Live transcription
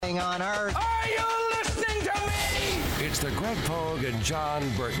anything on earth. Are you listening to me? It's the Greg Pogue and John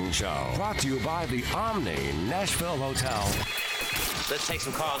Burton Show. Brought to you by the Omni Nashville Hotel. Let's take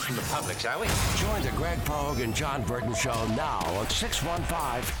some calls from the public, shall we? Join the Greg Pogue and John Burton Show now at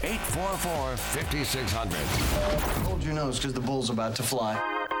 615-844-5600. Hold your nose because the bull's about to fly.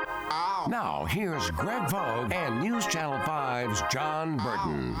 Now, here's Greg Pogue and News Channel 5's John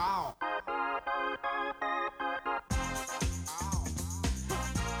Burton.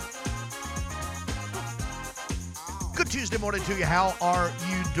 Good Tuesday morning to you. How are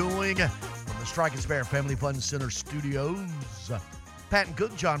you doing? From the Strike and Spare Family Fun Center studios, Pat and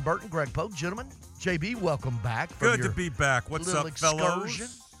Cook, John Burton, Greg Pogue. Gentlemen, JB, welcome back. Good to be back. What's little up, fellows? excursion.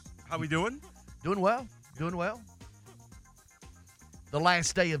 How we doing? Doing well. Doing well. The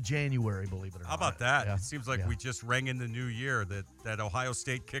last day of January, believe it or not. How about that? Yeah. It seems like we just rang in the new year. That Ohio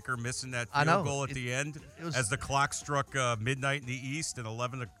State kicker missing that I know. field goal at the end as the clock struck midnight in the East and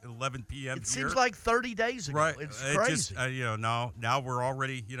 11 p.m. It seems like 30 days ago. Right. It's it crazy. Just, now we're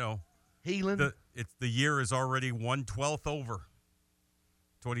already, Healing. The year is already 1/12 over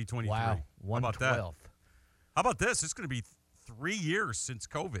 2023. Wow. 1/12. How about that? How about this? It's going to be 3 years since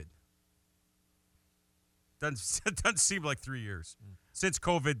COVID. Doesn't seem like 3 years since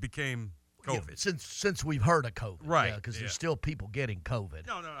COVID became COVID. Yeah, since we've heard of COVID. Right. Because there's still people getting COVID.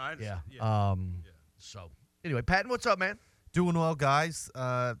 No, I understand. Yeah. So, anyway, Patton, what's up, man? Doing well, guys.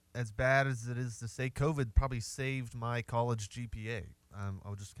 As bad as it is to say, COVID probably saved my college GPA.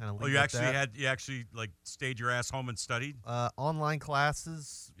 I'll just kind of leave it at that. You actually like stayed your ass home and studied? Online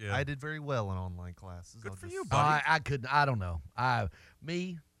classes. Yeah. I did very well in online classes. Good for you, buddy. I don't know.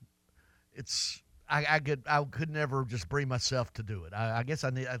 I could never just bring myself to do it. I guess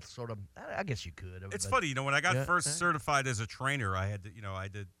I guess you could. It's funny, when I got first certified as a trainer, I had to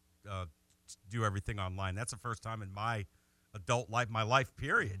do everything online. That's the first time in my adult life, my life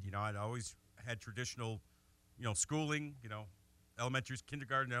period. I'd always had traditional, schooling, elementary,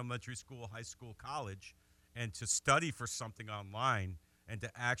 kindergarten, elementary school, high school, college, and to study for something online and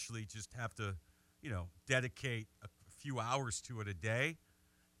to actually just have to, dedicate a few hours to it a day.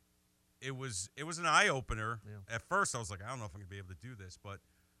 It was an eye-opener. Yeah. At first, I was like, I don't know if I'm going to be able to do this. But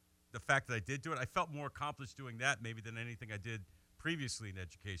the fact that I did do it, I felt more accomplished doing that maybe than anything I did previously in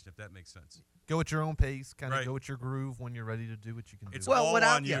education, if that makes sense. Go at your own pace, kind of Right. go at your groove when you're ready to do what you can do. It's all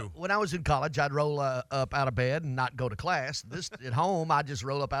on you. When I was in college, I'd roll up out of bed and not go to class. This at home, I just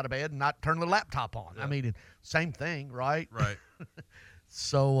roll up out of bed and not turn the laptop on. Yeah. I mean, same thing, right? Right.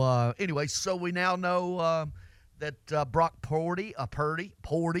 So anyway, we now know that Brock Purdy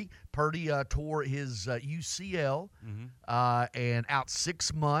tore his UCL and out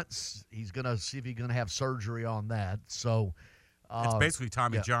 6 months. He's going to see if he's going to have surgery on that. So it's basically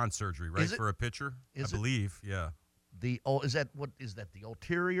Tommy John surgery, right, for a pitcher? I believe, yeah. Is that the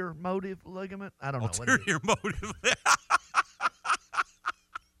ulterior motive ligament? I don't know. Ulterior motive.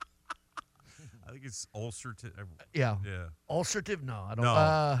 I think it's ulcerative. Yeah. Ulcerative? No, I don't.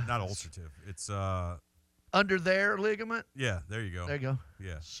 No, not ulcerative. It's under there ligament. Yeah, there you go. There you go.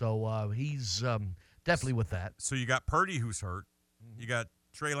 Yeah. So he's definitely with that. So you got Purdy who's hurt, you got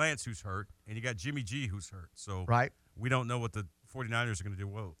Trey Lance who's hurt, and you got Jimmy G who's hurt. So we don't know what the 49ers are going to do.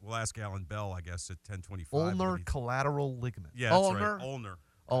 We'll ask Alan Bell, I guess, at 10:25. Ulnar collateral ligament. Yeah, that's right. Ulnar.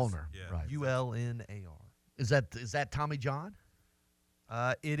 Yeah. Right. ULNAR. Is that Tommy John?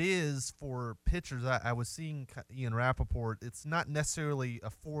 It is for pitchers. I was seeing Ian Rappaport. It's not necessarily a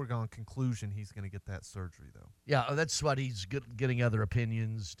foregone conclusion he's going to get that surgery, though. Yeah, that's what he's getting other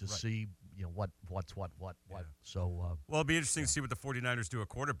opinions to see, what's what. Yeah. So, well, it'll be interesting to see what the 49ers do at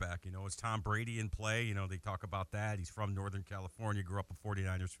quarterback. Is Tom Brady in play? They talk about that. He's from Northern California, grew up a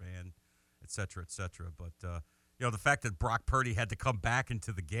 49ers fan, et cetera, et cetera. But, the fact that Brock Purdy had to come back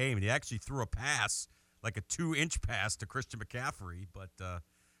into the game, and he actually threw a pass, like a 2-inch pass to Christian McCaffrey. But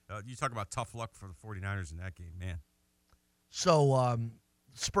you talk about tough luck for the 49ers in that game, man. So,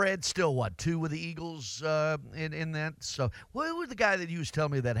 spread still what? 2 with the Eagles in that? So, what was the guy that you was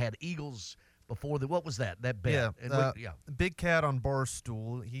telling me that had Eagles before what was that bet? Yeah, Big Cat on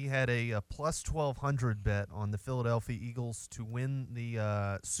Barstool, he had a plus 1,200 bet on the Philadelphia Eagles to win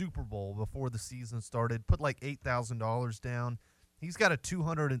the Super Bowl before the season started. Put like $8,000 down. He's got a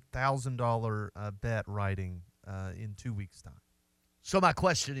 $200,000 bet riding in 2 weeks' time. So my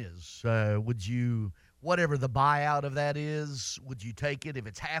question is, would you, whatever the buyout of that is, would you take it if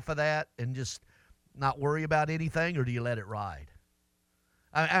it's half of that and just not worry about anything, or do you let it ride?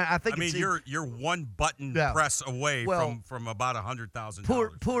 I think. I mean, you're one button press away from about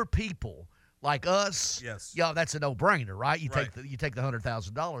 $100,000. Poor people like us. Yes. Yeah, that's a no-brainer, right? You take the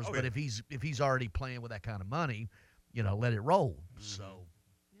 $100,000, but yeah. if he's already playing with that kind of money, let it roll. Mm-hmm. So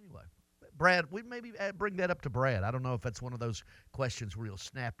Brad, we maybe bring that up to Brad. I don't know if that's one of those questions where he'll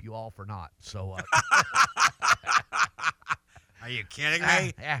snap you off or not. So, Are you kidding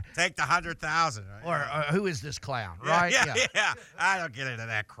me? yeah. Take the 100,000. Or who is this clown, Yeah, right? Yeah. I don't get into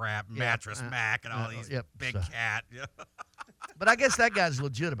that crap. Mattress Mac and all these yep, big so- cat. Yeah. But I guess that guy's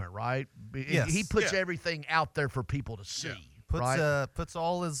legitimate, right? Yes. He puts Yeah. everything out there for people to see. Puts right? puts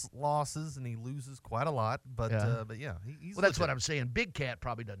all his losses, and he loses quite a lot. But Yeah. he's Well, that's what legit. I'm saying. Big Cat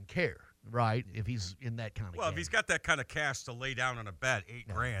probably doesn't care, right? If he's in that kind of Well, game. if he's got that kind of cash to lay down on a bet,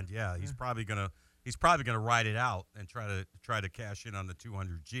 $8,000, Mm-hmm. he's probably gonna ride it out and try to cash in on the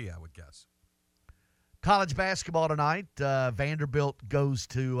 200G, I would guess. College basketball tonight. Vanderbilt goes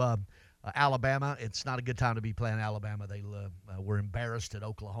to Alabama. It's not a good time to be playing Alabama. They were embarrassed at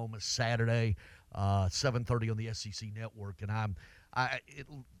Oklahoma Saturday, 7:30 on the SEC Network. And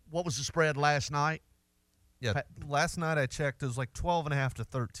what was the spread last night? Yeah, last night I checked. It was like 12.5 to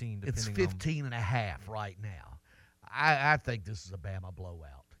 13. It's Depending 15 and a half right now. I think this is a Bama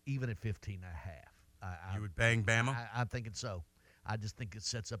blowout, even at 15 and a half. You would bang Bama? I'm thinking so. I just think it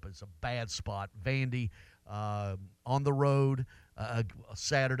sets up as a bad spot. Vandy on the road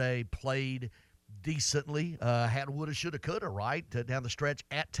Saturday played decently. Had woulda, shoulda, coulda, right? Down the stretch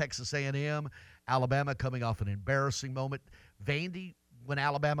at Texas A&M. Alabama coming off an embarrassing moment. Vandy, when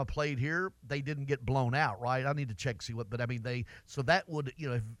Alabama played here, they didn't get blown out, right? I need to check see what, but I mean so that would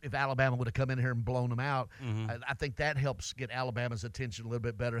if Alabama would have come in here and blown them out, I think that helps get Alabama's attention a little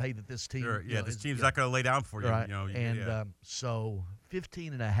bit better. Hey, that this team, Sure. Yeah, this is team's good. not going to lay down for you. Right. Yeah. So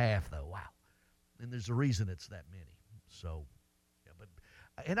 15 and a half, though. Wow. And there's a reason it's that many. So, yeah,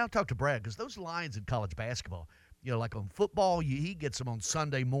 and I'll talk to Brad because those lines in college basketball, like on football, he gets them on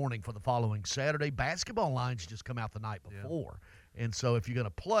Sunday morning for the following Saturday. Basketball lines just come out the night before. And so if you're going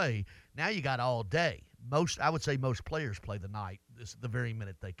to play, now you got all day. I would say most players play the night, the very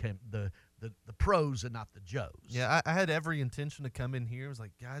minute they came, the pros and not the Joes. Yeah, I had every intention to come in here. I was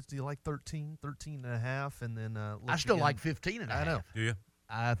like, guys, do you like 13 and a half? And then I still like 15 and a half. I know. Do you?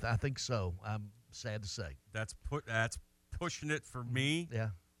 I think so. I'm sad to say. That's pushing it for me. Yeah.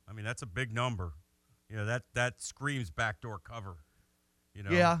 I mean, that's a big number. That screams backdoor cover.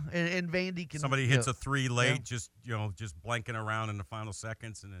 Yeah, and Vandy can. Somebody hits a three late, just blanking around in the final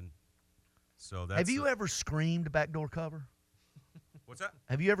seconds, and then so that's. Have you ever screamed backdoor cover? What's that?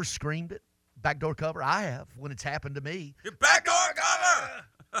 Have you ever screamed it backdoor cover? I have when it's happened to me. Your backdoor cover.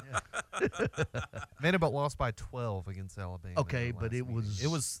 Vanderbilt lost by 12 against Alabama. Okay, in the but last it meeting. was- It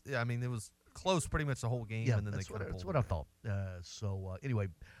was. I mean, it was close pretty much the whole game, Yeah, and then that's they what, kind of that's pulled what I it. thought. Anyway,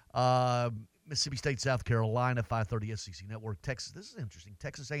 Mississippi State, South Carolina, 5:30 SEC Network. Texas. This is interesting.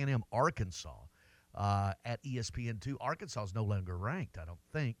 Texas A&M, Arkansas, at ESPN2. Arkansas is no longer ranked, I don't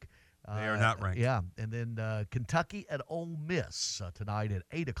think. They are not ranked. Yeah, and then Kentucky at Ole Miss tonight at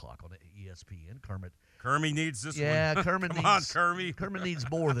 8 o'clock on ESPN. Kermit needs this Yeah, one. Kermit Come needs. on, Kermit. Kermit needs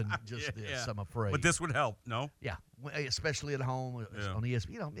more than just this. Yeah. I'm afraid. But this would help. No. Yeah, especially at home Yeah. on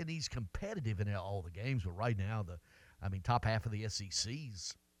ESPN. And he's competitive in all the games. But right now, top half of the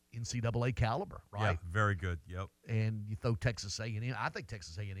SEC's NCAA caliber, right? Yeah, very good. Yep. And you throw Texas A&M. I think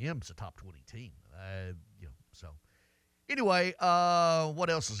Texas A&M's a top 20 team. So anyway, what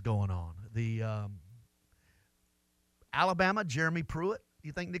else is going on? The Alabama, Jeremy Pruitt.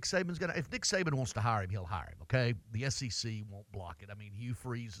 You think Nick Saban's going to – if Nick Saban wants to hire him, he'll hire him, okay? The SEC won't block it. I mean, Hugh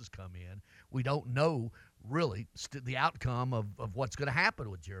Freeze has come in. We don't know really the outcome of what's going to happen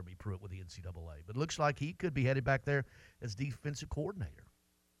with Jeremy Pruitt with the NCAA. But it looks like he could be headed back there as defensive coordinator.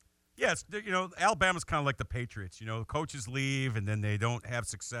 Yes, Alabama's kind of like the Patriots. The coaches leave, and then they don't have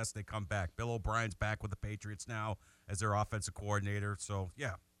success. They come back. Bill O'Brien's back with the Patriots now as their offensive coordinator. So,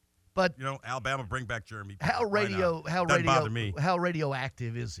 yeah. But Alabama bring back Jeremy. how Doesn't bother me. How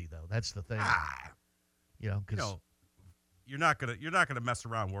radioactive is he though? That's the thing. Because you're not gonna mess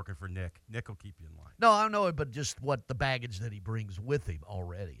around working for Nick. Nick will keep you in line. no, I know it, but just what the baggage that he brings with him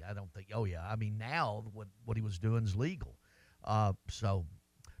already. I don't think. Oh yeah, I mean now what he was doing is legal. So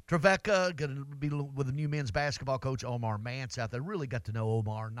Trevecca going to be with the new men's basketball coach Omar Mance out there. Really got to know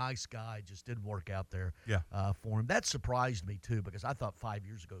Omar. Nice guy. Just didn't work out there for him. That surprised me too because I thought 5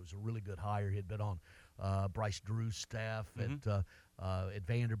 years ago it was a really good hire. He had been on Bryce Drew's staff at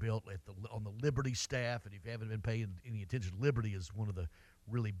Vanderbilt, on the Liberty staff. And if you haven't been paying any attention, Liberty is one of the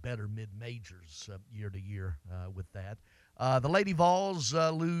really better mid-majors year to year with that. The Lady Vols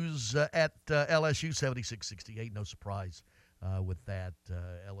lose at LSU 76-68. No surprise. With that,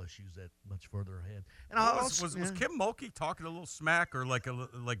 LSU's that much further ahead. And was Kim Mulkey talking a little smack or like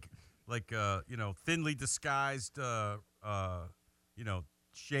thinly disguised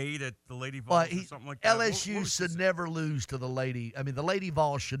shade at the Lady Well, Vols or something like that? LSU should never lose to the Lady. I mean, the Lady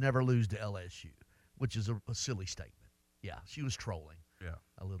Vols should never lose to LSU, which is a silly statement. Yeah, she was trolling. Yeah.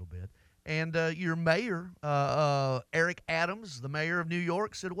 A little bit. And your mayor, Eric Adams, the mayor of New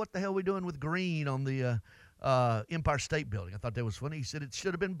York, said, "What the hell are we doing with green on the Empire State Building?" I thought that was funny. He said it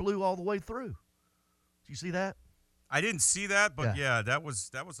should have been blue all the way through. Did you see that? I didn't see that, but that was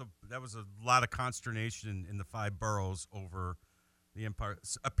a lot of consternation in the 5 boroughs over the Empire.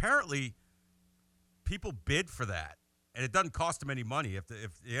 Apparently, people bid for that, and it doesn't cost them any money. If the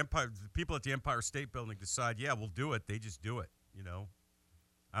people at the Empire State Building decide, yeah, we'll do it, they just do it. You know,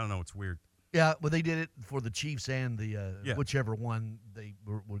 I don't know. It's weird. Yeah, well, they did it for the Chiefs and the whichever one they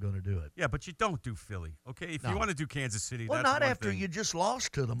were going to do it. Yeah, but you don't do Philly, okay? If you want to do Kansas City, well, that's not one after thing. you just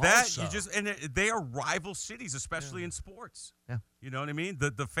lost to them. That also. you just and they are rival cities, especially in sports. Yeah, you know what I mean.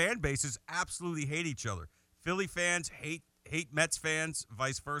 The fan bases absolutely hate each other. Philly fans hate Mets fans,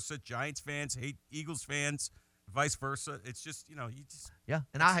 vice versa. Giants fans hate Eagles fans, vice versa. It's just you just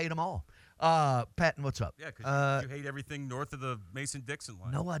and I hate them all. Patton, what's up? Yeah, because you hate everything north of the Mason-Dixon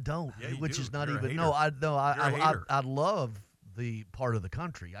line. No, I don't. Yeah, you which do. is not You're a even. hater. No, I You're a hater. I love the part of the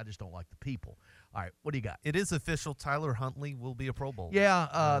country. I just don't like the people. All right, what do you got? It is official. Tyler Huntley will be a Pro Bowler.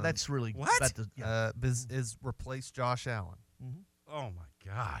 Yeah, that's really what? Is replaced Josh Allen. Mm-hmm. Oh my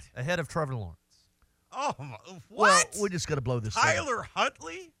God! Ahead of Trevor Lawrence. Oh my, what? Well, we're just gonna blow this. Tyler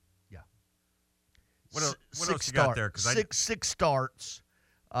Huntley? Yeah. What else you got there? Six starts.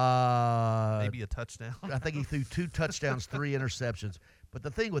 Maybe a touchdown. I think he threw 2 touchdowns, 3 interceptions. But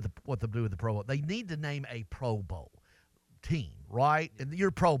the thing with what they do with the Pro Bowl, they need to name a Pro Bowl team, right? And you're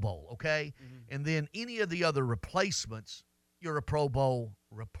Pro Bowl, okay? Mm-hmm. And then any of the other replacements, you're a Pro Bowl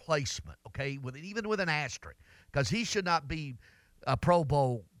replacement, okay? Even with an asterisk, because he should not be a Pro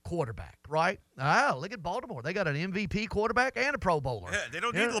Bowl quarterback, right? Look at Baltimore. They got an MVP quarterback and a Pro Bowler. Yeah, they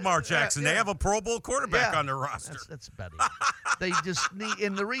don't need Lamar Jackson. They have a Pro Bowl quarterback on their roster. That's about it. They just need,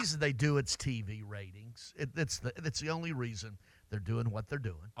 and the reason they do it's TV ratings. That's the only reason they're doing what they're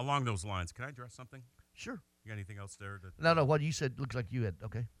doing. Along those lines, can I address something? Sure. You got anything else there? No. What you said looks like you had.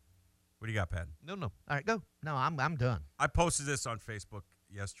 Okay. What do you got, Pat? No. All right, go. No, I'm done. I posted this on Facebook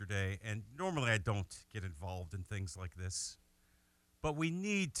yesterday, and normally I don't get involved in things like this. But we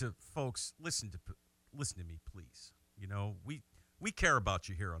need to, folks, listen to me, please. You know, we care about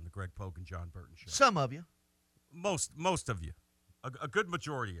you here on the Greg Pogue and John Burton Show. Some of you. Most of you. A good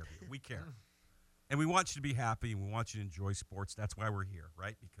majority of you. We care. And we want you to be happy, and we want you to enjoy sports. That's why we're here,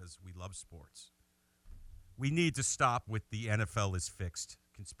 right? Because we love sports. We need to stop with the NFL is fixed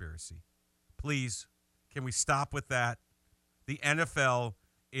conspiracy. Please, can we stop with that? The NFL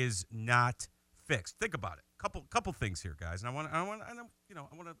is not fixed. Think about it. Couple things here, guys, and I want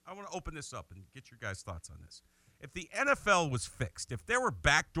to open this up and get your guys' thoughts on this. If the NFL was fixed, if there were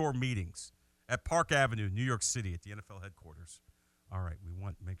backdoor meetings at Park Avenue, New York City, at the NFL headquarters, all right, we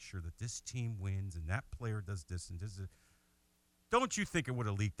want to make sure that this team wins and that player does this and does it. Don't you think it would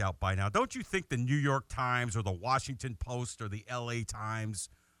have leaked out by now? Don't you think the New York Times or the Washington Post or the LA Times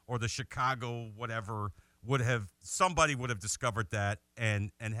or the Chicago whatever somebody would have discovered that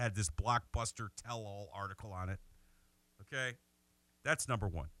and had this blockbuster tell-all article on it? Okay? That's number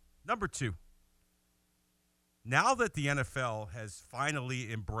one. Number two, now that the NFL has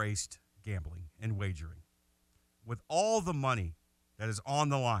finally embraced gambling and wagering, with all the money that is on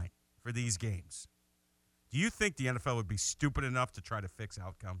the line for these games, do you think the NFL would be stupid enough to try to fix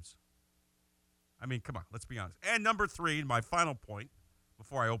outcomes? I mean, come on, let's be honest. And number three, my final point,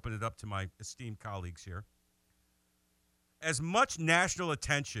 before I open it up to my esteemed colleagues here, as much national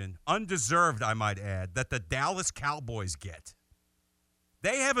attention, undeserved I might add, that the Dallas Cowboys get,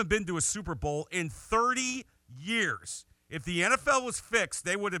 they haven't been to a Super Bowl in 30 years. If the NFL was fixed,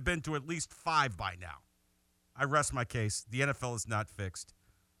 they would have been to at least 5 by now. I rest my case. The NFL is not fixed.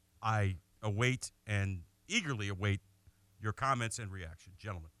 I await and eagerly await your comments and reaction.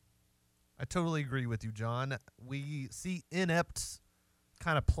 Gentlemen. I totally agree with you, John. We see inept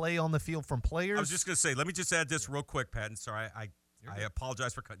kind of play on the field from players. I was just going to say, let me just add this real quick, Patton. Sorry, I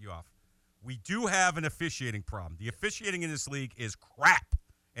apologize for cutting you off. We do have an officiating problem. The officiating in this league is crap,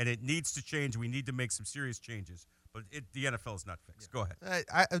 and it needs to change. We need to make some serious changes. But the NFL is not fixed. Go ahead.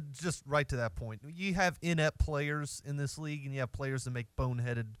 I just right to that point. You have inept players in this league, and you have players that make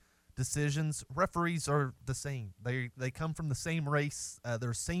boneheaded decisions. Referees are the same. They come from the same race.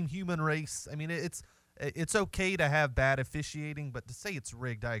 They're same human race. I mean, it's okay to have bad officiating, but to say it's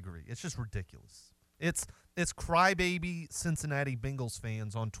rigged, I agree. It's just ridiculous. It's crybaby Cincinnati Bengals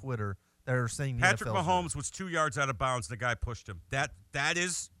fans on Twitter that are saying the Patrick NFL's Mahomes rigged. was 2 yards out of bounds. The guy pushed him. That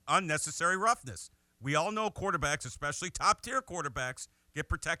is unnecessary roughness. We all know quarterbacks, especially top-tier quarterbacks, get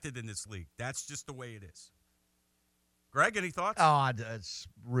protected in this league. That's just the way it is. Greg, any thoughts? It's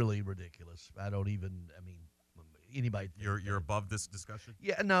really ridiculous. Anybody. You're above this discussion?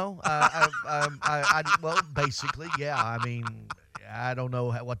 Yeah, no. Well, basically, yeah. I mean, I don't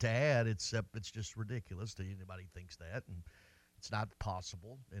know what to add, except it's just ridiculous that anybody thinks that, and it's not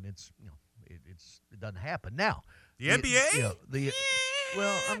possible, and it doesn't happen. Now, the NBA?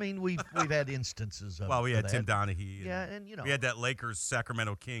 Well, I mean, we've had instances of. Well, we had that. Tim Donaghy. And we had that Lakers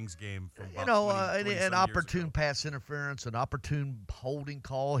Sacramento Kings game from an opportune pass interference, an opportune holding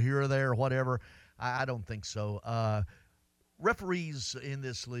call here or there, or whatever. I don't think so. Referees in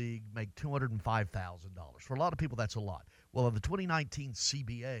this league make $205,000. For a lot of people, that's a lot. Well, in the 2019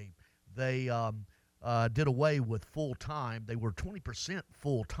 CBA, they did away with full-time. They were 20%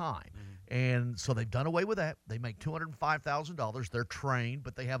 full-time. Mm-hmm. And so they've done away with that. They make $205,000. They're trained,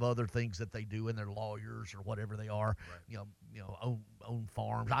 but they have other things that they do, and they're lawyers or whatever they are, right. Own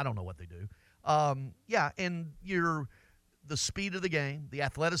farms. I don't know what they do. And the speed of the game, the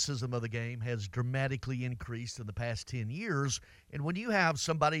athleticism of the game has dramatically increased in the past 10 years. And when you have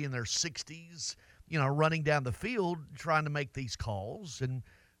somebody in their 60s, running down the field trying to make these calls, and,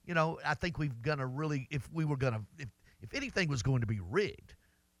 I think we've gonna really, if anything was going to be rigged,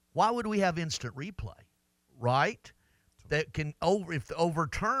 why would we have instant replay, right? That can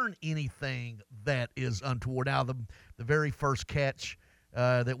overturn anything that is untoward. Now, the very first catch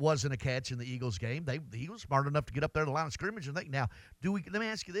that wasn't a catch in the Eagles game, the Eagles smart enough to get up there to the line of scrimmage and think. Now, let me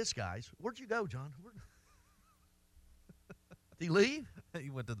ask you this, guys. Where'd you go, John? Did he leave? He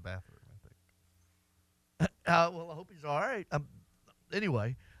went to the bathroom, I think. Well, I hope he's all right.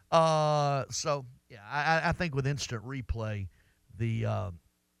 Anyway, I think with instant replay,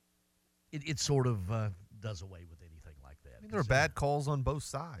 it sort of does away with anything like that. I mean, there are bad calls on both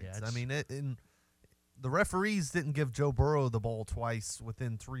sides. Yeah, the referees didn't give Joe Burrow the ball twice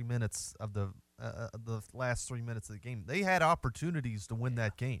within 3 minutes of the last 3 minutes of the game. They had opportunities to win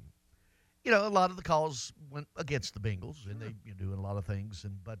that game. A lot of the calls went against the Bengals, and they doing a lot of things.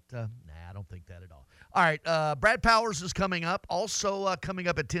 But I don't think that at all. All right, Brad Powers is coming up. Also coming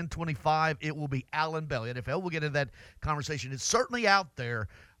up at 10:25, it will be Alan Bell. NFL, we'll get into that conversation. It's certainly out there.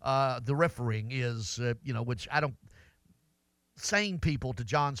 The refereeing is, which I don't. Sane people, to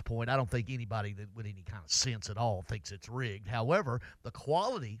John's point, I don't think anybody that with any kind of sense at all thinks it's rigged. However, the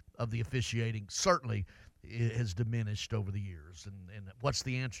quality of the officiating certainly has diminished over the years. And what's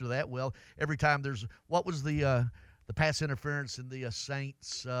the answer to that? Well, every time what was the pass interference in the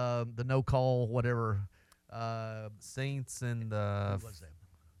Saints, the no call, whatever. Saints and what was that?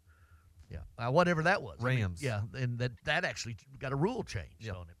 Yeah, whatever that was. Rams. And that actually got a rule change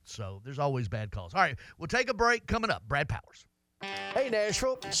on it. So there's always bad calls. All right, we'll take a break. Coming up, Brad Powers. Hey,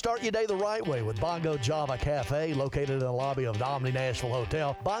 Nashville, start your day the right way with Bongo Java Cafe, located in the lobby of the Omni Nashville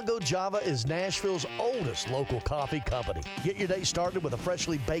Hotel. Bongo Java is Nashville's oldest local coffee company. Get your day started with a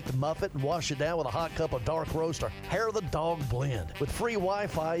freshly baked muffin and wash it down with a hot cup of dark roast or hair of the dog blend. With free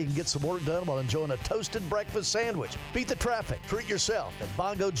Wi-Fi, you can get some work done while enjoying a toasted breakfast sandwich. Beat the traffic. Treat yourself at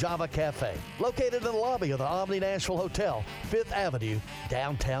Bongo Java Cafe, located in the lobby of the Omni Nashville Hotel, 5th Avenue,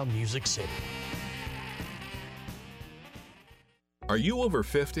 downtown Music City. Are you over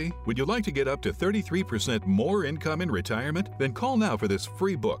 50? Would you like to get up to 33% more income in retirement? Then call now for this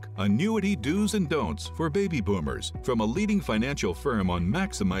free book, Annuity Do's and Don'ts for Baby Boomers, from a leading financial firm on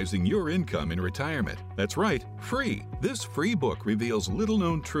maximizing your income in retirement. That's right, free. This free book reveals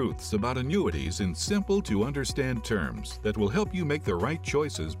little-known truths about annuities in simple-to-understand terms that will help you make the right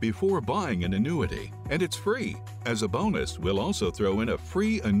choices before buying an annuity. And it's free. As a bonus, we'll also throw in a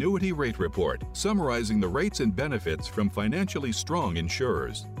free annuity rate report summarizing the rates and benefits from financially strong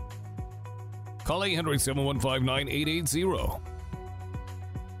insurers. Call 800-715-9880.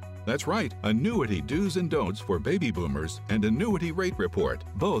 That's right, Annuity Do's and Don'ts for Baby Boomers and Annuity Rate Report,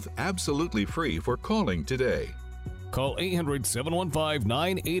 both absolutely free for calling today. Call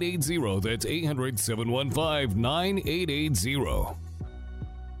 800-715-9880. That's 800-715-9880.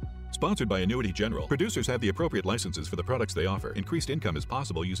 Sponsored by Annuity General. Producers have the appropriate licenses for the products they offer. Increased income is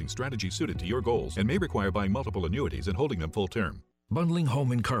possible using strategies suited to your goals and may require buying multiple annuities and holding them full term. Bundling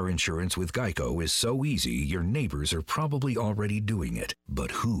home and car insurance with Geico is so easy, your neighbors are probably already doing it.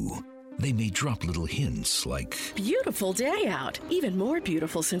 But who? They may drop little hints like, beautiful day out. Even more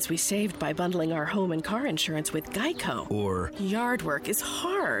beautiful since we saved by bundling our home and car insurance with Geico. Or, yard work is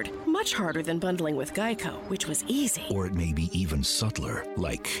hard. Much harder than bundling with Geico, which was easy. Or it may be even subtler,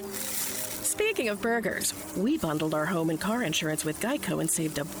 like, Speaking of burgers, we bundled our home and car insurance with Geico and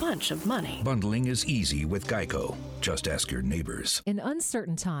saved a bunch of money. Bundling is easy with Geico. Just ask your neighbors. In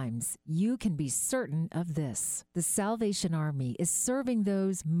uncertain times, you can be certain of this. The Salvation Army is serving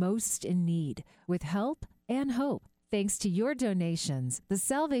those most in need with help and hope. Thanks to your donations, the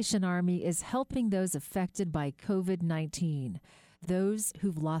Salvation Army is helping those affected by COVID-19, those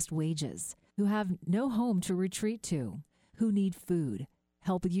who've lost wages, who have no home to retreat to, who need food,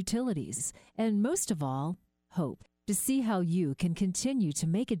 help with utilities, and most of all, hope. To see how you can continue to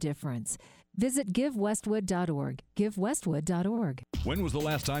make a difference, visit GiveWestwood.org. GiveWestwood.org. When was the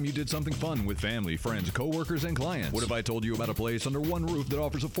last time you did something fun with family, friends, coworkers, and clients? What if I told you about a place under one roof that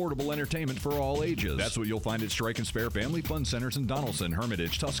offers affordable entertainment for all ages? That's what you'll find at Strike and Spare Family Fun Centers in Donaldson,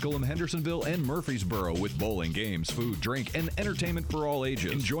 Hermitage, Tusculum, Hendersonville, and Murfreesboro, with bowling, games, food, drink, and entertainment for all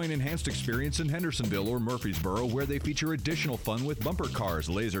ages. Enjoy an enhanced experience in Hendersonville or Murfreesboro, where they feature additional fun with bumper cars,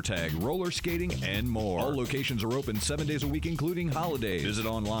 laser tag, roller skating, and more. All locations are open 7 days a week, including holidays. Visit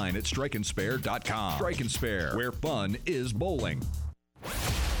online at strikeandspare.com. Strike and Spare, where fun is bowling.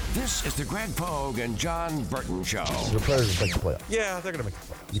 This is the Greg Pogue and John Burton Show. The Predators make the playoffs. Yeah, they're going to make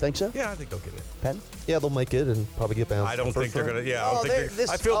the playoffs. You think so? Yeah, I think they'll get it. Patton? Yeah, they'll make it and probably get bounced. I don't think they're going to. Yeah, I don't think this,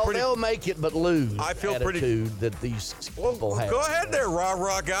 I feel pretty. They'll make it but lose. I feel attitude that these people have. Go ahead there,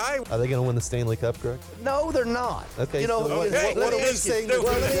 rah guy. Are they going to win the Stanley Cup, Greg? No, they're not. Okay. You know, so let me ask you. Let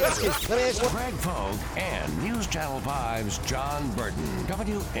me ask you. Greg Pogue and News Channel 5's John Burton,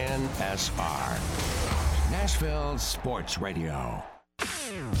 WNSR, Nashville Sports Radio.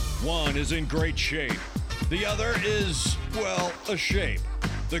 One is in great shape. The other is, well, a shape.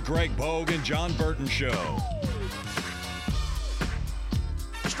 The Greg Pogue and John Burton Show.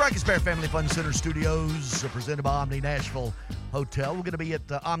 Strike and Spare Family Fun Center Studios, presented by Omni Nashville Hotel. We're going to be at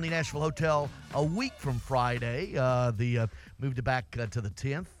Omni Nashville Hotel a week from Friday. Moved it back to the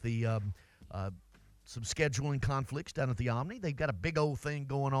 10th. Some scheduling conflicts down at the Omni. They've got a big old thing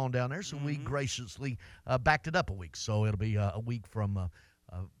going on down there, so we graciously backed it up a week. So it'll be a week from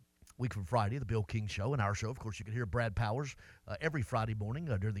Friday, the Bill King Show, and our show. Of course, you can hear Brad Powers every Friday morning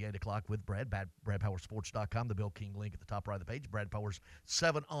during the 8 o'clock with Brad. BradPowersports.com, the Bill King link at the top right of the page. Brad Powers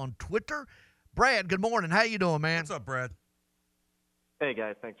 7 on Twitter. Brad, good morning. How you doing, man? What's up, Brad? Hey,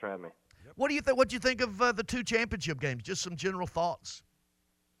 guys. Thanks for having me. Yep. What do you think? What do you think of the 2 championship games? Just some general thoughts.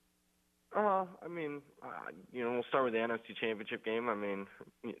 I mean, we'll start with the NFC Championship game. I mean,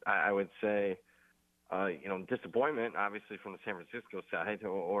 I would say, disappointment, obviously, from the San Francisco side,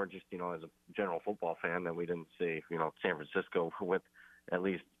 or just, as a general football fan, that we didn't see, San Francisco with at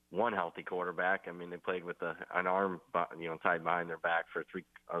least one healthy quarterback. I mean, they played with an arm, tied behind their back for 3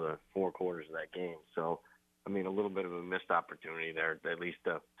 of the 4 quarters of that game. So, I mean, a little bit of a missed opportunity there, at least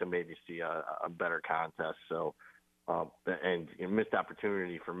to maybe see a better contest. So, and missed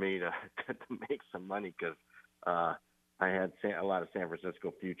opportunity for me to make some money because I had a lot of San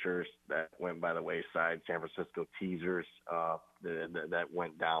Francisco futures that went by the wayside, San Francisco teasers that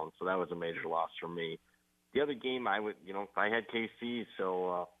went down. So that was a major loss for me. The other game, I would, I had KC,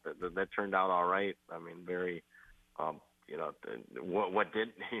 so that turned out all right. I mean, very, what did,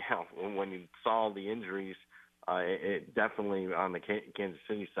 when you saw the injuries, it definitely on the Kansas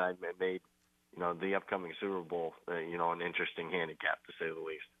City side made the upcoming Super Bowl, an interesting handicap, to say the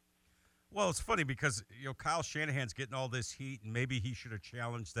least. Well, it's funny because, Kyle Shanahan's getting all this heat, and maybe he should have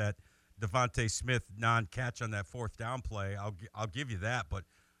challenged that Devontae Smith non-catch on that 4th down play. I'll give you that. But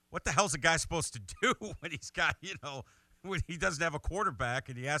what the hell's a guy supposed to do when he's got, when he doesn't have a quarterback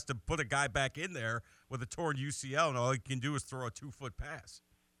and he has to put a guy back in there with a torn UCL, and all he can do is throw a 2-foot pass?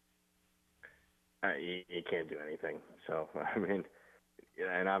 You can't do anything. So, I mean,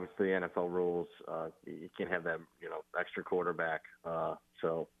 and obviously NFL rules, you can't have that, extra quarterback.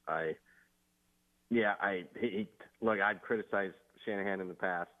 Look, I'd criticized Shanahan in the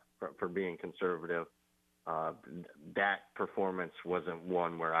past for being conservative. That performance wasn't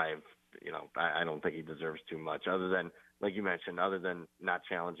one where I don't think he deserves too much, other than, like you mentioned, other than not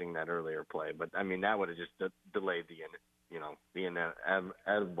challenging that earlier play. But I mean, that would have just delayed the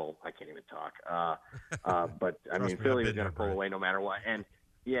inevitable. I can't even talk. But I mean, Philly was going to pull away no matter what. And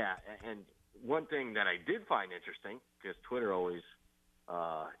and one thing that I did find interesting, because Twitter always,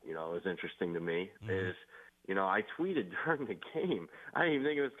 is interesting to me, is, I tweeted during the game. I didn't even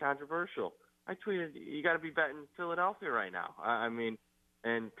think it was controversial. I tweeted, you got to be betting Philadelphia right now. I mean,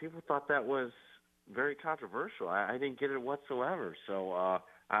 and people thought that was very controversial. I didn't get it whatsoever. So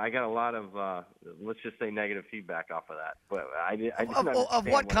I got a lot of, let's just say, negative feedback off of that. But I didn't of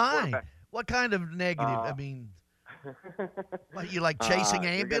what kind? What kind of negative? I mean, what, you like chasing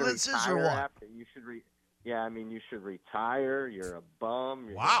ambulances or what? You should you should retire. You're a bum.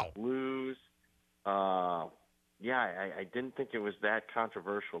 You're wow. Blues. yeah, I didn't think it was that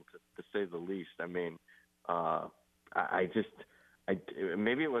controversial, to say the least. I mean,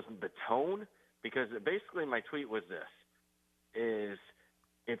 maybe it wasn't the tone, because basically my tweet was this, is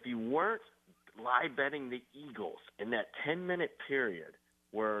if you weren't live betting the Eagles in that 10-minute period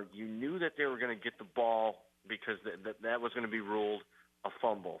where you knew that they were going to get the ball because that was going to be ruled a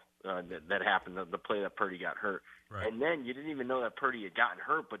fumble that happened, the play that Purdy got hurt. Right. And then you didn't even know that Purdy had gotten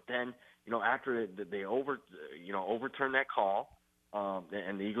hurt, but then, after they overturn that call,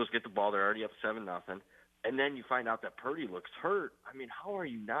 and the Eagles get the ball, they're already up 7-0. And then you find out that Purdy looks hurt. I mean, how are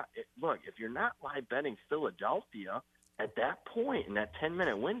you not – look, if you're not live betting Philadelphia at that point in that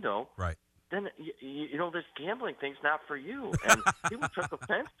 10-minute window, right, then, this gambling thing's not for you. And people took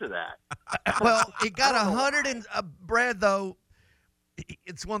offense to that. Well, it got 100 and Brad, though,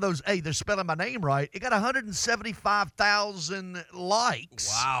 it's one of those, hey, they're spelling my name right. It got 175,000 likes.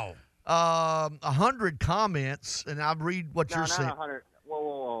 Wow. 100 comments, and I'll read what you're saying. 100.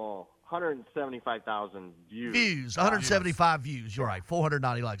 Whoa. 175,000 views. Views, 175 views. You're right,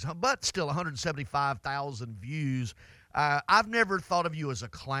 490 likes, but still 175,000 views. I've never thought of you as a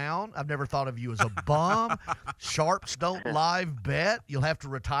clown. I've never thought of you as a bum. Sharps don't live bet. You'll have to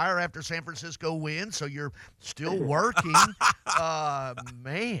retire after San Francisco wins, so you're still working.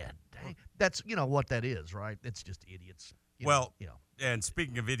 Man, dang. That's what that is, right? It's just idiots. And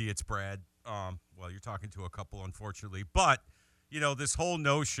speaking of idiots, Brad, you're talking to a couple, unfortunately, but this whole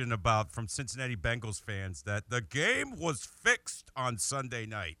notion from Cincinnati Bengals fans that the game was fixed on Sunday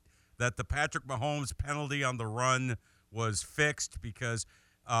night, that the Patrick Mahomes penalty on the run was fixed because,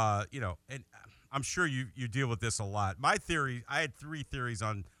 and I'm sure you deal with this a lot. My theory, I had 3 theories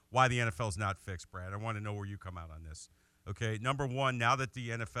on why the NFL is not fixed, Brad. I want to know where you come out on this. Okay, number 1, now that the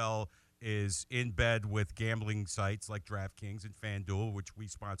NFL is in bed with gambling sites like DraftKings and FanDuel, which we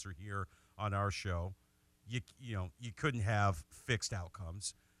sponsor here on our show, you couldn't have fixed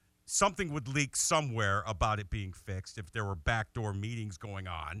outcomes. Something would leak somewhere about it being fixed if there were backdoor meetings going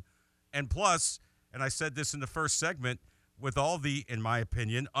on. And plus, and I said this in the first segment, with all the, in my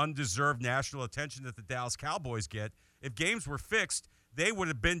opinion, undeserved national attention that the Dallas Cowboys get, if games were fixed, they would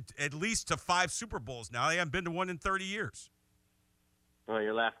have been at least to 5 Super Bowls now. They haven't been to one in 30 years. Well,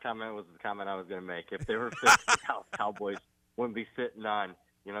 your last comment was the comment I was going to make. If they were fixed, the Dallas Cowboys wouldn't be sitting on,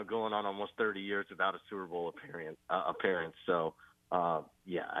 going on almost 30 years without a Super Bowl appearance. So, I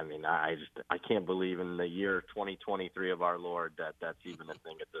mean, I can't believe in the year 2023 of our Lord that that's even a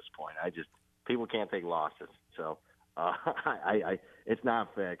thing at this point. People can't take losses. So, it's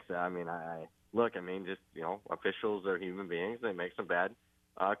not fixed. I mean, officials are human beings. They make some bad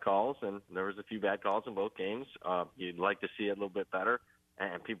calls, and there was a few bad calls in both games. You'd like to see it a little bit better,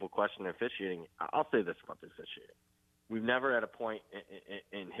 and people question the officiating. I'll say this about the officiating. We've never at a point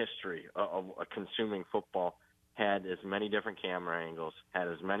in history of consuming football had as many different camera angles, had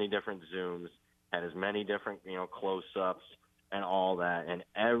as many different zooms, had as many different, close-ups and all that. And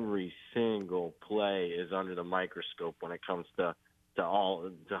every single play is under the microscope when it comes to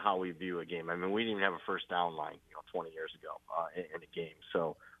how we view a game. I mean, we didn't even have a first down line, 20 years ago in a game.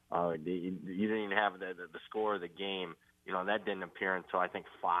 So you didn't even have the score of the game. That didn't appear until I think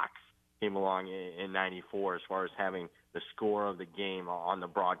Fox came along in '94 as far as having the score of the game on the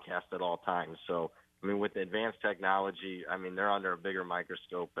broadcast at all times. So, I mean, with the advanced technology, I mean, they're under a bigger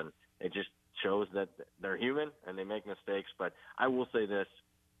microscope, and it just shows that they're human and they make mistakes. But I will say this,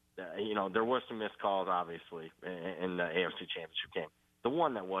 there were some missed calls, obviously, in the AFC Championship game. The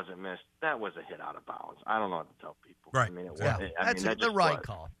one that wasn't missed, that was a hit out of bounds. I don't know what to tell people. Right. I mean, that's the right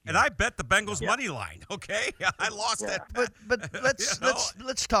call. And I bet the Bengals money line. Okay, I lost that. But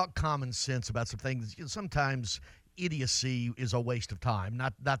let's talk common sense about some things. Sometimes idiocy is a waste of time.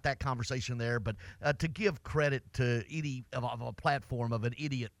 Not that conversation there, but to give credit to any of a platform, of an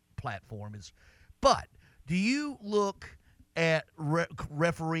idiot platform is. But do you look at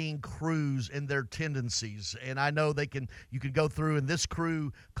refereeing crews and their tendencies? And I know you can go through, and this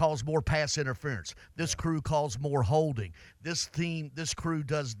crew calls more pass interference. This crew calls more holding. This crew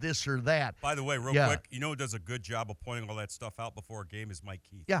does this or that. By the way, real quick, who does a good job of pointing all that stuff out before a game is Mike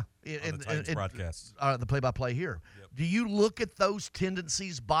Keith. Yeah. On the Titans broadcasts. The play-by-play here. Yep. Do you look at those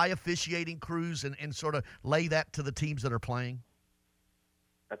tendencies by officiating crews and sort of lay that to the teams that are playing?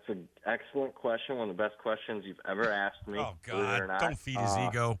 That's an excellent question. One of the best questions you've ever asked me. Oh, God. Don't feed his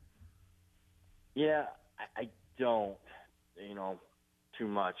ego. Yeah, I don't, too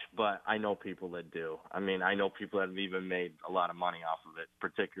much, but I know people that do. I mean, I know people that have even made a lot of money off of it,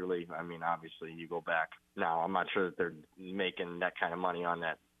 particularly, I mean, obviously, you go back now. I'm not sure that they're making that kind of money on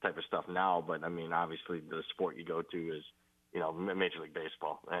that type of stuff now, but, I mean, obviously, the sport you go to is, Major League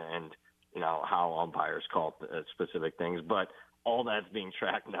Baseball. And how umpires call specific things. But all that's being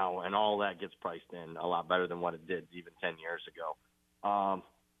tracked now, and all that gets priced in a lot better than what it did even 10 years ago.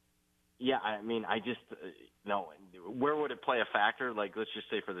 Yeah, I mean, I just where would it play a factor? Like, let's just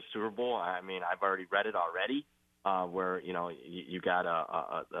say for the Super Bowl. I mean, I've already read it already, where you got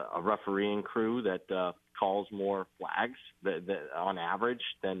a refereeing crew that calls more flags that on average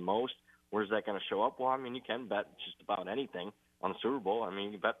than most. Where's that going to show up? Well, I mean, you can bet just about anything on the Super Bowl. I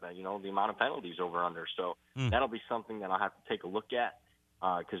mean, you bet that the amount of penalties over under. So that'll be something that I'll have to take a look at.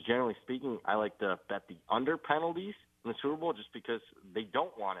 Because generally speaking, I like to bet the under penalties in the Super Bowl just because they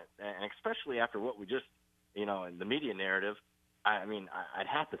don't want it, and especially after what we just, in the media narrative. I mean, I'd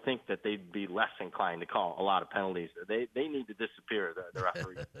have to think that they'd be less inclined to call a lot of penalties. They need to disappear, the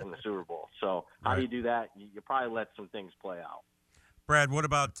referees in the Super Bowl. So how do you do that? You probably let some things play out. Brad, what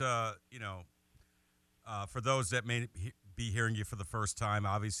about, for those that may be hearing you for the first time,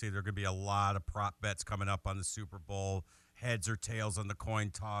 obviously there are going to be a lot of prop bets coming up on the Super Bowl, heads or tails on the coin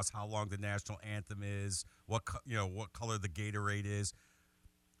toss, how long the national anthem is, what color the Gatorade is.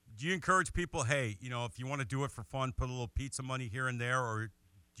 Do you encourage people, hey, if you want to do it for fun, put a little pizza money here and there, or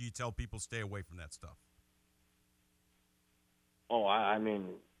do you tell people stay away from that stuff? Oh, I mean,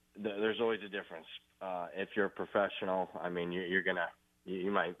 there's always a difference. If you're a professional, I mean, you're going to,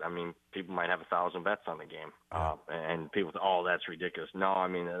 people might have 1,000 bets on the game. And people say, oh, that's ridiculous. No, I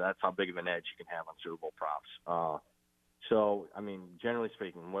mean, that's how big of an edge you can have on Super Bowl props. So, I mean, generally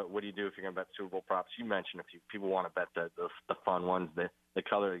speaking, what do you do if you're going to bet Super Bowl props? You mentioned if people want to bet the fun ones, the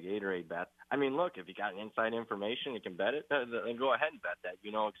color of the Gatorade bet. I mean, look, if you got inside information, you can bet it, then go ahead and bet that.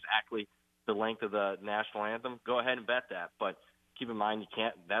 You know exactly the length of the national anthem, go ahead and bet that. But keep in mind,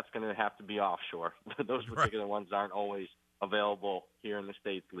 that's going to have to be offshore. Those particular ones aren't always available here in the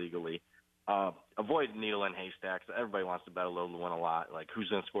States legally. Avoid needle in haystacks. Everybody wants to bet a little to win a lot. Like who's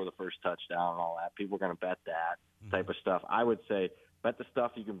going to score the first touchdown and all that. People are going to bet that type of stuff. I would say bet the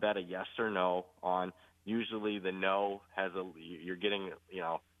stuff you can bet a yes or no on. Usually the no you're getting,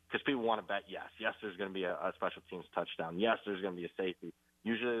 because people want to bet yes. Yes, there's going to be a special teams touchdown. Yes, there's going to be a safety.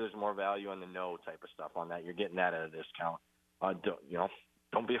 Usually there's more value on the no type of stuff on that. You're getting that at a discount.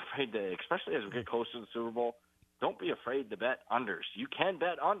 Don't be afraid to, especially as we get closer to the Super Bowl, don't be afraid to bet unders. You can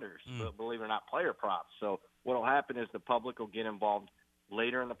bet unders, believe it or not, player props. So what will happen is the public will get involved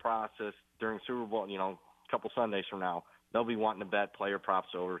later in the process during Super Bowl, a couple Sundays from now. They'll be wanting to bet player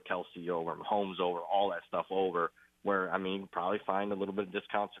props over, Kelsey over, Mahomes over, all that stuff over, where, you can probably find a little bit of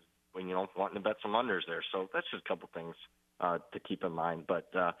discounts when, wanting to bet some unders there. So that's just a couple things to keep in mind. But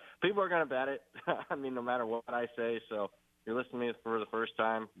people are going to bet it, no matter what I say. So you're listening to me for the first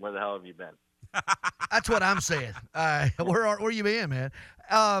time, where the hell have you been? That's what I'm saying. Where you been, man?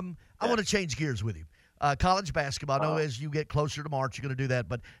 I want to change gears with you. College basketball, I know as you get closer to March, you're going to do that.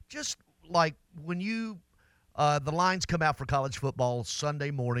 But just like when the lines come out for college football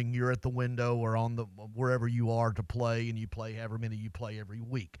Sunday morning, you're at the window or on wherever you are to play, and you play however many you play every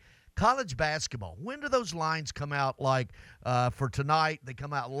week. College basketball, when do those lines come out? Like for tonight, they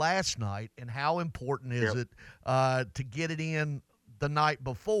come out last night, and how important is it to get it in the night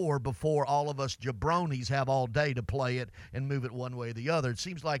before all of us jabronis have all day to play it and move it one way or the other? It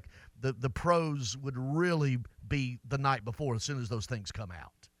seems like the pros would really be the night before as soon as those things come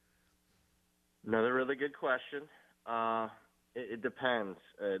out. Another really good question. It depends.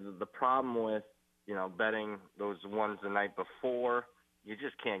 The problem with, betting those ones the night before, you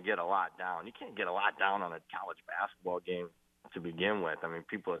just can't get a lot down. You can't get a lot down on a college basketball game to begin with.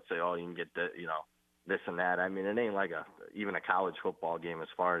 People that say, oh, you can get this and that. It ain't like even a college football game as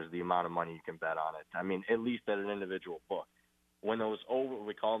far as the amount of money you can bet on it. At least at an individual book. When those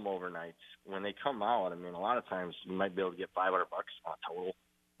we call them overnights, when they come out, a lot of times you might be able to get $500 on a total,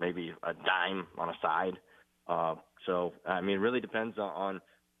 maybe a dime on a side. It really depends on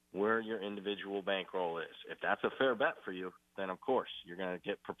where your individual bankroll is. If that's a fair bet for you, then of course you're going to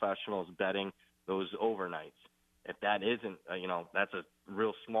get professionals betting those overnights. If that isn't, that's a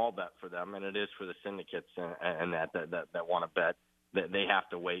real small bet for them, and it is for the syndicates and that want to bet, that they have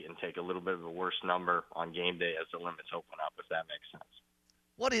to wait and take a little bit of a worse number on game day as the limits open up, if that makes sense.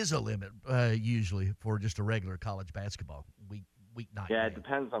 What is a limit usually for just a regular college basketball weeknight? Yeah, it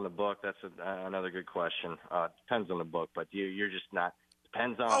depends on the book. That's another good question. Depends on the book, but you're just not.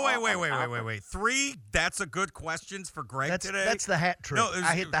 Depends on. Oh, wait. 3, that's a good questions for Greg today? That's the hat trick.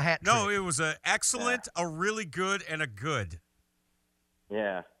 I hit the hat trick. No, it was an excellent, a really good, and a good.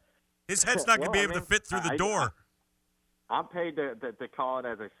 Yeah. His head's not going to be able to fit through the door. I'm paid to call it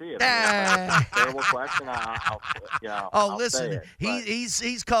as I see it. If that's a terrible question, I'll listen, say it,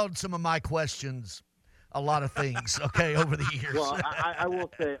 he's called some of my questions a lot of things, okay, over the years. Well, I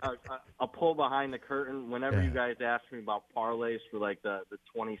will say a pull behind the curtain. Whenever you guys ask me about parlays for like the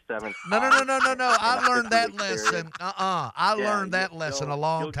 27th. No. I learned that lesson. I learned that lesson a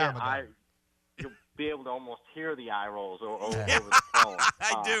long time ago. You'll be able to almost hear the eye rolls over the phone.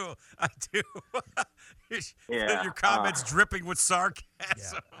 I do. Yeah, Your comments dripping with sarcasm.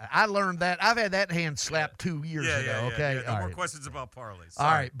 Yeah. I learned that. I've had that hand slapped 2 years ago, okay? No All more right. questions about parlays. All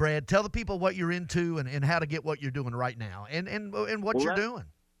right, Brad, tell the people what you're into and how to get what you're doing right now and what you're doing.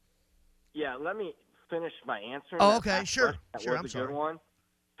 Yeah, let me finish my answer. Oh, okay, sure. That Sure, was I'm a sorry. good one.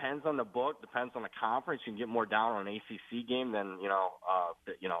 Depends on the book, depends on the conference. You can get more down on an ACC game than, a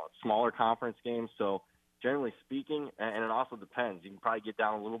smaller conference game. So generally speaking, and it also depends. You can probably get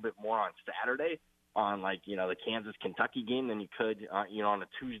down a little bit more on Saturday on the Kansas-Kentucky game than you could, on a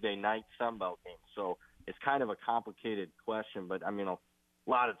Tuesday night Sun Belt game. So it's kind of a complicated question, but a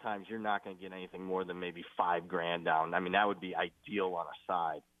lot of times you're not going to get anything more than maybe $5,000 down. that would be ideal on a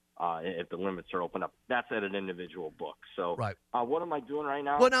side if the limits are open up. That's at an individual book. So right. What am I doing right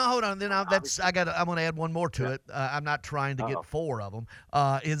now? Well, now hold on. Then I'm going to add one more to it. I'm not trying to get 4 of them.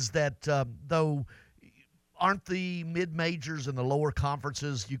 Is that though? Aren't the mid-majors and the lower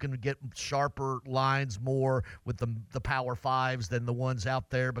conferences, you can get sharper lines more with the Power Fives than the ones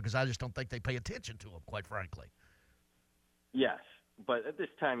out there? Because I just don't think they pay attention to them, quite frankly. Yes, but at this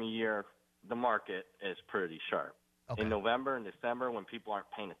time of year, the market is pretty sharp. Okay. In November and December, when people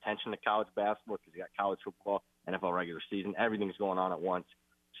aren't paying attention to college basketball because you got college football, NFL regular season, everything's going on at once.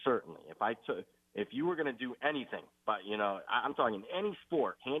 Certainly, if you were going to do anything, but I'm talking any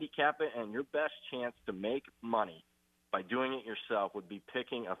sport, handicap it, and your best chance to make money by doing it yourself would be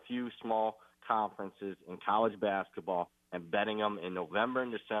picking a few small conferences in college basketball and betting them in November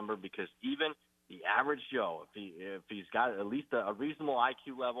and December, because even the average Joe, if he's got at least a reasonable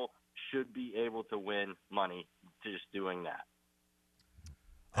IQ level, should be able to win money just doing that.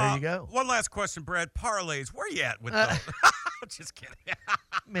 There you go. One last question, Brad. Parlays, where you at with those? Just kidding.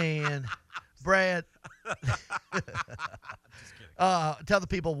 Man, Brad, tell the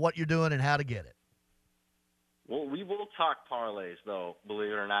people what you're doing and how to get it. Well, we will talk parlays, though,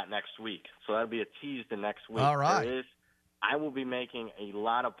 believe it or not, next week. So that'll be a tease to next week. All right. I will be making a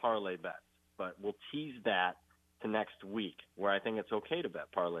lot of parlay bets, but we'll tease that to next week, where I think it's okay to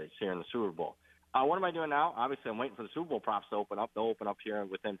bet parlays here in the Super Bowl. What am I doing now? Obviously, I'm waiting for the Super Bowl props to open up. They'll open up here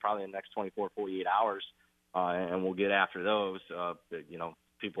within probably the next 24, 48 hours, and we'll get after those.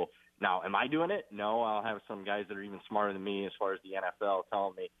 People. Now, am I doing it? No, I'll have some guys that are even smarter than me as far as the NFL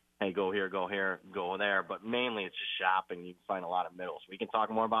telling me, hey, go here, go there. But mainly it's just shopping. You can find a lot of middles. We can talk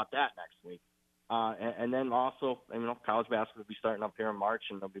more about that next week. And then also, college basketball will be starting up here in March,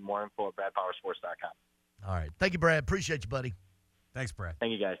 and there'll be more info at BradPowerSports.com. All right. Thank you, Brad. Appreciate you, buddy. Thanks, Brad.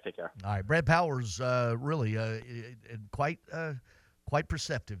 Thank you, guys. Take care. All right. Brad Powers really quite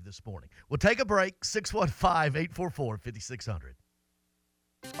perceptive this morning. We'll take a break. 615-844-5600.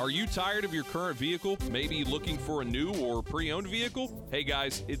 Are you tired of your current vehicle? Maybe looking for a new or pre-owned vehicle? Hey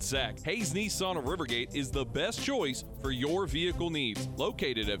guys, it's Zach. Hayes Nissan of Rivergate is the best choice for your vehicle needs.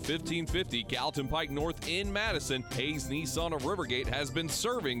 Located at 1550 Gallatin Pike North in Madison, Hayes Nissan of Rivergate has been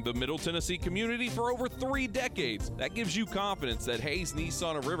serving the Middle Tennessee community for over 3 decades. That gives you confidence that Hayes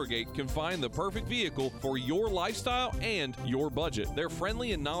Nissan of Rivergate can find the perfect vehicle for your lifestyle and your budget. Their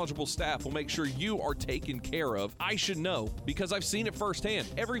friendly and knowledgeable staff will make sure you are taken care of. I should know because I've seen it firsthand.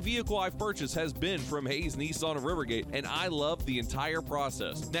 Every vehicle I've purchased has been from Hayes Nissan of Rivergate, and I love the entire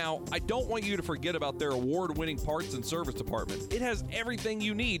process. Now, I don't want you to forget about their award-winning parts and service department. It has everything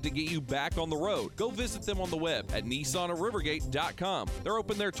you need to get you back on the road. Go visit them on the web at nissanofrivergate.com. They're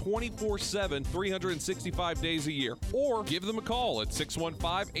open there 24/7, 365 days a year. Or give them a call at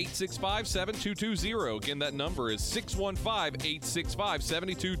 615-865-7220. Again, that number is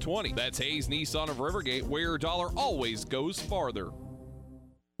 615-865-7220. That's Hayes Nissan of Rivergate, where your dollar always goes farther.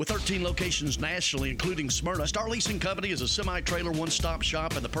 With 13 locations nationally, including Smyrna, Star Leasing Company is a semi-trailer one-stop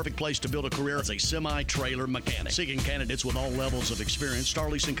shop and the perfect place to build a career as a semi-trailer mechanic. Seeking candidates with all levels of experience, Star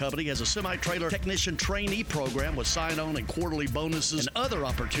Leasing Company has a semi-trailer technician trainee program with sign-on and quarterly bonuses and other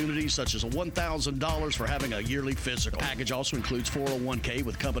opportunities such as $1,000 for having a yearly physical. The package also includes 401k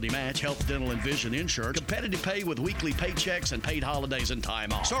with company match, health, dental, and vision insurance, competitive pay with weekly paychecks, and paid holidays and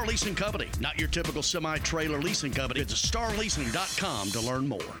time off. Star Leasing Company, not your typical semi-trailer leasing company. Visit starleasing.com to learn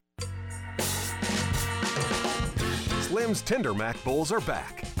more. Slim's Tender Mac Bowls are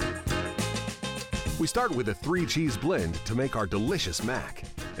back. We start with a 3-cheese blend to make our delicious mac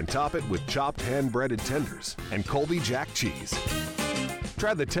and top it with chopped hand-breaded tenders and Colby Jack cheese.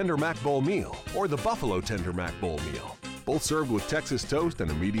 Try the Tender Mac Bowl meal or the Buffalo Tender Mac Bowl meal, both served with Texas toast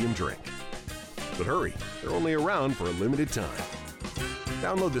and a medium drink. But hurry, they're only around for a limited time.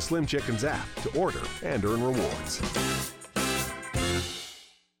 Download the Slim Chickens app to order and earn rewards.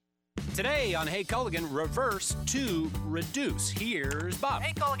 Today on Hey Culligan, reverse to reduce. Here's Bob.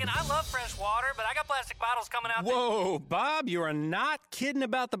 Hey Culligan, I love fresh water, but I got plastic bottles coming out. Whoa, Bob, you are not kidding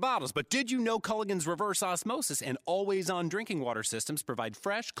about the bottles. But did you know Culligan's reverse osmosis and always-on drinking water systems provide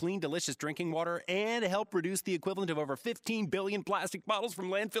fresh, clean, delicious drinking water and help reduce the equivalent of over 15 billion plastic bottles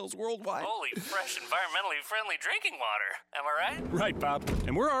from landfills worldwide? Holy fresh, environmentally friendly drinking water. Am I right? Right, Bob.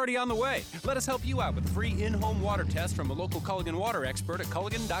 And we're already on the way. Let us help you out with a free in-home water test from a local Culligan water expert at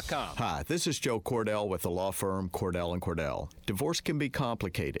Culligan.com. Hi, this is Joe Cordell with the law firm Cordell & Cordell. Divorce can be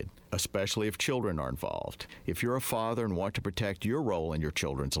complicated, especially if children are involved. If you're a father and want to protect your role in your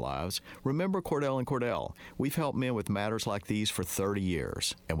children's lives, remember Cordell & Cordell. We've helped men with matters like these for 30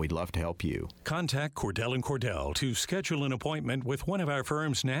 years, and we'd love to help you. Contact Cordell & Cordell to schedule an appointment with one of our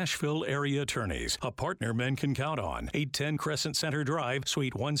firm's Nashville area attorneys, a partner men can count on. 810 Crescent Center Drive,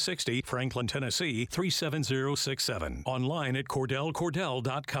 Suite 160, Franklin, Tennessee, 37067. Online at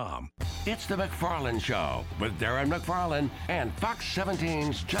CordellCordell.com. It's the McFarland Show with Darren McFarland and Fox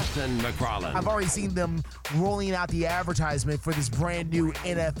 17's Justin McFarland. I've already seen them rolling out the advertisement for this brand new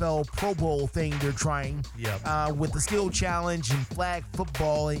NFL Pro Bowl thing they're trying. With the skill challenge and flag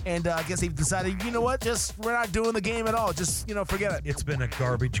football. And I guess they've decided, you know what, we're not doing the game at all. Just, forget it. It's been a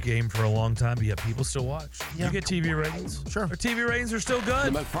garbage game for a long time, but yet people still watch. Yeah. You get TV ratings? Sure. Our TV ratings are still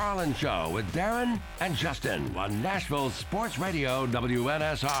good. The McFarland Show with Darren and Justin on Nashville Sports Radio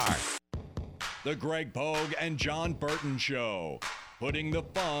WNSR. The Greg Pogue and John Burton Show, putting the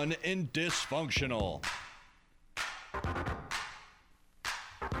fun in dysfunctional.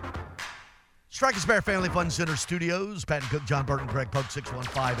 Strike and Spare Family Fun Center Studios. Pat and Cook, John Burton, Greg Pogue,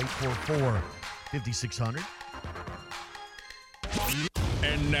 615-844-5600.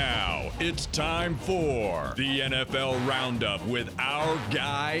 And now it's time for the NFL Roundup with our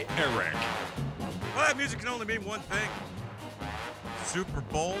guy, Eric. Well, that music can only mean one thing. Super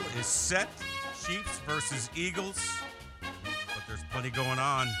Bowl is set. Chiefs versus Eagles. But there's plenty going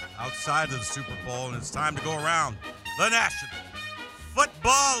on outside of the Super Bowl, and it's time to go around the National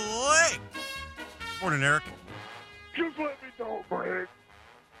Football League. Morning, Eric. Just let me know, Greg.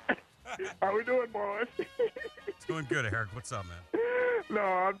 How we doing, boys? It's going good, Eric. What's up, man? No,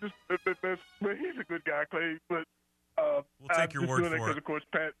 I'm just, he's a good guy, Clay, but we'll take your word for it. Because, of course,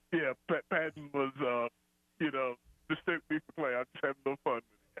 Patton was, mistake me for Clay. I'm just having no fun with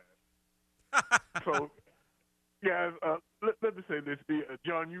it, guys. So, guys, let me say this.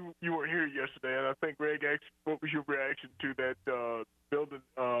 John, you weren't here yesterday, and I think Greg asked, what was your reaction to that building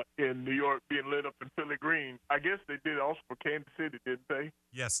in New York being lit up in Philly Green? I guess they did also for Kansas City, didn't they?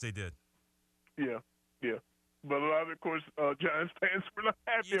 Yes, they did. Yeah. But a lot of course, Giants fans were not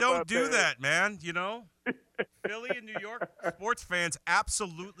happy You don't do that, man, Philly and New York sports fans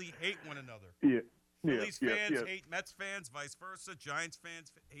absolutely hate one another. Phillies fans hate Mets fans, vice versa. Giants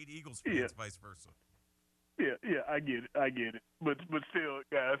fans hate Eagles fans, vice versa. Yeah, I get it. But still,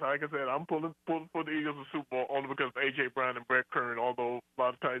 guys, like I said, I'm pulling for the Eagles in the Super Bowl only because of A.J. Brown and Brett Kern, although a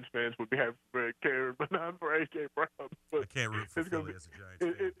lot of Titans fans would be happy for Brett Kern, but not for A.J. Brown. But I can't root for Philly as a Giants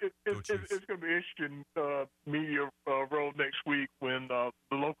fan. It's going to be interesting media role next week when the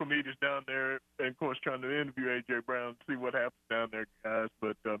local media's down there and, of course, trying to interview A.J. Brown, see what happens down there, guys.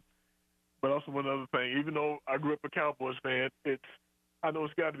 But also one other thing, even though I grew up a Cowboys fan, I know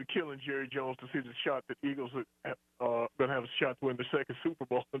it's got to be killing Jerry Jones to see the shot that Eagles are going to have a shot to win the second Super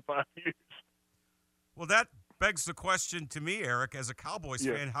Bowl in 5 years. Well, that begs the question to me, Eric, as a Cowboys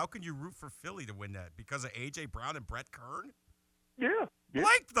fan, how can you root for Philly to win that? Because of A.J. Brown and Brett Kern? Yeah.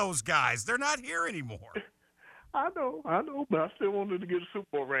 Like those guys. They're not here anymore. I know, but I still wanted to get a Super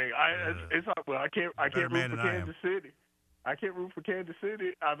Bowl ring. I can't root for Kansas City. I can't root for Kansas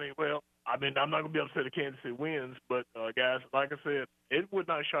City. I'm not going to be upset if Kansas City wins, but, guys, like I said, it would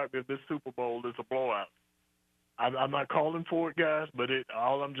not shock me if this Super Bowl is a blowout. I'm not calling for it, guys, but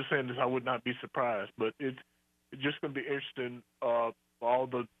all I'm just saying is I would not be surprised. But it's just going to be interesting, all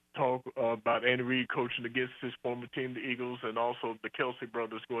the talk about Andy Reid coaching against his former team, the Eagles, and also the Kelsey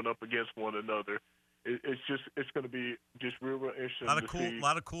brothers going up against one another. It's going to be just real interesting. A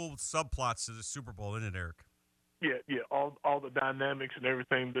lot of cool subplots to the Super Bowl, isn't it, Eric? Yeah, all the dynamics and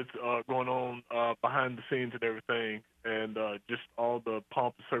everything that's going on behind the scenes and everything, and just all the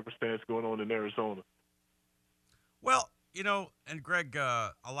pomp and circumstance going on in Arizona. Well, and Greg,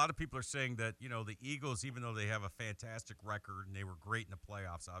 a lot of people are saying that, the Eagles, even though they have a fantastic record and they were great in the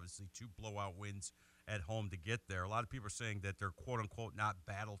playoffs, obviously 2 blowout wins at home to get there, a lot of people are saying that they're quote-unquote not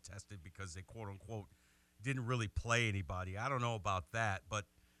battle-tested because they quote-unquote didn't really play anybody. I don't know about that, but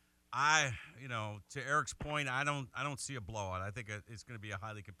To Eric's point, I don't see a blowout. I think it's going to be a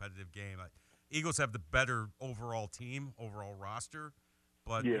highly competitive game. Eagles have the better overall team, overall roster,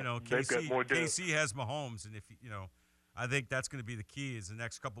 but KC has Mahomes, and I think that's going to be the key. Is the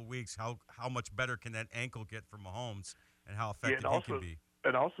next couple of weeks how much better can that ankle get for Mahomes, and how effective he can be.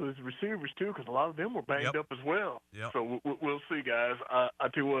 And also his receivers, too, because a lot of them were banged up as well. Yep. So we'll see, guys. I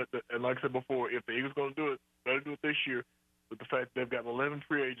tell you what, and like I said before, if the Eagles going to do it, better do it this year. With the fact that they've got 11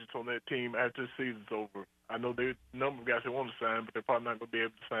 free agents on that team after the season's over. I know there's a number of guys that want to sign, but they're probably not going to be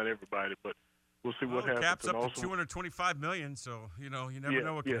able to sign everybody. But we'll see what happens. Cap's up to $225 million, so you never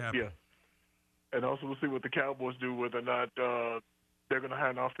know what can happen. Yeah. And also we'll see what the Cowboys do, whether or not they're going to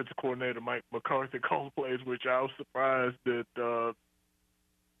hire an offensive coordinator, Mike McCarthy, call the plays, which I was surprised that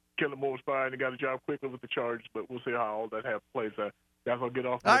Kellen Moore was fired and got a job quickly with the Chargers. But we'll see how all that plays out. Guys, I'll get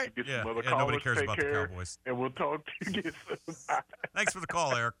off. Right. Get some other nobody callers. cares Take about care, the Cowboys. And we'll talk to you again soon. Thanks for the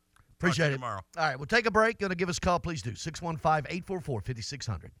call, Eric. Appreciate it. Tomorrow. All right, we'll take a break. Going to give us a call. Please do.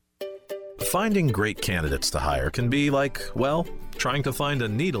 615-844-5600. Finding great candidates to hire can be like, well, trying to find a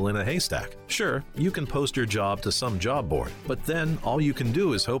needle in a haystack. Sure, you can post your job to some job board, but then all you can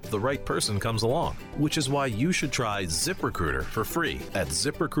do is hope the right person comes along, which is why you should try ZipRecruiter for free at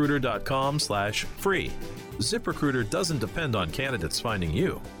ZipRecruiter.com/free. ZipRecruiter doesn't depend on candidates finding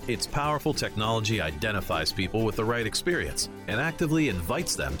you. Its powerful technology identifies people with the right experience and actively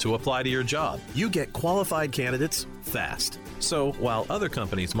invites them to apply to your job. You get qualified candidates fast. So while other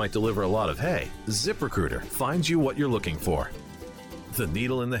companies might deliver a lot of hay, ZipRecruiter finds you what you're looking for. The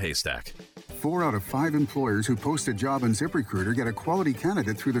needle in the haystack. 4 out of 5 employers who post a job on ZipRecruiter get a quality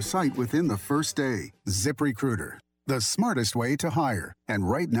candidate through the site within the first day. ZipRecruiter, the smartest way to hire. And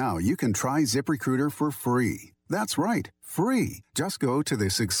right now, you can try ZipRecruiter for free. That's right, free. Just go to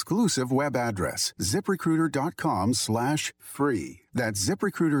this exclusive web address, ZipRecruiter.com/free. That's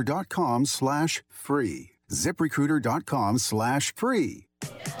ZipRecruiter.com/free. ZipRecruiter.com/free.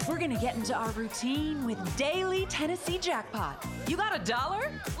 We're going to get into our routine with Daily Tennessee Jackpot. You got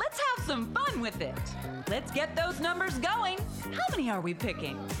 $1? Let's have some fun with it. Let's get those numbers going. How many are we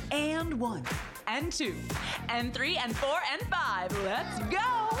picking? And 1, and 2, and 3, and 4, and 5. Let's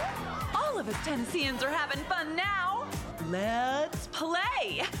go. All of us Tennesseans are having fun now. Let's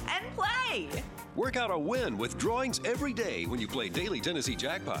play and play. Work out a win with drawings every day when you play Daily Tennessee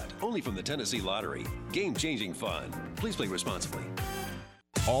Jackpot. Only from the Tennessee Lottery. Game-changing fun. Please play responsibly.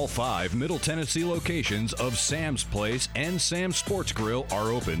 All 5 Middle Tennessee locations of Sam's Place and Sam's Sports Grill are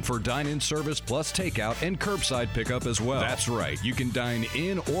open for dine-in service plus takeout and curbside pickup as well. That's right. You can dine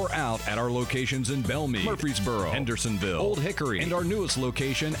in or out at our locations in Belmead, Murfreesboro, Hendersonville, Old Hickory, and our newest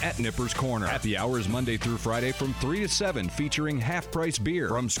location at Nippers Corner. Happy hours Monday through Friday from 3 to 7 featuring half-price beer.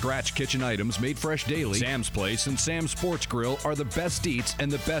 From scratch kitchen items made fresh daily, Sam's Place and Sam's Sports Grill are the best eats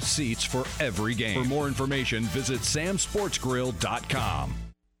and the best seats for every game. For more information, visit samsportsgrill.com.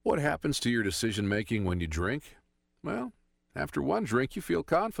 What happens to your decision-making when you drink? Well, after one drink, you feel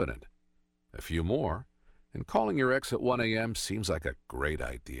confident. A few more, and calling your ex at 1 a.m. seems like a great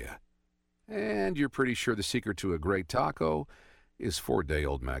idea. And you're pretty sure the secret to a great taco is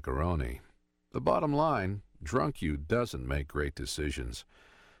 4-day-old macaroni. The bottom line, drunk you doesn't make great decisions.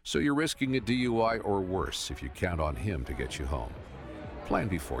 So you're risking a DUI or worse if you count on him to get you home. Plan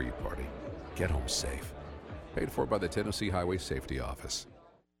before you party. Get home safe. Paid for by the Tennessee Highway Safety Office.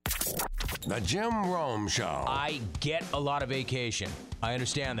 The Jim Rome Show. I get a lot of vacation. I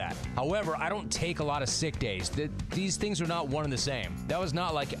understand that. However, I don't take a lot of sick days. These things are not one and the same. That was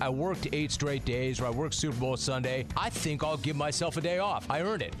not like I worked 8 straight days or I worked Super Bowl Sunday. I think I'll give myself a day off. I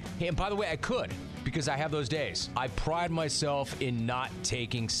earned it. Hey, and by the way, I could because I have those days. I pride myself in not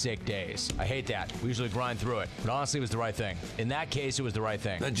taking sick days. I hate that. We usually grind through it. But honestly, it was the right thing. In that case, it was the right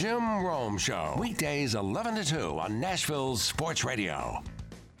thing. The Jim Rome Show. Weekdays 11 to 2 on Nashville's Sports Radio.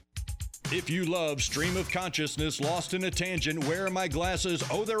 If you love Stream of Consciousness, Lost in a Tangent, Where Are My Glasses,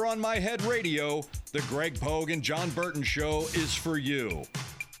 Oh, They're on My Head radio, the Greg Pogue and John Burton Show is for you.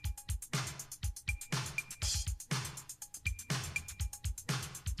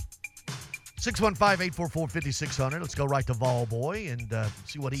 (615-844-5600). Let's go right to Vol Boy and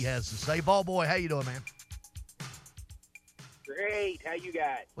see what he has to say. Vol Boy, how you doing, man? Great. How you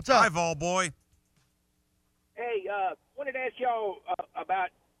guys? What's up? Hi, Vol Boy. Hey, wanted to ask y'all about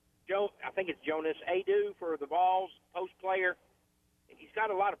I think it's Jonas Adu for the Vols, post player. He's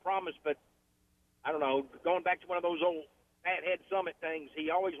got a lot of promise, but I don't know, going back to one of those old Fathead Summit things,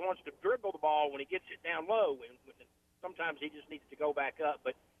 he always wants to dribble the ball when he gets it down low, and sometimes he just needs to go back up.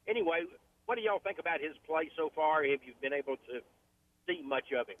 But anyway, what do y'all think about his play so far? Have you been able to see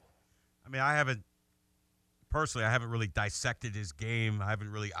much of him? I mean, I haven't personally, I haven't really dissected his game. I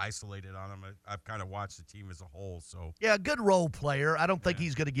haven't really isolated on him. I've kind of watched the team as a whole. So yeah, good role player. I don't think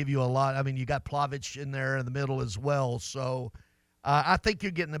he's going to give you a lot. I mean, you got Plavich in there in the middle as well. So I think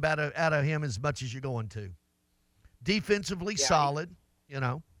you're getting out of him as much as you're going to. Defensively solid, you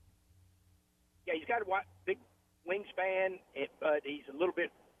know. Yeah, he's got a big wingspan, but he's a little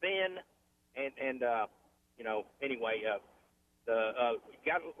bit thin, and you know. Anyway, you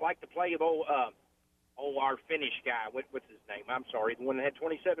got to like the play of our Finnish guy. What's his name? I'm sorry, the one that had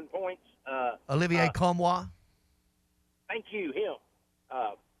 27 points. Olivier Combois. Thank you, him.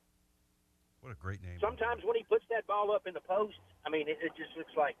 What a great name. Sometimes when he puts that ball up in the post, I mean, it just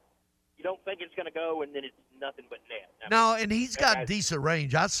looks like you don't think it's going to go, and then it's nothing but net. No, and he's got decent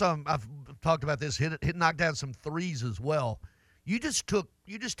range. I've talked about this. Knocked down some threes as well. You just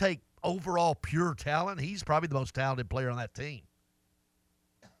take overall pure talent. He's probably the most talented player on that team.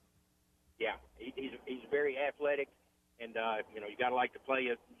 Yeah, he's very athletic, and you know, you got to like to play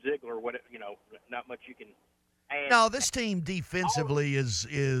a Ziegler. What, you know, not much you can. No, this team defensively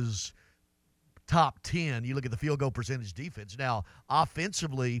is top 10. You look at the field goal percentage defense. Now,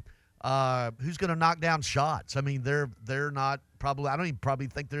 offensively, who's going to knock down shots? I mean, they're not probably. I don't even probably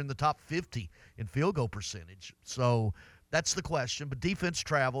think they're in the top 50 in field goal percentage. So that's the question. But defense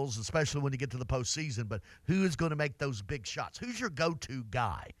travels, especially when you get to the postseason. But who is going to make those big shots? Who's your go-to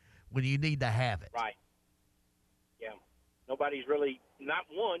guy when you need to have it? Right. Yeah. Nobody's really not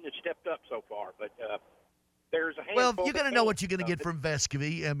one that stepped up so far, but. There's a handful. Well, you're going to know what you're going to get from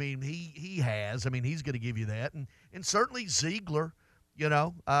Vescovy. I mean, he has. I mean, he's going to give you that, and certainly Ziegler. You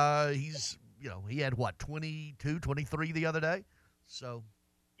know, he's he had what 22, 23 the other day. So.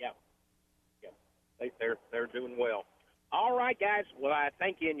 Yeah. They're doing well. All right, guys. Well, I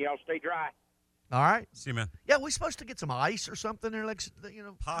thank you, and y'all stay dry. All right. See you, man. Yeah, we're supposed to get some ice or something there, like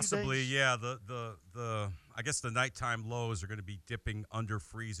possibly. Yeah, the I guess the nighttime lows are going to be dipping under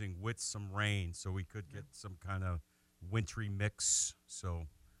freezing with some rain, so we could get some kind of wintry mix. So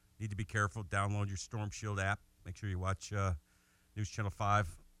need to be careful. Download your Storm Shield app. Make sure you watch News Channel 5.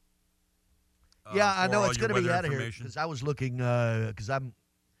 Yeah, I know it's going to be out of here because I was looking because I'm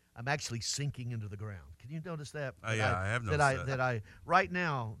actually sinking into the ground. Can you notice that? I have noticed that. Right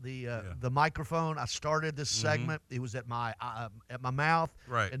now, the microphone. I started this segment. It was at my mouth.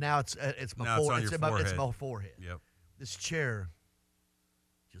 Right. And now it's my now forehead. It's on your forehead. It's my forehead. Yep. This chair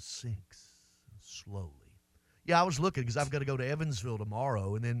just sinks slowly. Yeah, I was looking because I've got to go to Evansville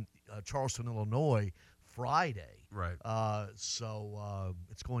tomorrow and then Charleston, Illinois, Friday. Right. So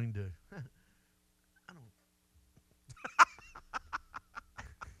it's going to.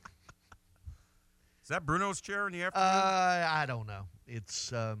 Is that Bruno's chair in the afternoon? I don't know.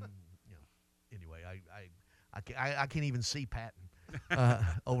 It's anyway. I can't even see Patton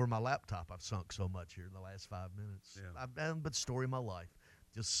over my laptop. I've sunk so much here in the last 5 minutes. Yeah. But story of my life,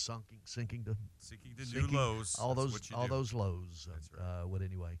 just sinking to new lows. All those lows. That's right. But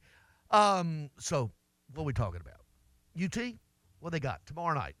anyway, so what are we talking about? UT. What they got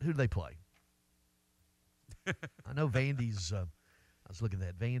tomorrow night? Who do they play? I know Vandy's. I was looking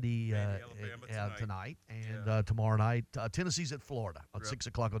at that. Vandy tonight. And tomorrow night, Tennessee's at Florida on 6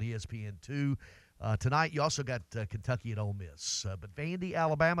 o'clock on ESPN2. Tonight, you also got Kentucky at Ole Miss. But Vandy,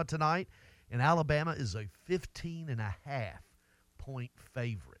 Alabama tonight, and Alabama is a 15.5-point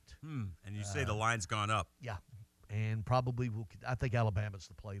favorite. And you say the line's gone up. Yeah, and probably I think Alabama's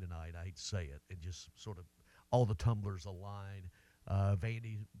the play tonight. I hate to say it. It just sort of all the tumblers align.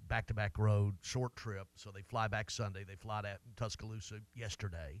 Vandy, back-to-back road, short trip, so they fly back Sunday. They fly to Tuscaloosa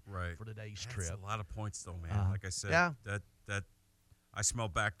yesterday for today's trip. That's a lot of points, though, man. Like I said, that I smell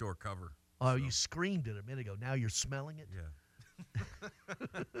backdoor cover. Oh, you screamed it a minute ago. Now you're smelling it? Yeah.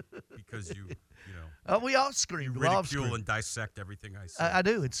 Because you know. We all scream. You ridicule and dissect everything I say. I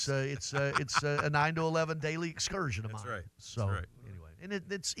do. It's a 9 to 11 daily excursion of mine. That's right. So That's right. Anyway, and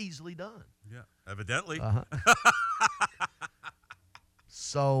it's easily done. Yeah, evidently.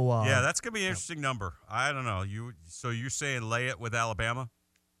 So yeah, that's gonna be an interesting number. I don't know. So you're saying lay it with Alabama,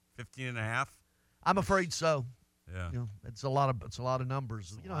 15.5? I'm afraid so. Yeah, it's a lot of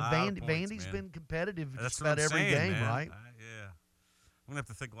numbers. Vandy's been competitive just about every game, right? Yeah, I'm gonna have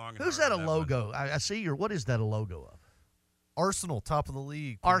to think long. Who's that a logo? I see what is that a logo of? Arsenal, top of the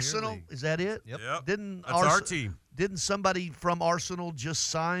league. Arsenal, is that it? Yep. That's our team. Didn't somebody from Arsenal just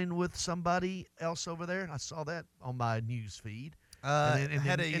sign with somebody else over there? I saw that on my news feed. And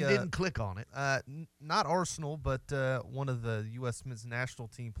didn't click on it. Not Arsenal, but one of the U.S. men's national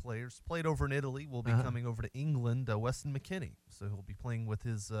team players played over in Italy. Will be coming over to England, Weston McKennie. So he'll be playing with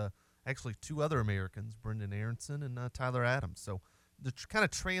his actually two other Americans, Brendan Aronson and Tyler Adams. So the kind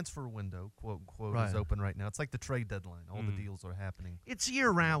of transfer window, quote unquote, is Right. open right now. It's like the trade deadline. All the deals are happening. It's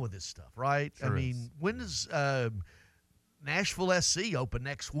year-round with this stuff, right? Sure I mean, when does Nashville SC open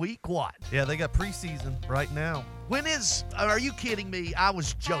next week? What? Yeah, they got preseason right now. When is? Are you kidding me? I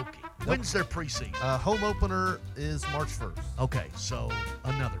was joking. When's their preseason? Home opener is March 1st. Okay, so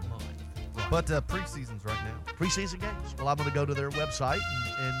another month. Right. But preseason's right now. Preseason games. Well, I'm going to go to their website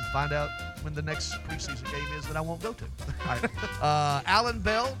and find out when the next preseason game is that I won't go to. All right. Alan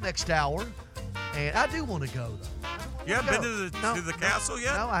Bell next hour, and I do want to go though. You haven't been to the castle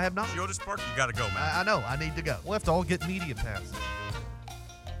yet? No, I have not. Geodis Park, you got to go, man. I know. I need to go. We'll have to all get media passes.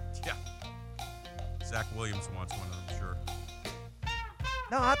 Yeah. Zach Williams wants one, I'm sure.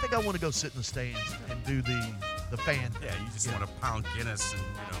 No, I think I want to go sit in the stands and do the fan thing. Yeah, you just want to pound Guinness and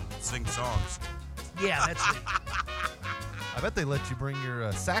sing songs. Yeah, that's it. I bet they let you bring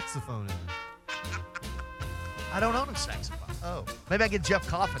your saxophone in. I don't own a saxophone. Oh. Maybe I get Jeff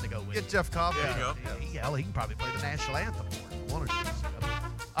Coffin to go with Get me. Jeff Coffin. Yeah, he can probably play the national anthem for it. One or two.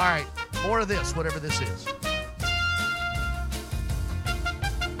 All right, more of this, whatever this is.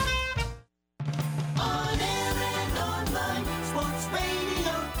 On air and online, Sports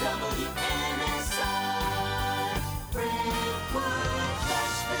Radio WNSI, Brentwood,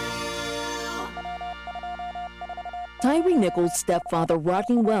 Nashville. Tyree Nichols' stepfather,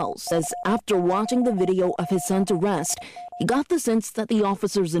 Rodney Wells, says after watching the video of his son's arrest, he got the sense that the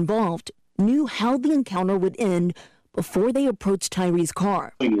officers involved knew how the encounter would end before they approached Tyree's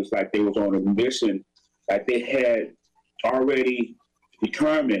car. It was like they was on a mission, like they had already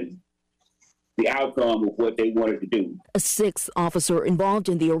determined the outcome of what they wanted to do. A sixth officer involved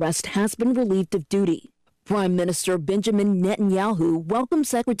in the arrest has been relieved of duty. Prime Minister Benjamin Netanyahu welcomed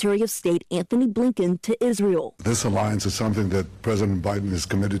Secretary of State Anthony Blinken to Israel. This alliance is something that President Biden is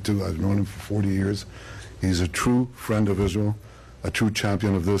committed to. I've known him for 40 years. He's a true friend of Israel, a true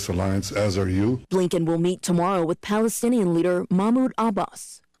champion of this alliance, as are you. Blinken will meet tomorrow with Palestinian leader Mahmoud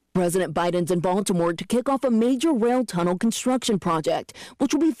Abbas. President Biden's in Baltimore to kick off a major rail tunnel construction project,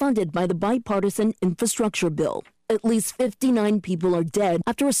 which will be funded by the bipartisan infrastructure bill. At least 59 people are dead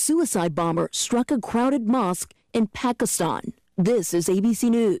after a suicide bomber struck a crowded mosque in Pakistan. This is ABC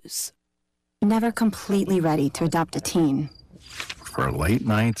News. Never completely ready to adopt a teen. For late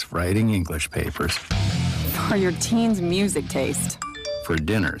nights writing English papers. For your teen's music taste. For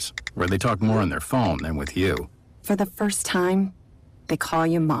dinners, where they talk more on their phone than with you. For the first time, they call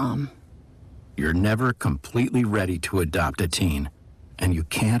you mom. You're never completely ready to adopt a teen, and you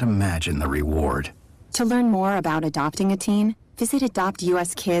can't imagine the reward. To learn more about adopting a teen, visit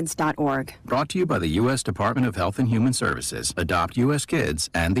adoptuskids.org. Brought to you by the U.S. Department of Health and Human Services, Adopt U.S. Kids,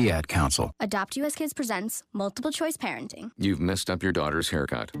 and the Ad Council. Adopt U.S. Kids presents Multiple Choice Parenting. You've messed up your daughter's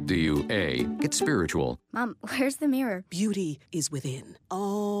haircut. Do you A, get spiritual? Mom, where's the mirror? Beauty is within.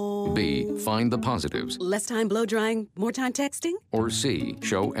 Oh. B, find the positives? Less time blow drying, more time texting? Or C,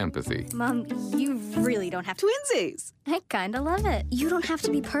 show empathy? Mom, you really don't have to. Twinsies! I kinda love it. You don't have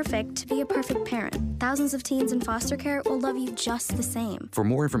to be perfect to be a perfect parent. Thousands of teens in foster care will love you just the same. For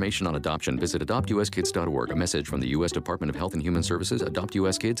more information on adoption, visit adoptuskids.org. A message from the U.S. Department of Health and Human Services, Adopt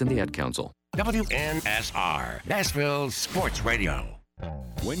U.S. Kids, and the Ad Council. WNSR, Nashville Sports Radio.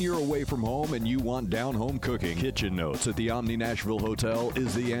 When you're away from home and you want down-home cooking, Kitchen Notes at the Omni Nashville Hotel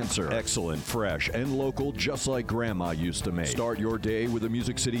is the answer. Excellent, fresh, and local, just like Grandma used to make. Start your day with a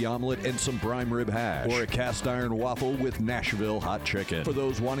Music City omelet and some prime rib hash, or a cast-iron waffle with Nashville hot chicken. For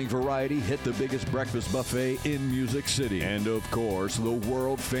those wanting variety, hit the biggest breakfast buffet in Music City. And, of course, the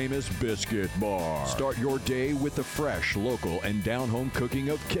world-famous Biscuit Bar. Start your day with the fresh, local, and down-home cooking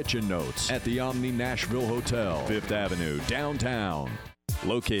of Kitchen Notes at the Omni Nashville Hotel, 5th Avenue, downtown.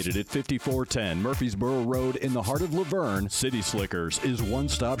 Located at 5410 Murfreesboro Road in the heart of Laverne, City Slickers is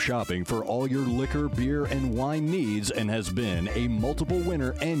one-stop shopping for all your liquor, beer, and wine needs and has been a multiple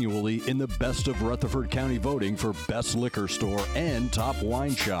winner annually in the Best of Rutherford County voting for Best Liquor Store and Top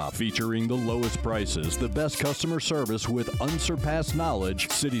Wine Shop. Featuring the lowest prices, the best customer service with unsurpassed knowledge,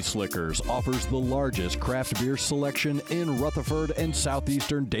 City Slickers offers the largest craft beer selection in Rutherford and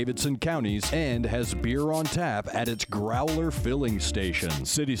southeastern Davidson counties and has beer on tap at its Growler filling station.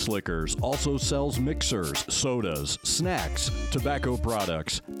 City Slickers also sells mixers, sodas, snacks, tobacco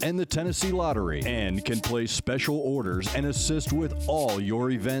products, and the Tennessee Lottery, and can place special orders and assist with all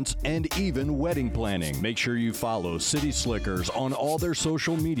your events and even wedding planning. Make sure you follow City Slickers on all their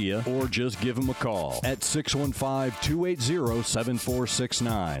social media or just give them a call at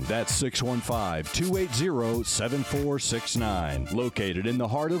 615-280-7469. That's 615-280-7469. Located in the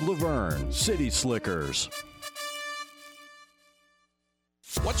heart of Laverne, City Slickers.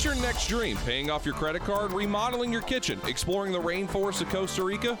 What's your next dream? Paying off your credit card, remodeling your kitchen, exploring the rainforests of Costa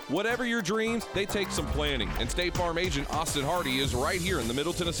Rica? Whatever your dreams, they take some planning. And State Farm agent Austin Hardy is right here in the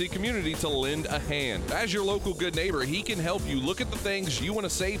Middle Tennessee community to lend a hand. As your local good neighbor, he can help you look at the things you want to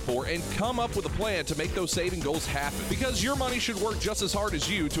save for and come up with a plan to make those saving goals happen. Because your money should work just as hard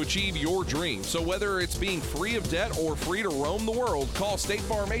as you to achieve your dream. So whether it's being free of debt or free to roam the world, call State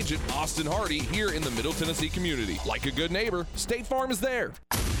Farm agent Austin Hardy here in the Middle Tennessee community. Like a good neighbor, State Farm is there.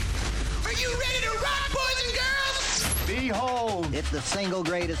 Are you ready to rock, boys and girls? Behold, it's the single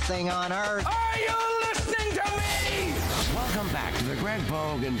greatest thing on earth. Are you listening to me? Welcome back to the Greg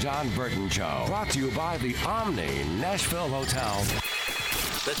Pogue and John Burton Show. Brought to you by the Omni Nashville Hotel.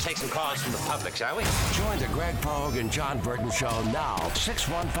 Let's take some calls from the public, shall we? Join the Greg Pogue and John Burton Show now.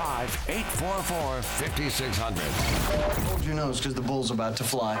 615-844-5600. Hold your nose, because the bull's about to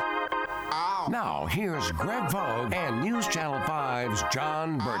fly. Now, here's Greg Pogue and News Channel 5's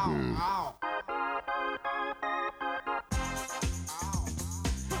John Burton.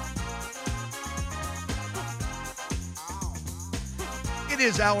 It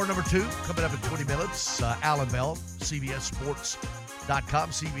is hour number 2, coming up in 20 minutes. Alan Bell,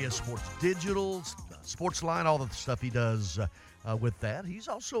 CBSSports.com, CBS Sports Digital, Sports Line, all the stuff he does with that. He's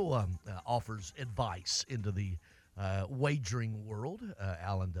also offers advice into the wagering world.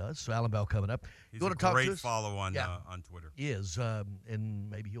 Alan does. So Alan Bell coming up. He's you a want to talk great to us? follow on Twitter. He is, and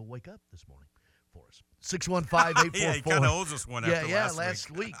maybe he'll wake up this morning for us. 615-844. Yeah, he kind of owes us one after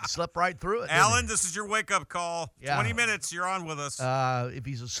last week. Slept right through it. Alan, this is your wake-up call. Yeah. 20 minutes, you're on with us. If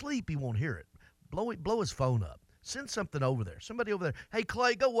he's asleep, he won't hear it. Blow his phone up. Send something over there. Somebody over there. Hey,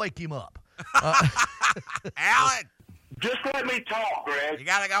 Clay, go wake him up. Alan! Just let me talk, Greg. You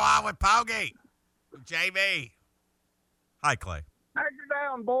got to go on with Pogey. JB. Hi, Clay. Anchor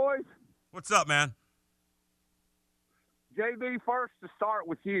down, boys. What's up, man? JB, first to start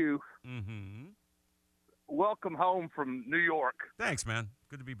with you. Mm-hmm. Welcome home from New York. Thanks, man.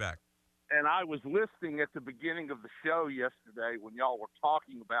 Good to be back. And I was listening at the beginning of the show yesterday when y'all were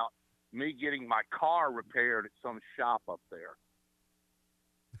talking about me getting my car repaired at some shop up there.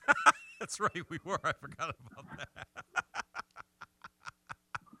 That's right, we were. I forgot about that.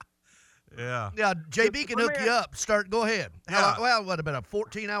 Yeah. Yeah, JB can hook you up. Go ahead. Yeah. Well, what about a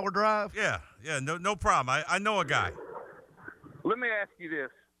 14-hour drive? Yeah, no problem. I know a guy. Let me ask you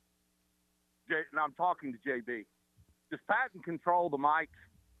this. And I'm talking to JB. Does Patton control the mics?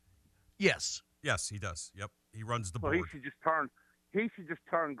 Yes. Yes, he does. Yep. He runs the So board. he should just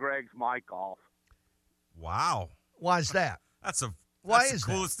turn Greg's mic off. Wow. Why is that? That's the Why is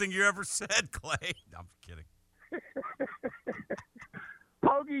that? coolest thing you ever said, Clay. No, I'm kidding.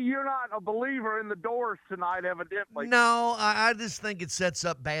 Pogey, you're not a believer in the Doors tonight, evidently. No, I just think it sets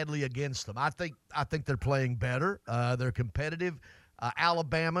up badly against them. I think they're playing better. They're competitive.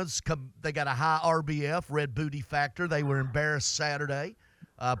 They got a high RBF, red booty factor. They were embarrassed Saturday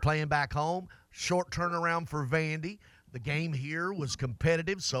playing back home. Short turnaround for Vandy. The game here was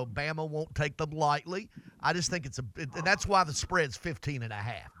competitive, so Bama won't take them lightly. I just think and that's why the spread's 15.5,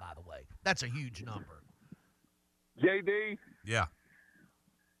 by the way. That's a huge number. JD? Yeah.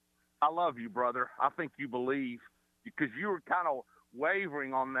 I love you, brother. I think you believe because you were kind of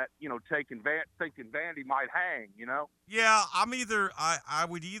wavering on that, thinking Vandy might hang, Yeah, I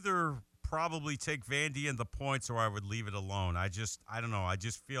would either probably take Vandy in the points or I would leave it alone. I don't know. I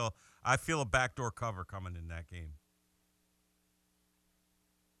feel a backdoor cover coming in that game.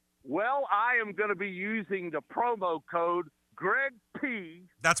 Well, I am going to be using the promo code Greg P.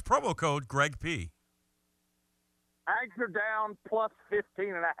 That's promo code Greg P. Ags are down plus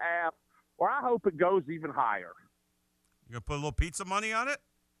 15.5, or I hope it goes even higher. You going to put a little pizza money on it?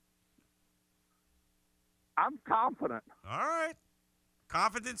 I'm confident. All right.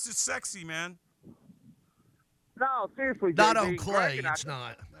 Confidence is sexy, man. No, seriously, Not JD, on Clay, it's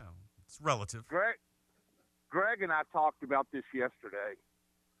not. No, it's relative. Greg and I talked about this yesterday.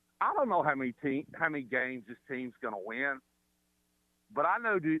 I don't know how many games this team's going to win, but I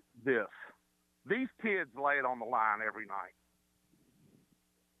know this. These kids lay it on the line every night.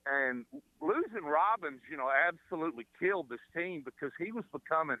 And losing Robbins, absolutely killed this team because he was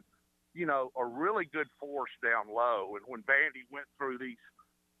becoming, a really good force down low. And when Vandy went through these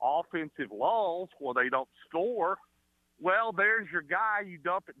offensive lulls where they don't score, well, there's your guy. You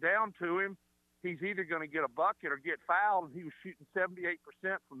dump it down to him. He's either going to get a bucket or get fouled, and he was shooting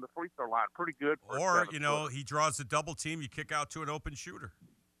 78% from the free throw line. Pretty good. Or, he draws a double team, you kick out to an open shooter.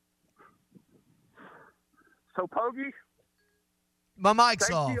 So, Pogey, my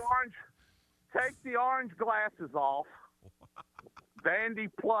mic's off. Take the orange glasses off. Vandy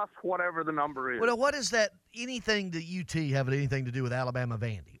plus whatever the number is. Well, what is that? Anything that UT have anything to do with Alabama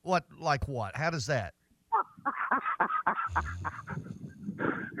Vandy? What? Like what? How does that?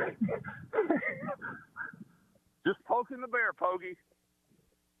 Just poking the bear, Pogie.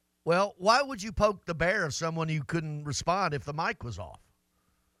 Well, why would you poke the bear of someone who couldn't respond if the mic was off?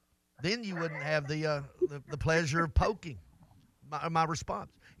 Then you wouldn't have the pleasure of poking my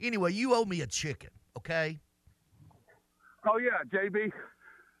response. Anyway, you owe me a chicken, okay? Oh, yeah, JB.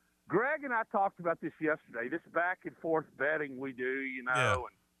 Greg and I talked about this yesterday, this back and forth betting we do, you know.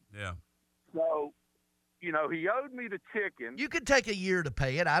 Yeah. So, you know, he owed me the chicken. You could take a year to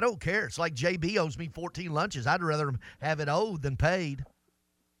pay it. I don't care. It's like JB owes me 14 lunches. I'd rather have it owed than paid.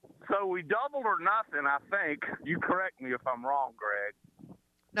 So we doubled or nothing, I think. You correct me if I'm wrong, Greg.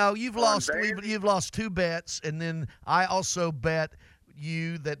 No, you've lost 2 bets, and then I also bet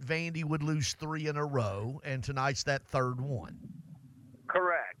you that Vandy would lose 3 in a row, and tonight's that third one.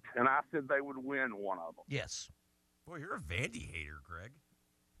 Correct. And I said they would win one of them. Yes. Boy, you're a Vandy hater, Greg.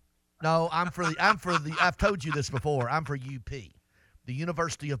 No, I've told you this before. I'm for UP, the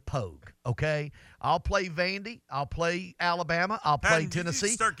University of Pogue, okay? I'll play Vandy. I'll play Alabama. I'll play Tennessee.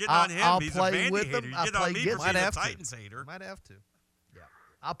 You start getting on him. I'll He's play a Vandy with hater. them. You I'll get play on me for being a to. Titans hater. Might have to.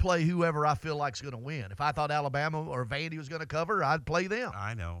 I'll play whoever I feel like's going to win. If I thought Alabama or Vandy was going to cover, I'd play them.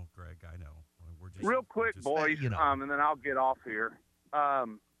 I know, Greg. I know. We're just real quick, boys, you know. and then I'll get off here.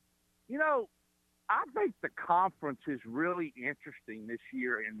 You know, I think the conference is really interesting this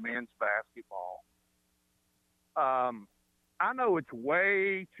year in men's basketball. I know it's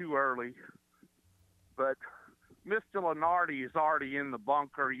way too early, but Mr. Lenardi is already in the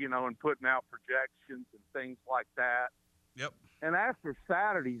bunker, you know, and putting out projections and things like that. Yep. And after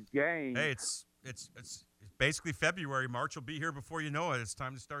Saturday's game, hey, it's basically February. March will be here before you know it. It's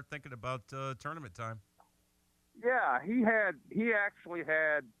time to start thinking about tournament time. Yeah, he actually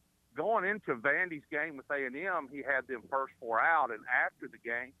had going into Vandy's game with A&M. He had them first 4 out, and after the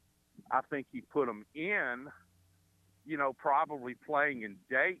game, I think he put them in. You know, probably playing in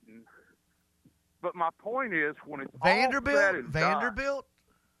Dayton. But my point is, when it's Vanderbilt, all said and done, Vanderbilt.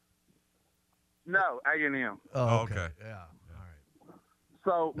 No, A&M. Oh, okay. Yeah. All right.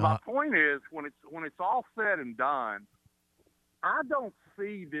 So my point is, when it's all said and done, I don't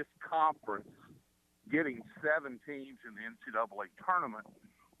see this conference getting 7 teams in the NCAA tournament.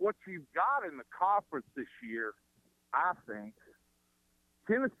 What you've got in the conference this year, I think,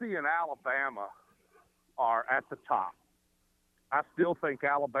 Tennessee and Alabama are at the top. I still think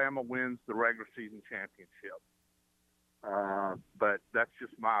Alabama wins the regular season championship. But that's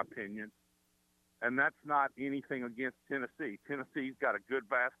just my opinion. And that's not anything against Tennessee. Tennessee's got a good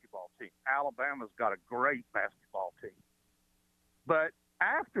basketball team. Alabama's got a great basketball team. But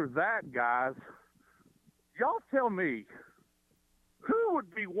after that, guys, y'all tell me, who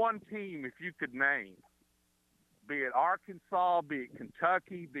would be one team if you could name? Be it Arkansas, be it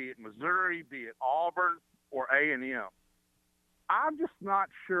Kentucky, be it Missouri, be it Auburn, or A&M. I'm just not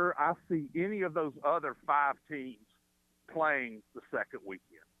sure I see any of those other 5 teams playing the second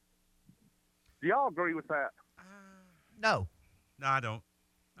weekend. Do y'all agree with that? No. No, I don't.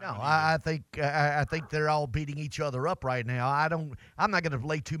 No, I think they're all beating each other up right now. I'm not going to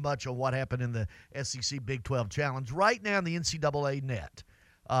lay too much on what happened in the SEC Big 12 Challenge. Right now in the NCAA net,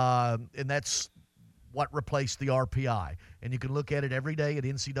 and that's what replaced the RPI. And you can look at it every day at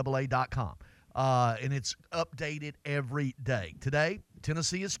NCAA.com. And it's updated every day. Today,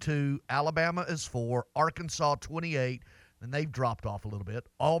 Tennessee is 2, Alabama is 4, Arkansas 28, and they've dropped off a little bit.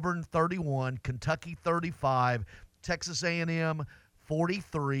 Auburn 31, Kentucky 35, Texas A&M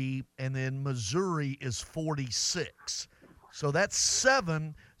 43, and then Missouri is 46. So that's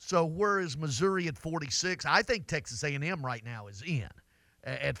 7. So where is Missouri at 46? I think Texas A&M right now is in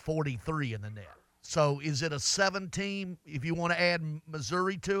at 43 in the net. So is it a 7 team if you want to add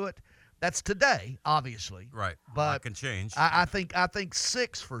Missouri to it? That's today, obviously. Right. But that can change. I think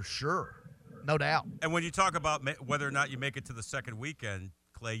 6 for sure. No doubt. And when you talk about whether or not you make it to the second weekend,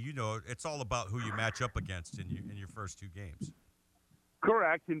 Clay, you know it's all about who you match up against in your first 2 games.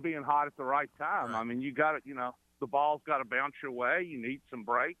 Correct, and being hot at the right time. Right. I mean, you got to, the ball's got to bounce your way. You need some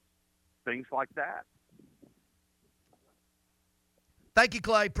breaks, things like that. Thank you,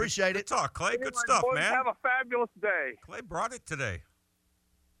 Clay. Appreciate it. Good talk, Clay. Good stuff, boys, man. Have a fabulous day. Clay brought it today.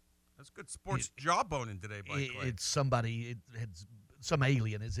 That's good sports jawboning today by Clay. It's somebody. Some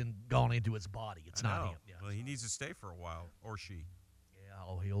alien has gone into his body. It's not him. Yeah. Well, he needs to stay for a while, or she. Yeah.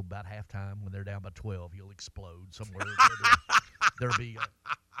 Oh, he'll about halftime when they're down by 12. He'll explode somewhere. There'll be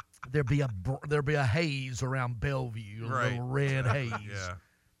a haze around Bellevue, a little red haze. Yeah.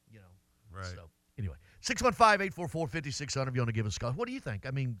 Right. So anyway, 615-844-5600 if you want to give us a call. What do you think?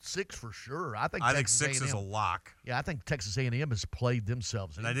 I mean, 6 for sure. I think 6 is a lock. Yeah, I think Texas A&M has played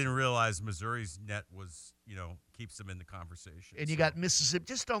themselves. And I didn't realize Missouri's net was, keeps them in the conversation. And you got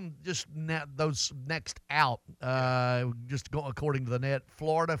Mississippi those next out. Just go according to the net.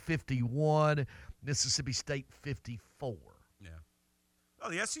 Florida 51, Mississippi State 54. Yeah. Oh,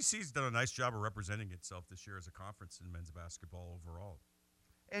 the SEC's done a nice job of representing itself this year as a conference in men's basketball overall.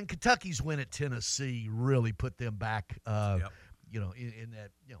 And Kentucky's win at Tennessee really put them back, in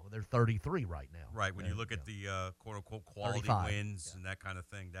that, they're 33 right now. Right. When you look at the quote unquote quality 35. wins and that kind of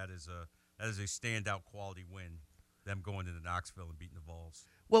thing, that is a standout quality win. Them going into Knoxville and beating the Vols.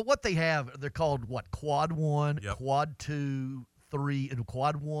 Well, what they have, they're called Quad 1, Yep. Quad 2, 3, and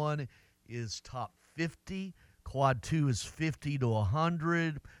Quad 1 is top 50. Quad 2 is 50 to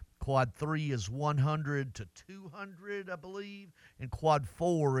 100. Quad 3 is 100 to 200, I believe. And Quad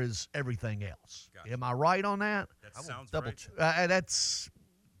 4 is everything else. Gotcha. Am I right on that? That sounds double right. check. That's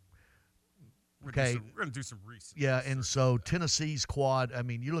okay. We're going to do some research. Yeah, and so Tennessee's quad, I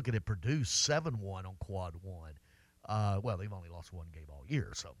mean, you're looking at Purdue 7-1 on Quad 1. Well, they've only lost one game all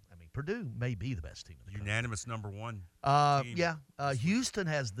year. So, I mean, Purdue may be the best team in the country. Unanimous number one. Team. Yeah. Houston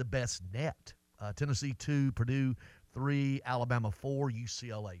has the best net. Tennessee 2, Purdue 3, Alabama 4,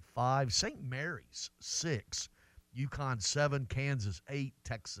 UCLA 5, St. Mary's 6, UConn 7, Kansas 8,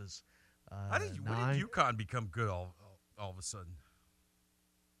 Texas 9. When did UConn become good all of a sudden?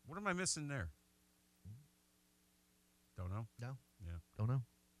 What am I missing there? Don't know. No. Yeah. Don't know.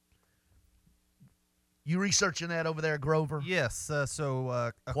 You researching that over there, Grover? Yes. A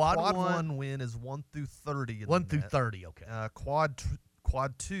Quad quad 1 one win is 1 through 30. 1 through 30, okay.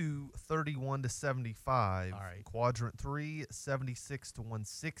 Quad 2, 31 to 75. All right. Quadrant 3, 76 to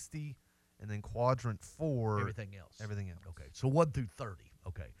 160. And then quadrant 4. Everything else. Everything else. Okay. So 1 through 30.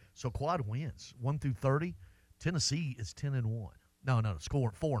 Okay. So quad wins 1 through 30. Tennessee is 10-1. No,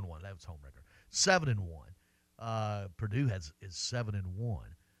 score 4-1. That was home record. 7-1. Purdue is 7-1.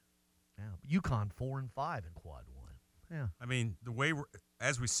 Now UConn 4-5 in quad 1. Yeah. I mean, the way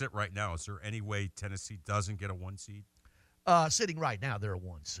as we sit right now, is there any way Tennessee doesn't get a 1 seed? Sitting right now, they're a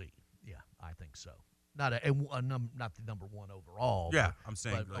 1 seed. Yeah, I think so. Not the number 1 overall. Yeah, but, I'm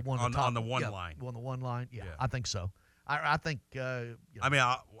saying but like on on the one line. On the one line, yeah. I think so. I think. I mean,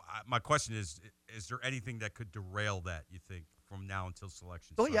 my question is there anything that could derail that? You think from now until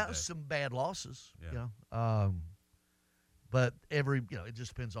selection? Oh Sunday? yeah, some bad losses. Yeah. But it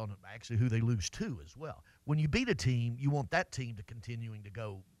just depends on actually who they lose to as well. When you beat a team, you want that team to continuing to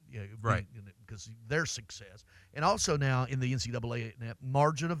go. Right. Because their success. And also now in the NCAA,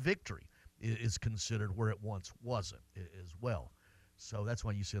 margin of victory is considered where it once wasn't as well. So that's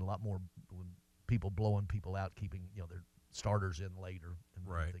why you see a lot more when people blowing people out, keeping their starters in later and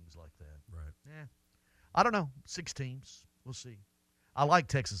things like that. Right. Yeah. I don't know. 6 teams. We'll see. I like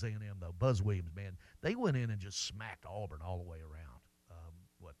Texas A&M, though. Buzz Williams, man. They went in and just smacked Auburn all the way around.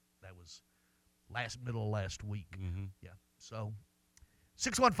 That was middle of last week. Mm-hmm. Yeah. So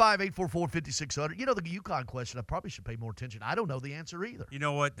 615-844-5600. The UConn question, I probably should pay more attention. I don't know the answer either. You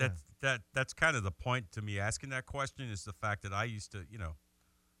know what? That's kind of the point to me asking that question is the fact that I used to,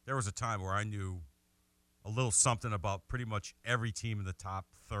 there was a time where I knew a little something about pretty much every team in the top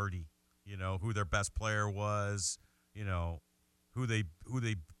 30, who their best player was, who they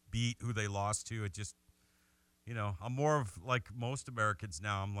beat, who they lost to. It just, I'm more of like most Americans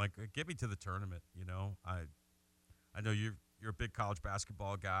now. I'm like, get me to the tournament. I know you're a big college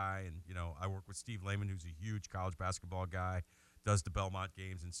basketball guy, and I work with Steve Lehman, who's a huge college basketball guy, does the Belmont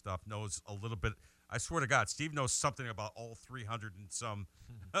games and stuff, knows a little bit. I swear to God, Steve knows something about all 300 and some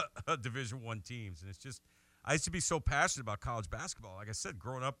Division I teams, and it's just I used to be so passionate about college basketball. Like I said,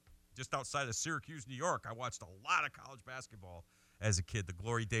 growing up just outside of Syracuse, New York, I watched a lot of college basketball as a kid, the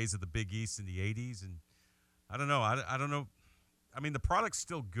glory days of the Big East in the 80s, and I don't know. I don't know. I mean, the product's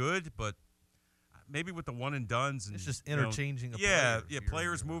still good, but maybe with the one and dones and it's just interchanging.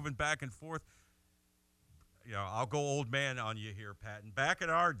 Players moving back and forth. I'll go old man on you here, Pat. And back in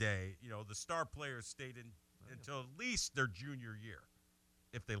our day, the star players stayed in until at least their junior year,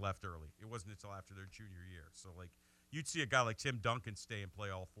 if they left early. It wasn't until after their junior year. So you'd see a guy like Tim Duncan stay and play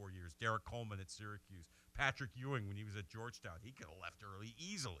all 4 years. Derek Coleman at Syracuse, Patrick Ewing when he was at Georgetown, he could have left early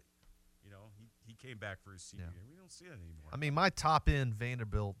easily. He came back for his senior year. We don't see that anymore. I mean, my top-end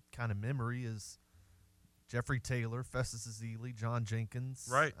Vanderbilt kind of memory is Jeffrey Taylor, Festus Ezeli, John Jenkins.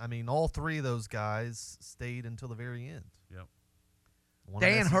 Right. I mean, all 3 of those guys stayed until the very end. Yep.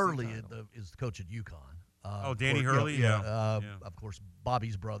 Dan Hurley is the coach at UConn. Danny Hurley? Yeah. Of course,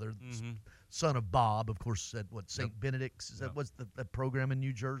 Bobby's brother, son of Bob, of course, at St. Benedict's. Is that what's the program in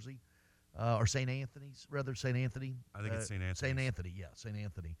New Jersey? or St. Anthony's, rather, St. Anthony. I think it's St. Anthony's. St. Anthony, yeah, St.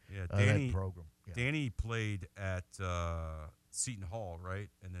 Anthony. Yeah, that program. Yeah. Danny played at Seton Hall, right?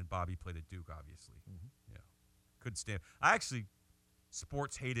 And then Bobby played at Duke, obviously. Yeah. Couldn't stand. I actually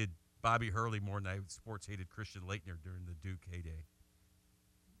sports hated Bobby Hurley more than I sports hated Christian Laettner during the Duke heyday.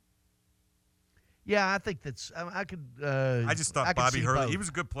 Yeah, I think that's. I could. I just thought Bobby Hurley. He was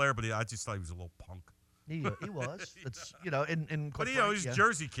a good player, but I just thought he was a little punk. He was. It's and but he's a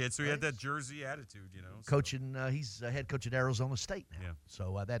Jersey kid, so he had that Jersey attitude, Coaching, he's head coach at Arizona State now. Yeah.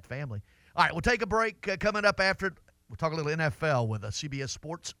 So that family. All right, we'll take a break. Coming up after it, we'll talk a little NFL with CBS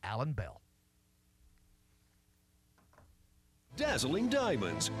Sports' Alan Bell. Dazzling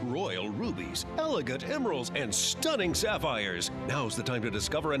diamonds, royal rubies, elegant emeralds, and stunning sapphires. Now's the time to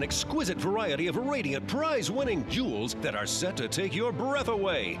discover an exquisite variety of radiant, prize-winning jewels that are set to take your breath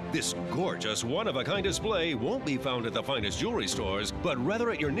away. This gorgeous, one-of-a-kind display won't be found at the finest jewelry stores, but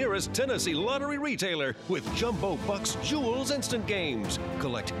rather at your nearest Tennessee Lottery retailer with Jumbo Bucks Jewels Instant Games.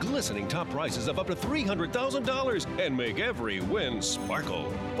 Collect glistening top prizes of up to $300,000 and make every win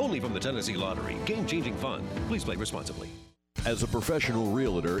sparkle. Only from the Tennessee Lottery. Game-changing fun. Please play responsibly. As a professional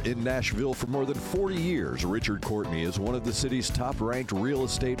realtor in Nashville for more than 40 years, Richard Courtney is one of the city's top-ranked real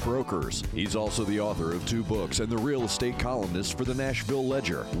estate brokers. He's also the author of 2 books and the real estate columnist for the Nashville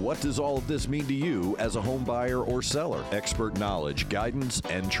Ledger. What does all of this mean to you as a home buyer or seller? Expert knowledge, guidance,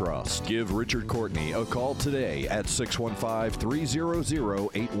 and trust. Give Richard Courtney a call today at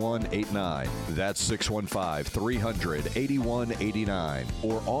 615-300-8189. That's 615-300-8189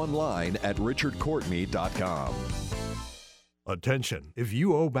 or online at richardcourtney.com. Attention. If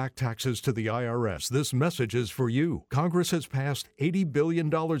you owe back taxes to the IRS, this message is for you. Congress has passed $80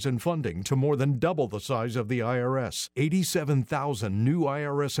 billion in funding to more than double the size of the IRS. 87,000 new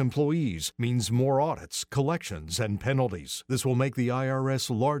IRS employees means more audits, collections, and penalties. This will make the IRS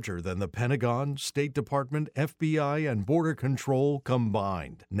larger than the Pentagon, State Department, FBI, and Border Control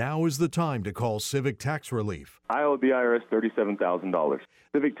combined. Now is the time to call Civic Tax Relief. I owed the IRS $37,000.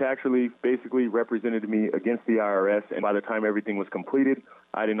 Civic Tax Relief basically represented me against the IRS, and by the time everything was completed,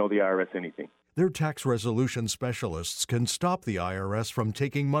 I didn't owe the IRS anything. Their tax resolution specialists can stop the IRS from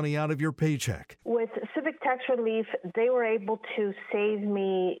taking money out of your paycheck. With Civic Tax Relief, they were able to save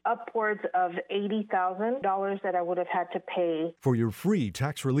me upwards of $80,000 that I would have had to pay. For your free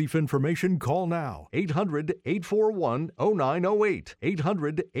tax relief information, call now. 800-841-0908.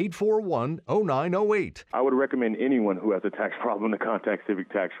 800-841-0908. I would recommend anyone who has a tax problem to contact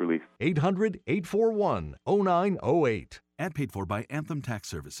Civic Tax Relief. 800-841-0908. Ad paid for by Anthem Tax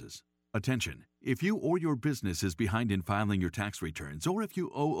Services. Attention, if you or your business is behind in filing your tax returns, or if you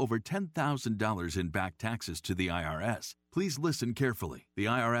owe over $10,000 in back taxes to the IRS, please listen carefully. The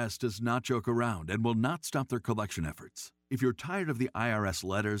IRS does not joke around and will not stop their collection efforts. If you're tired of the IRS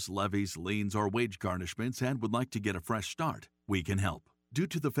letters, levies, liens, or wage garnishments and would like to get a fresh start, we can help. Due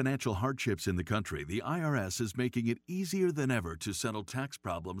to the financial hardships in the country, the IRS is making it easier than ever to settle tax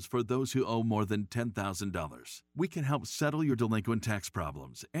problems for those who owe more than $10,000. We can help settle your delinquent tax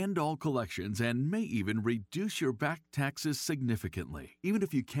problems, end all collections, and may even reduce your back taxes significantly. Even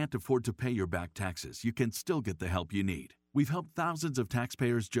if you can't afford to pay your back taxes, you can still get the help you need. We've helped thousands of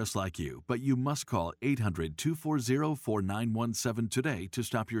taxpayers just like you, but you must call 800-240-4917 today to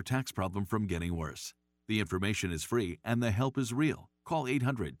stop your tax problem from getting worse. The information is free and the help is real. Call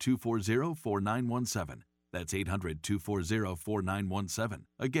 800-240-4917. That's 800-240-4917.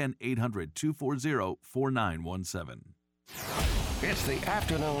 Again, 800-240-4917. It's the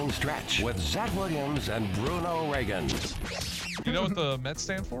afternoon stretch with Zach Williams and Bruno Reagan. You know what the Mets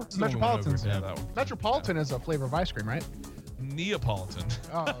stand for? Metropolitans. Yeah, that one. Metropolitan is a flavor of ice cream, right? Neapolitan.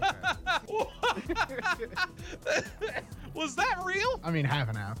 Oh, okay. Was that real? I mean, half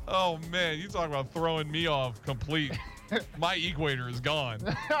and half. Oh, man. You talk about throwing me off complete. My equator is gone.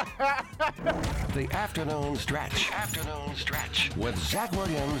 The afternoon stretch. Afternoon stretch with Zach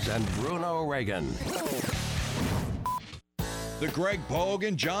Williams and Bruno Reagan. The Greg Pogue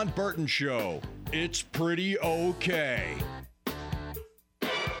and John Burton Show. It's pretty okay.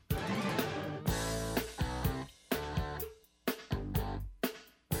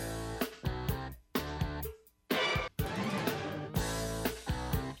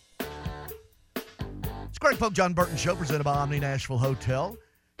 Greg Pogue, John Burton Show, presented by Omni Nashville Hotel.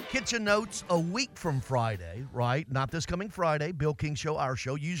 Kitchen Notes a week from Friday, right? Not this coming Friday. Bill King Show, our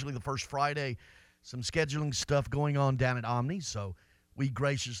show. Usually the first Friday, some scheduling stuff going on down at Omni, so we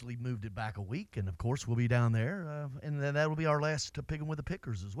graciously moved it back a week, and of course we'll be down there, and then that'll be our last Picking with the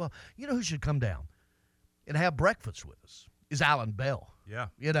Pickers as well. You know who should come down and have breakfast with us is Alan Bell. Yeah.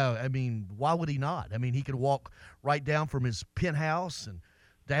 You know, I mean, why would he not? I mean, he could walk right down from his penthouse and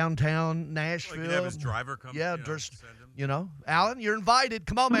downtown Nashville. Well, he could have his driver come. Yeah, send him. Alan, you're invited.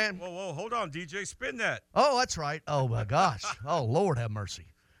 Come on, man. Whoa, hold on, DJ, spin that. Oh, that's right. Oh my gosh. Oh Lord, have mercy.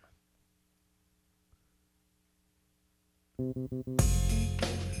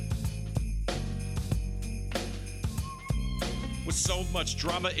 With so much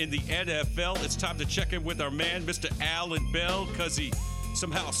drama in the NFL, it's time to check in with our man, Mr. Alan Bell, because he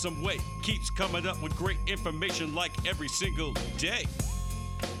somehow, some way keeps coming up with great information like every single day.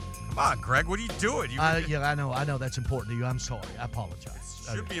 Come on, Greg, what are you doing? Yeah, I know that's important to you. I'm sorry. I apologize.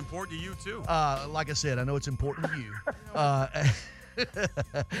 Should be important to you, too. Like I said, I know it's important to you.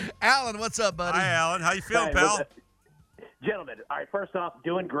 Alan, what's up, buddy? Hi, Alan. How you feeling, Hey, pal? Gentlemen, all right, first off,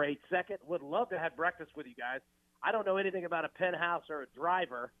 doing great. Second, would love to have breakfast with you guys. I don't know anything about a penthouse or a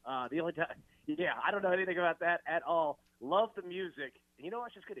driver. The only time, I don't know anything about that at all. Love the music. And you know what?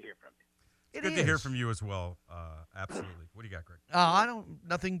 It's just good to hear from you. It's good to hear from you as well. Absolutely. What do you got, Greg? I don't,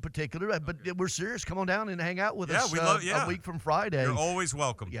 nothing particular, but we're serious. Come on down and hang out with us a week from Friday. You're always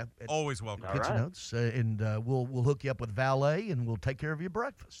welcome. Yeah. Always welcome. Get your notes, and we'll hook you up with valet, and we'll take care of your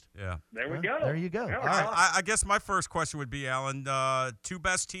breakfast. Yeah. There we go. There you go. Yeah, All right. I guess my first question would be, Alan, two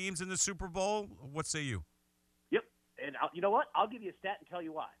best teams in the Super Bowl. What say you? Yep. And you know what? I'll give you a stat and tell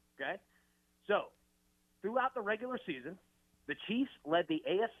you why, okay? So, throughout the regular season, the Chiefs led the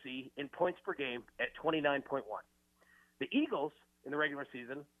AFC in points per game at 29.1. The Eagles, in the regular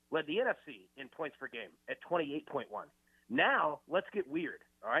season, led the NFC in points per game at 28.1. Now, let's get weird,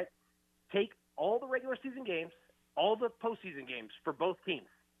 all right? Take all the regular season games, all the postseason games for both teams.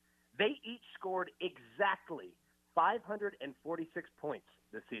 They each scored exactly 546 points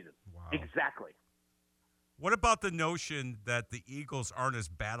this season. Wow. Exactly. What about the notion that the Eagles aren't as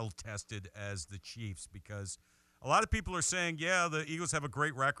battle-tested as the Chiefs? Because a lot of people are saying, yeah, the Eagles have a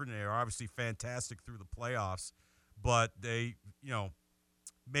great record, and they are obviously fantastic through the playoffs, but they,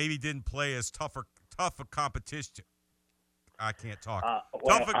 maybe didn't play as tough a competition. I can't talk.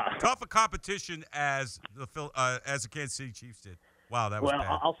 Tough a competition as the Kansas City Chiefs did. Wow, that was bad.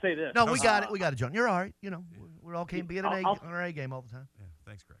 I'll say this. No, we got it. We got it, John. You're all right. We all can't be at on our A game all the time. Yeah,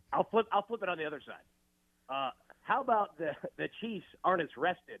 thanks, Greg. I'll flip it on the other side. How about the Chiefs aren't as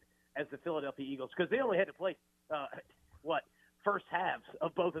rested as the Philadelphia Eagles because they only had to play first halves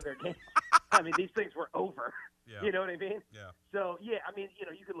of both of their games. I mean, these things were over. Yeah. You know what I mean? Yeah. So I mean,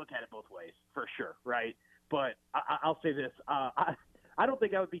 you can look at it both ways for sure, right? But I'll say this: I don't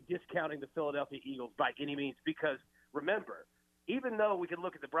think I would be discounting the Philadelphia Eagles by any means because remember, even though we can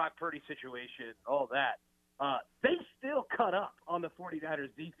look at the Brock Purdy situation, all that, they still cut up on the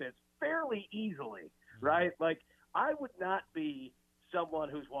 49ers defense fairly easily, right? Like, I would not be someone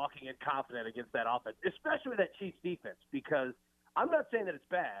who's walking in confident against that offense, especially that Chiefs defense, because I'm not saying that it's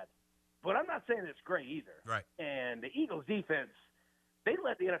bad, but I'm not saying that it's great either. Right. And the Eagles defense, they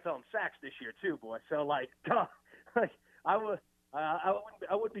led the NFL in sacks this year too, boy. So, I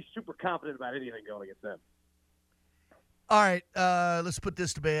wouldn't be super confident about anything going against them. All right, let's put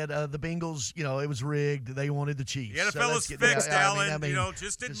this to bed. The Bengals, it was rigged. They wanted the Chiefs. The NFL is fixed, Alan.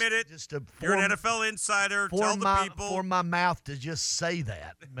 Just admit it. You're an NFL insider. Tell the people. For my mouth to just say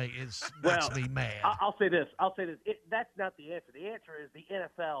that makes me mad. I'll say this. That's not the answer. The answer is the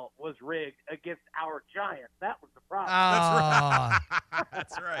NFL was rigged against our Giants. That was the problem.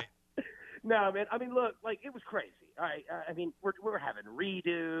 That's right. No, man. I mean, look, it was crazy. All right. I mean, we're having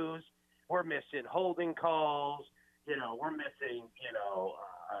redos. We're missing holding calls. We're missing,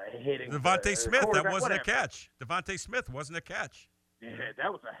 hitting. Devontae Smith, that wasn't a catch. Devontae Smith wasn't a catch. Yeah,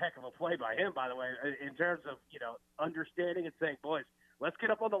 that was a heck of a play by him, by the way, in terms of, understanding and saying, boys, let's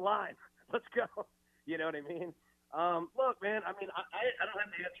get up on the line. Let's go. You know what I mean? Look, man, I mean, I don't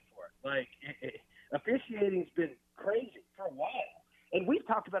have the answer for it. Officiating's been crazy for a while. And we've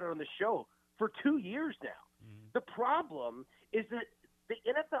talked about it on the show for 2 years now. Mm-hmm. The problem is that the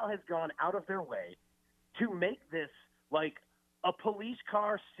NFL has gone out of their way to make this like a police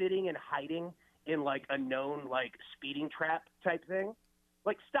car sitting and hiding in a known speeding trap type thing.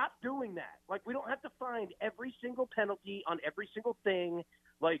 Stop doing that. We don't have to find every single penalty on every single thing.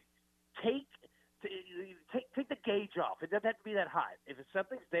 Take the gauge off. It doesn't have to be that high. If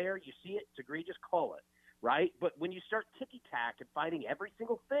something's there, you see it, it's egregious, call it, right? But when you start ticky-tack and finding every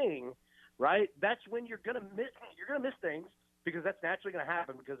single thing, right, that's when you're gonna miss things because that's naturally gonna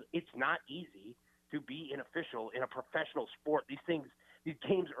happen because it's not easy to be an official in a professional sport. These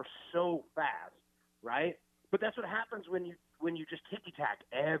games are so fast, right? But that's what happens when you just ticky-tack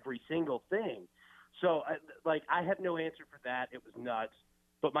every single thing. So, I have no answer for that. It was nuts.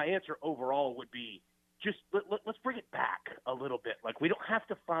 But my answer overall would be just let's bring it back a little bit. Like, we don't have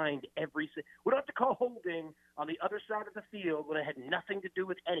to find we don't have to call holding on the other side of the field when it had nothing to do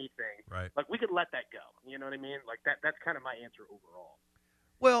with anything. Right. Like, we could let that go. You know what I mean? Like, that's kind of my answer overall.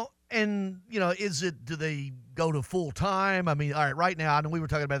 Well, and, do they go to full time? I mean, all right now, I know we were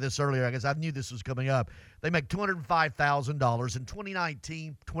talking about this earlier. I guess I knew this was coming up. They make $205,000 in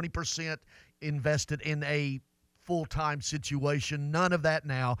 2019, 20% invested in a full-time situation. None of that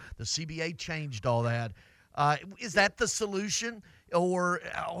now. The CBA changed all that. Is that the solution? Or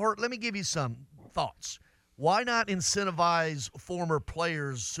let me give you some thoughts. Why not incentivize former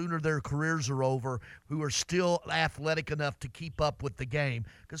players sooner their careers are over who are still athletic enough to keep up with the game?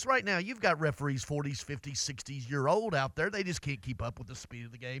 Because right now you've got referees 40s, 50s, 60s-year-old out there. They just can't keep up with the speed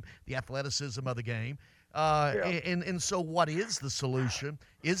of the game, the athleticism of the game. And so what is the solution?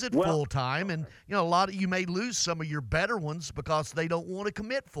 Is it full-time? And, you may lose some of your better ones because they don't want to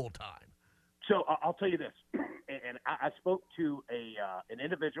commit full-time. So I'll tell you this, and I spoke to an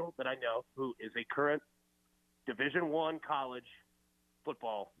individual that I know who is a current Division I college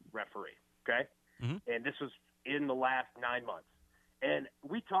football referee, okay? Mm-hmm. And this was in the last 9 months. And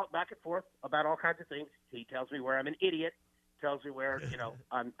we talk back and forth about all kinds of things. He tells me where I'm an idiot, tells me where,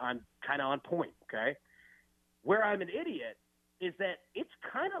 I'm kind of on point, okay? Where I'm an idiot is that it's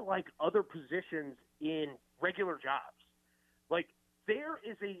kind of like other positions in regular jobs. Like, there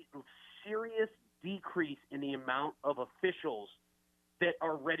is a serious decrease in the amount of officials that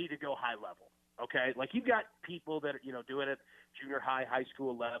are ready to go high level, okay? Like, you've got people that are, doing it at junior high, high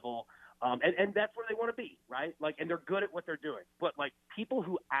school level, and that's where they want to be, right? Like, and they're good at what they're doing. But, like, people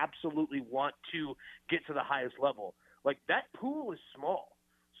who absolutely want to get to the highest level, like, that pool is small.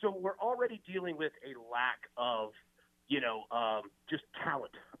 So we're already dealing with a lack of, just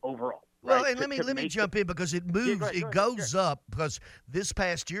talent overall. Well, right? and let me jump in because it moves, it goes up because this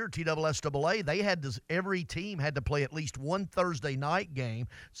past year, TSSAA, they had every team had to play at least one Thursday night game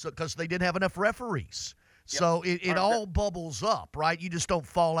because they didn't have enough referees. Yep. So it all bubbles up, right? You just don't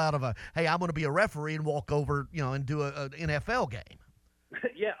fall out of hey, I'm going to be a referee and walk over, and do an NFL game.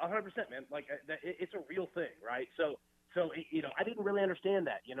 Yeah, 100%, man. Like, it's a real thing, right? So I didn't really understand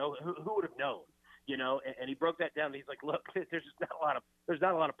that. Who would have known? And he broke that down. He's like, look, there's just not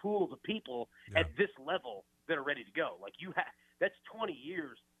a lot of pools of people at this level that are ready to go. Like, that's 20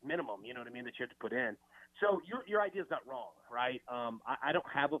 years minimum. You know what I mean? That you have to put in. So your idea is not wrong, right? I don't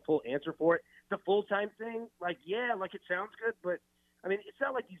have a full answer for it. The full-time thing, like, yeah, like, it sounds good, but I mean, it's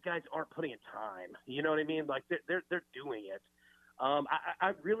not like these guys aren't putting in time. You know what I mean? Like, they're doing it.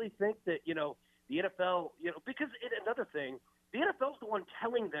 I really think that, the NFL, because another thing, the NFL's the one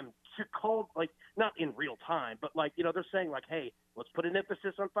telling them to call, like, not in real time, but, like, they're saying, like, hey, let's put an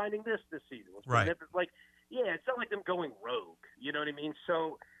emphasis on finding this season. Let's put an emphasis, like, yeah, it's not like them going rogue. You know what I mean?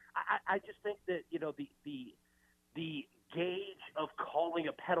 So I just think that, the gauge of calling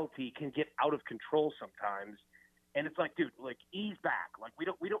a penalty can get out of control sometimes. And it's like, dude, like, ease back. Like, we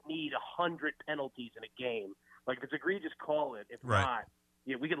don't need 100 penalties in a game. Like, if it's egregious, call it. If not,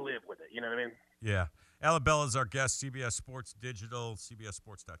 yeah, we can live with it. You know what I mean? Yeah. Alan Bell is our guest, CBS Sports Digital,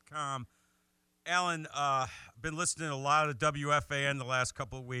 CBSSports.com. Alan, been listening to a lot of WFAN the last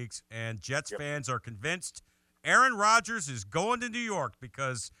couple of weeks, and Jets fans are convinced Aaron Rodgers is going to New York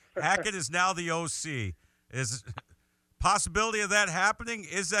because Hackett is now the OC. Is possibility of that happening?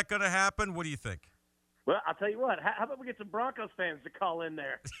 Is that going to happen? What do you think? Well, I'll tell you what. How about we get some Broncos fans to call in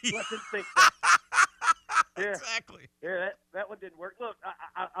there? Let them think that. Yeah. Exactly. Yeah, that one didn't work. Look,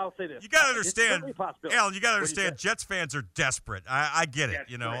 I'll say this. You got to understand, Alan, you got to What do you understand, Jets fans are desperate. I get it.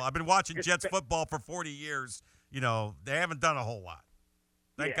 Desperate. I've been watching Jets football for 40 years. They haven't done a whole lot.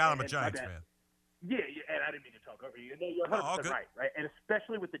 Thank God I'm a Giants fan. Yeah, and I didn't mean to talk over you. No, you're 100% right? And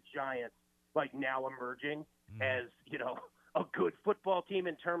especially with the Giants, like, now emerging as, a good football team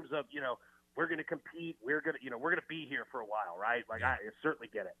in terms of, we're going to compete. We're going to be here for a while, right? Like, I certainly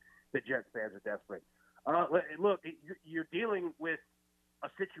get it. The Jets fans are desperate. Look, you're dealing with a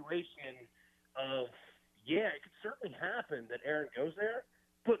situation of, it could certainly happen that Aaron goes there,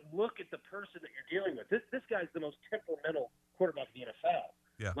 but look at the person that you're dealing with. This guy's the most temperamental quarterback in the NFL.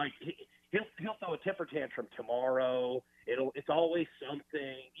 Yeah. Like, he'll throw a temper tantrum tomorrow. It's always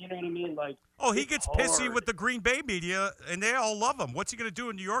something. You know what I mean? Like, he gets pissy with the Green Bay media, and they all love him. What's he going to do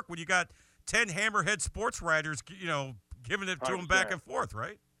in New York when you got 10 hammerhead sports writers, giving it to him back and forth,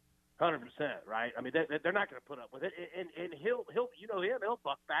 right? 100%, right? I mean, they're not going to put up with it, and he'll he'll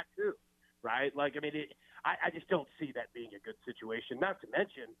buck back too, right? Like, I mean, I just don't see that being a good situation. Not to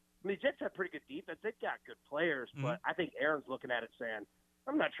mention, I mean, the Jets have pretty good defense. They've got good players, but I think Aaron's looking at it saying,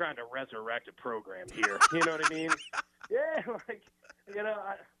 I'm not trying to resurrect a program here. You know what I mean? Yeah, like,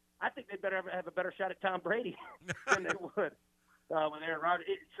 I think they better have a better shot at Tom Brady than they would with Aaron Rodgers.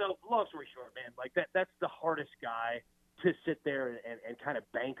 So long story short, man, like that's the hardest guy to sit there and kind of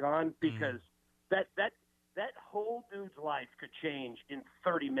bank on, because that whole dude's life could change in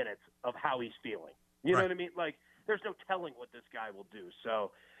 30 minutes of how he's feeling. You know what I mean? Like, there's no telling what this guy will do.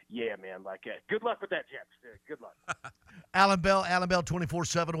 So, yeah, man, like, good luck with that, Jets. Good luck. Alan Bell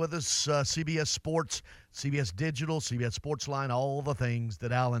 24/7 with us, CBS Sports, CBS Digital, CBS Sportsline, all the things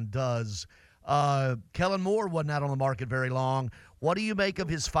that Alan does. Kellen Moore wasn't out on the market very long. What do you make of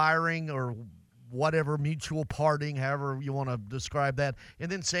his firing, or whatever, mutual parting, however you want to describe that?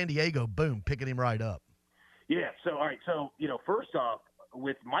 And then San Diego, boom, picking him right up. Yeah, so, all right. So, first off,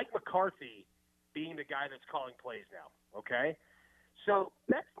 with Mike McCarthy being the guy that's calling plays now, okay? So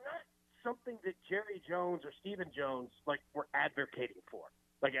that's not something that Jerry Jones or Stephen Jones, like, were advocating for.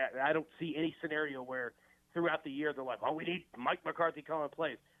 Like, I don't see any scenario where throughout the year they're like, oh, we need Mike McCarthy calling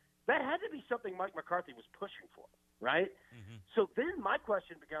plays. That had to be something Mike McCarthy was pushing for, right? So then my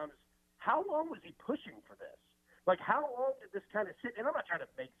question becomes, how long was he pushing for this? Like, how long did this kind of sit? And I'm not trying to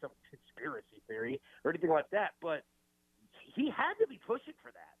make some conspiracy theory or anything like that, but he had to be pushing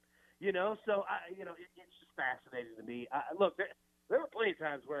for that, So, it's just fascinating to me. Look, there were plenty of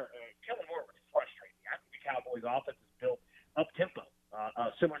times where Kellen Moore was frustrating. I think the Cowboys' offense is built up-tempo,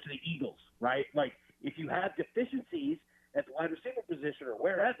 similar to the Eagles, right? Like, if you have deficiencies at the wide receiver position or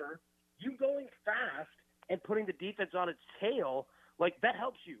wherever, you going fast and putting the defense on its tail, like, that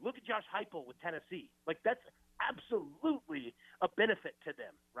helps you. Look at Josh Heupel with Tennessee. Like, that's absolutely a benefit to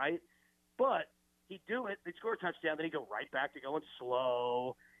them, right? But he'd do it, they'd score a touchdown, then he'd go right back to going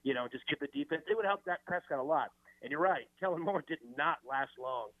slow, just give the defense. It would help Dak Prescott a lot. And you're right, Kellen Moore did not last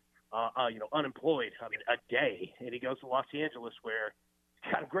long, unemployed. I mean, a day. And he goes to Los Angeles, where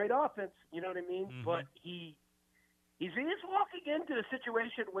he's got a great offense, you know what I mean? But he is walking into a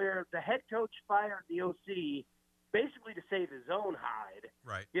situation where the head coach fired the OC basically to save his own hide.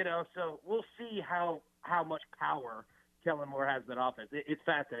 Right. So we'll see how much power Kellen Moore has in that offense. It's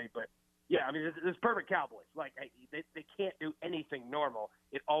fascinating, but yeah, I mean, it's perfect Cowboys. Like, they can't do anything normal.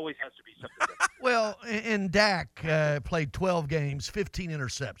 It always has to be something different. Well, and Dak played 12 games, 15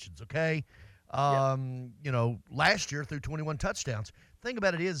 interceptions, okay? Last year threw 21 touchdowns. Thing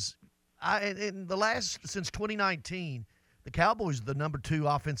about it is, since 2019, the Cowboys are the number 2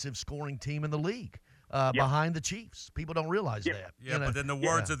 offensive scoring team in the league, behind the Chiefs. People don't realize that. Yeah, but in the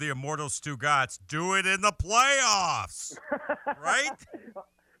words of the immortal Stu Gatz, do it in the playoffs, right?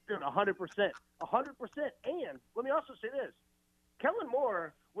 Dude, 100%. 100%. And let me also say this. Kellen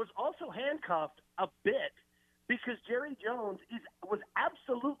Moore was also handcuffed a bit because Jerry Jones was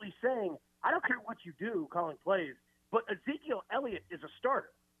absolutely saying, I don't care what you do calling plays, but Ezekiel Elliott is a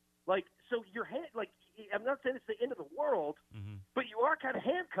starter. Like, so I'm not saying it's the end of the world, but you are kind of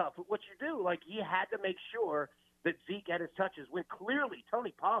handcuffed with what you do. Like, he had to make sure that Zeke had his touches when clearly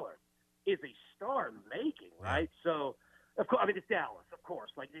Tony Pollard is a star in the making, right? So, of course, I mean, it's Dallas, of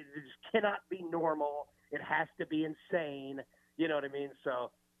course. Like, it just cannot be normal. It has to be insane. You know what I mean?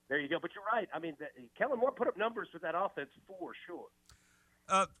 So there you go. But you're right. I mean, Kellen Moore put up numbers with that offense for sure.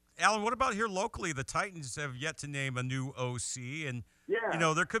 Alan, what about here locally? The Titans have yet to name a new OC, and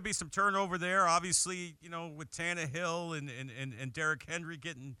there could be some turnover there. Obviously, with Tannehill and Derrick Henry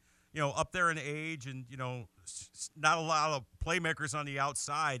getting up there in age, and not a lot of playmakers on the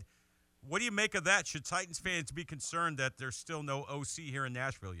outside. What do you make of that? Should Titans fans be concerned that there's still no OC here in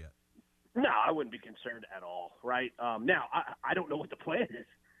Nashville yet? No, I wouldn't be concerned at all, right? Now, I don't know what the plan is.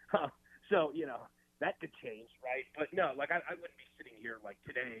 So, that could change, right? But no, like, I wouldn't be sitting here, like,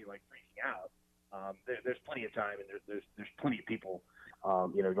 today, like, freaking out. There's plenty of time, and there's plenty of people,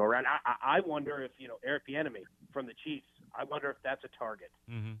 go around. I wonder if, Eric Bieniemy from the Chiefs, I wonder if that's a target,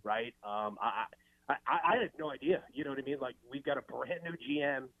 right? I had no idea, you know what I mean? Like, we've got a brand new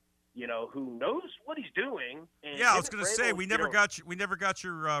GM, who knows what he's doing. And I was going to say we never got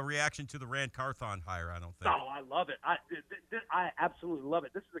your reaction to the Rand Carthon hire. I don't think. Oh, I love it. I absolutely love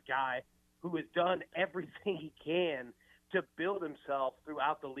it. This is a guy who has done everything he can to build himself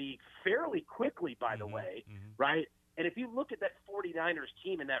throughout the league fairly quickly. By the way, right? And if you look at that 49ers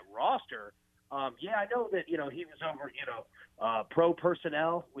team and that roster, I know that he was over pro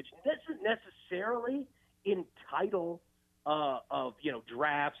personnel, which doesn't necessarily entitle. Of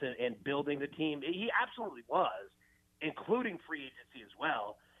drafts and building the team. He absolutely was, including free agency as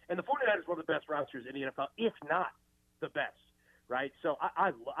well. And the 49ers were one of the best rosters in the NFL, if not the best, right? So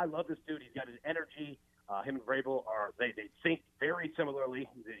I love this dude. He's got his energy. Him and Vrabel they think very similarly.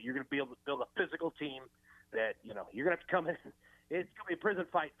 You're going to be able to build a physical team that you're going to have to come in. It's going to be a prison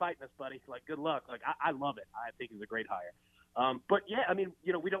fighting us, buddy. Like, good luck. Like, I love it. I think he's a great hire. But yeah, I mean,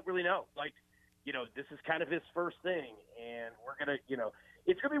 we don't really know. Like, this is kind of his first thing, and we're gonna,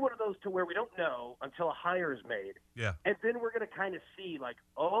 it's gonna be one of those to where we don't know until a hire is made. Yeah. And then we're gonna kind of see, like,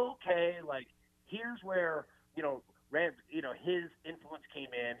 okay, like here's where Rand, his influence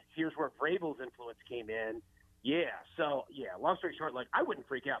came in. Here's where Vrabel's influence came in. Yeah. So yeah, long story short, like I wouldn't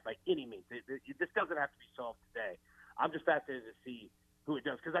freak out by any means. This doesn't have to be solved today. I'm just fascinated to see who it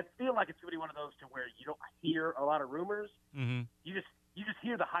does, because I feel like it's going to be one of those to where you don't hear a lot of rumors. Mm-hmm. You just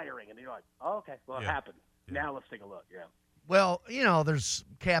hear the hiring, and you're like, oh, okay, well, it happened. Yeah. Now let's take a look. Yeah. Well, there's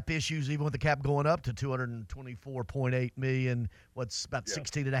cap issues, even with the cap going up to $224.8 million, what's about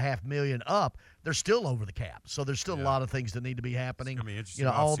 $16.5 million up. They're still over the cap. So there's still a lot of things that need to be happening,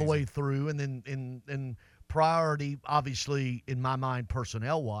 all the way through. And then in priority, obviously, in my mind,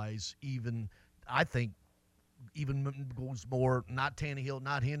 personnel-wise, I think goes more, not Tannehill,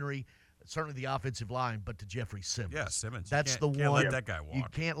 not Henry, certainly the offensive line, but to Jeffrey Simmons. Yeah, Simmons. That's the one. Can't let that guy walk. You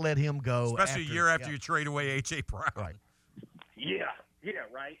can't let him go. Especially a year after you trade away A.J. Brown. Right. Yeah,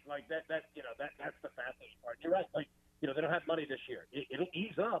 right. Like that's the fascinating part. You're right. Like, they don't have money this year. It'll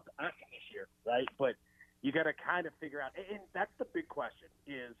ease up after this year, right? But you got to kind of figure out, and that's the big question: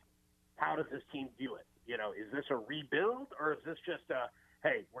 is how does this team view it? Is this a rebuild, or is this just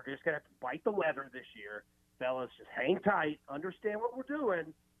hey, we're just gonna have to bite the leather this year, fellas? Just hang tight, understand what we're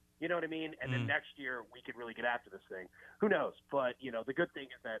doing. You know what I mean? And then next year we could really get after this thing. Who knows? But the good thing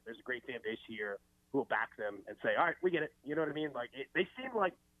is that there's a great fan base here who will back them and say, all right, we get it. You know what I mean? Like they seem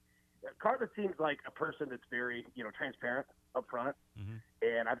like Carter seems like a person that's very, transparent up front. Mm-hmm.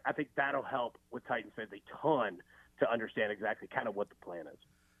 And I think that'll help with Titans fans a ton to understand exactly kind of what the plan is.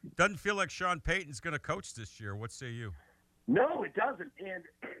 Doesn't feel like Sean Payton's going to coach this year. What say you? No, it doesn't. And,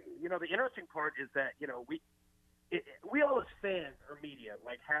 the interesting part is that, we all as fans or media,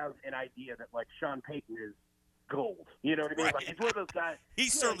 like, have an idea that, like, Sean Payton is gold. You know what I mean? Right. Like, it's one of those guys. He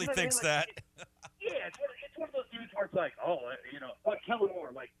certainly thinks that. Yeah, it's one of those dudes where it's like, like Kellen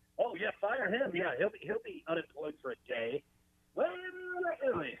Moore, like, oh yeah, fire him. Yeah, he'll be unemployed for a day. Well, not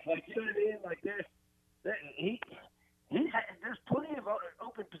really. Like, you know what I mean? Like, there's plenty of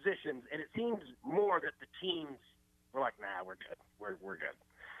open positions, and it seems more that the teams were like, nah, we're good. We're good.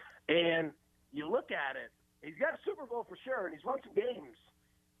 And you look at it, he's got a Super Bowl for sure, and he's won some games.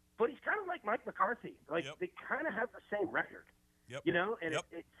 But he's kind of like Mike McCarthy. Like, they kind of have the same record. Yep. And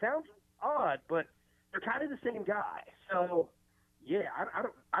it sounds odd, but they're kind of the same guy. So, yeah,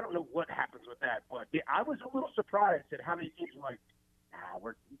 I don't know what happens with that. But yeah, I was a little surprised at how many teams were like, nah,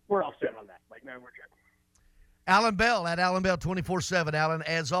 we're all set on that. Like, no, we're good. Alan Bell at Alan Bell 24/7. Alan,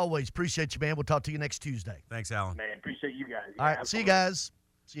 as always, appreciate you, man. We'll talk to you next Tuesday. Thanks, Alan. Man, appreciate you guys. All right, see you guys.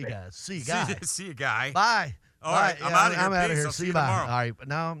 See you guys. See you, guy. Bye. All right, I'm out of here. I'm out of here. I'll See you. Bye. All right,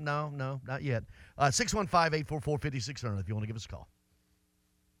 no, not yet. 615-844-5600 if you want to give us a call.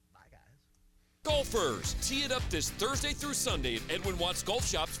 Golfers, tee it up this Thursday through Sunday at Edwin Watts Golf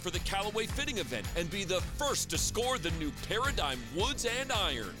Shops for the Callaway Fitting Event and be the first to score the new Paradigm woods and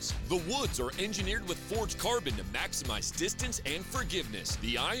irons. The woods are engineered with forged carbon to maximize distance and forgiveness.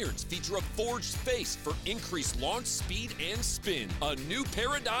 The irons feature a forged face for increased launch speed and spin. A new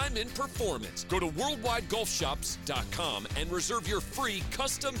paradigm in performance. Go to worldwidegolfshops.com and reserve your free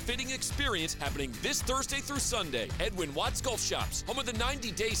custom fitting experience happening this Thursday through Sunday. Edwin Watts Golf Shops, home of the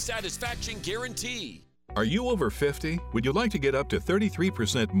 90-day satisfaction guarantee. Are you over 50? Would you like to get up to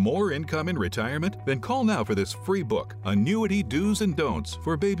 33% more income in retirement? Then call now for this free book, Annuity Do's and Don'ts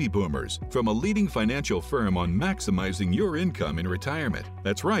for Baby Boomers, from a leading financial firm on maximizing your income in retirement.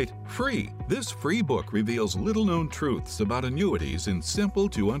 That's right, free. This free book reveals little-known truths about annuities in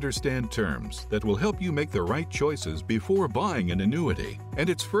simple-to-understand terms that will help you make the right choices before buying an annuity. And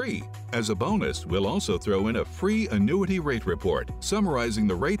it's free. As a bonus, we'll also throw in a free annuity rate report summarizing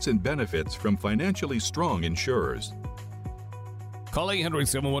the rates and benefits from financially strong insurers. Call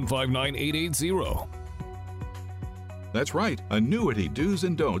 800-715-9880. That's right, Annuity Do's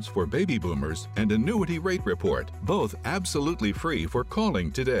and Don'ts for Baby Boomers and Annuity Rate Report, both absolutely free for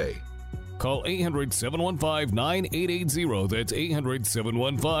calling today. Call 800-715-9880. That's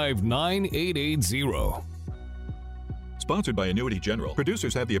 800-715-9880. Sponsored by Annuity General.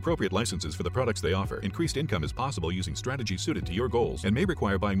 Producers have the appropriate licenses for the products they offer. Increased income is possible using strategies suited to your goals and may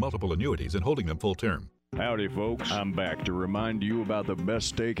require buying multiple annuities and holding them full term. Howdy, folks. I'm back to remind you about the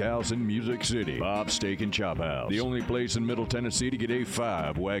best steakhouse in Music City, Bob's Steak and Chop House. The only place in Middle Tennessee to get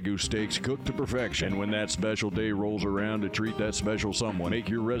A5 Wagyu steaks cooked to perfection. And when that special day rolls around to treat that special someone, make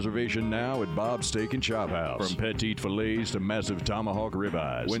your reservation now at Bob's Steak and Chop House. From petite fillets to massive tomahawk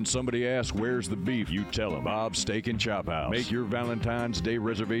ribeyes. When somebody asks where's the beef, you tell them Bob's Steak and Chop House. Make your Valentine's Day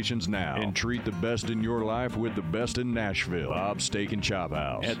reservations now and treat the best in your life with the best in Nashville. Bob's Steak and Chop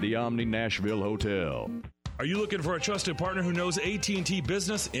House at the Omni Nashville Hotel. Are you looking for a trusted partner who knows AT&T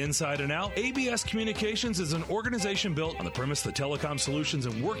business inside and out? ABS Communications is an organization built on the premise that telecom solutions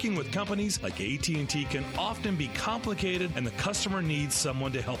and working with companies like AT&T can often be complicated, and the customer needs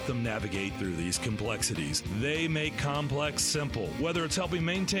someone to help them navigate through these complexities. They make complex simple. Whether it's helping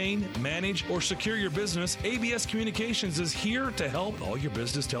maintain, manage, or secure your business, ABS Communications is here to help all your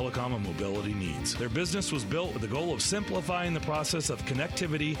business telecom and mobility needs. Their business was built with the goal of simplifying the process of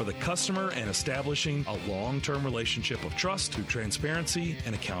connectivity for the customer and establishing a long-term relationship of trust through transparency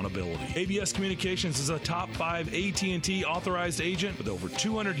and accountability. ABS Communications is a top 5 AT&T authorized agent with over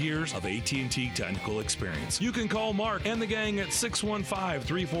 200 years of AT&T technical experience. You can call Mark and the gang at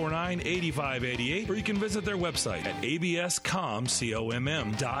 615-349-8588, or you can visit their website at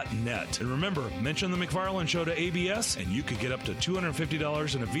abscomm.net. And remember, mention the McFarland Show to ABS, and you could get up to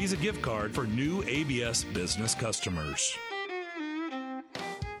 $250 in a Visa gift card for new ABS business customers.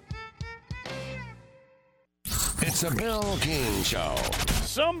 It's a Bill King Show.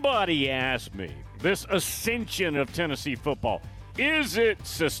 Somebody asked me, this ascension of Tennessee football, is it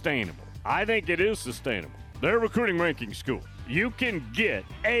sustainable? I think it is sustainable. Their recruiting ranking school. You can get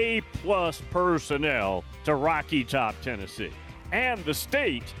A-plus personnel to Rocky Top, Tennessee. And the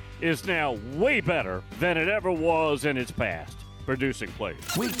state is now way better than it ever was in its past, producing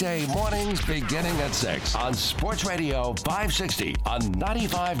players. Weekday mornings beginning at 6 on Sports Radio 560 on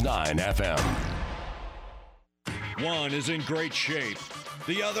 95.9 FM. One is in great shape.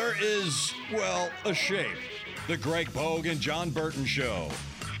 The other is, well, a shape. The Greg Pogue and John Burton Show.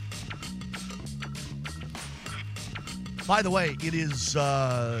 By the way, it is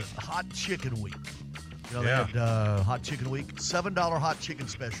Hot Chicken Week. You know, they had Hot Chicken Week, $7 hot chicken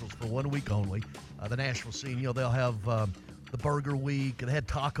specials for 1 week only. The Nashville scene, you know, they'll have the Burger Week, and they had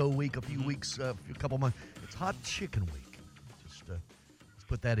Taco Week a few weeks, a couple months. It's Hot Chicken Week. Just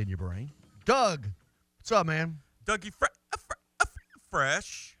put that in your brain. Doug, what's up, man? Dougie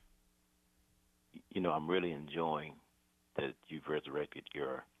Fresh. You know, I'm really enjoying that you've resurrected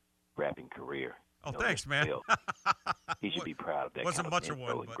your rapping career. Oh, thanks, man. He should be proud of that. Wasn't kind of much of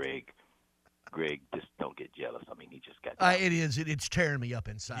info, one, and but... Greg, just don't get jealous. I mean, he just got. It is. It's tearing me up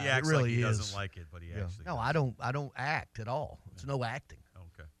inside. He acts it really like he is. doesn't like it, but he actually. No, I don't act at all. It's no acting.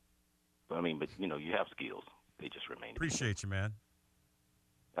 Okay. But I mean, you know, you have skills. They just remain. Appreciate you, man.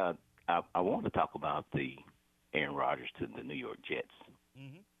 I want to talk about the Aaron Rodgers to the New York Jets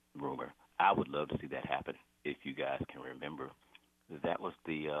rumor. I would love to see that happen. If you guys can remember, that was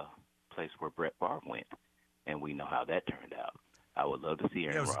the place where Brett Favre went, and we know how that turned out. I would love to see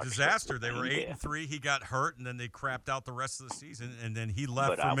Aaron Rodgers. It was a disaster. They were 8-3. He got hurt, and then they crapped out the rest of the season, and then he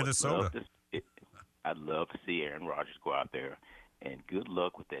left for Minnesota. I'd love to see Aaron Rodgers go out there, and good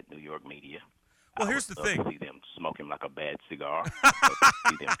luck with that New York media. Well, here's the thing. I would love to see them smoke him like a bad cigar.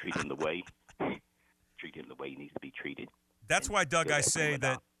 See them treat him the way he needs to be treated. That's why, Doug, I say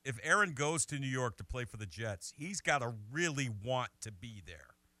that if Aaron goes to New York to play for the Jets, he's got to really want to be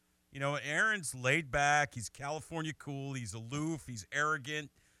there. You know, Aaron's laid back. He's California cool. He's aloof. He's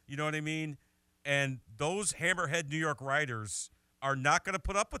arrogant. You know what I mean? And those hammerhead New York writers are not going to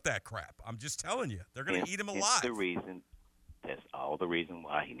put up with that crap. I'm just telling you. They're going to eat him alive. That's all the reason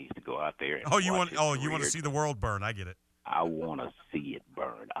why he needs to go out there. And you want to see the world burn. I get it. I want to see it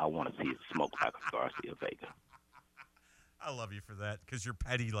burn. I want to see it smoke like a Garcia Vega. I love you for that because you're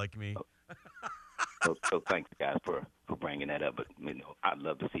petty like me. So thanks, guys, for bringing that up. But, you know, I'd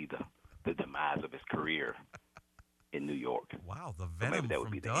love to see the demise of his career in New York. Wow, the So venom maybe that would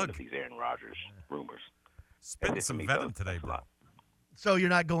from be the Doug. end of these Aaron Rodgers rumors. Spitting some venom today, bro. So you're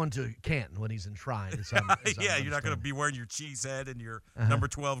not going to Canton when he's enshrined. Yeah, you're not going to be wearing your cheese head and your number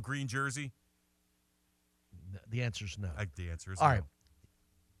 12 green jersey? The answer's no. The answer is all no. right.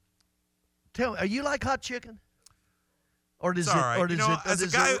 Tell me, are you like hot chicken? Or does It's all right.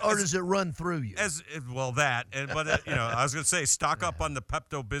 does it run through you? I was going to say stock up on the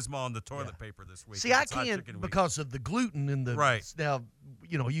Pepto-Bismol and the toilet paper this week. See, I can't because of the gluten in the right now.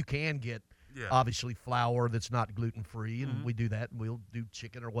 You know, you can get obviously flour that's not gluten free, and we do that. And we'll do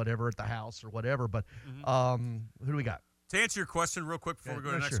chicken or whatever at the house or whatever. But who do we got? To answer your question real quick before we go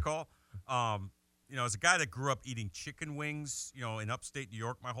to the next call, you know, as a guy that grew up eating chicken wings, you know, in upstate New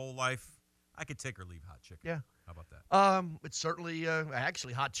York my whole life, I could take or leave hot chicken. Yeah. How about that? It's certainly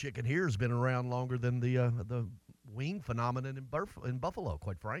actually hot chicken here has been around longer than the wing phenomenon in Buffalo,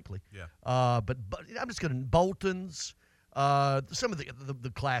 quite frankly. Yeah. But I'm just going to Bolton's, some of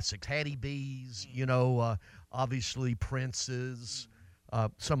the classics, Hattie B's, obviously Prince's,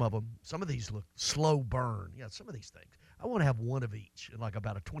 some of them. Some of these look slow burn. Yeah, some of these things. I want to have one of each in like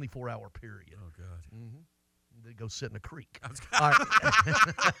about a 24-hour period. Oh God. Mm-hmm. Then go sit in a creek. All right.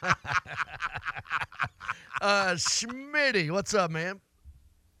 Schmitty, what's up, man?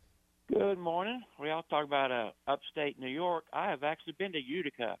 Good morning. We all talk about upstate New York. I have actually been to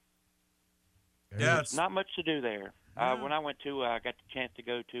Utica. Yeah, There's not much to do there. When I went to, I got the chance to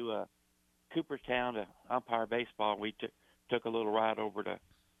go to Cooperstown to umpire baseball. We took a little ride over to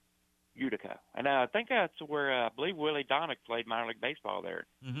Utica, and I think that's where I believe Willie Donick played minor league baseball there.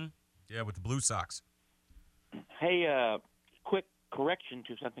 Mm-hmm. Yeah, with the Blue Sox. Hey, quick correction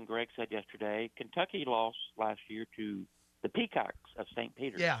to something Greg said yesterday. Kentucky lost last year to the Peacocks of St.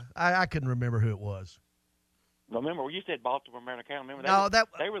 Peter's. Yeah, I couldn't remember who it was. Remember, you said Baltimore, Maryland County. Remember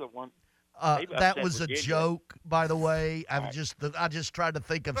they were the ones. That was Virginia. a joke, by the way. I just tried to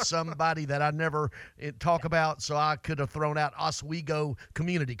think of somebody that I never talk about, so I could have thrown out Oswego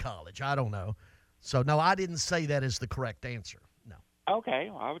Community College. I don't know. So no, I didn't say that as the correct answer. No. Okay,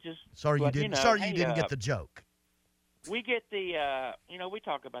 well, I was just sorry you didn't. Sorry you didn't get the joke. We get the we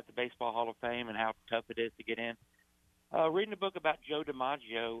talk about the Baseball Hall of Fame and how tough it is to get in. Reading a book about Joe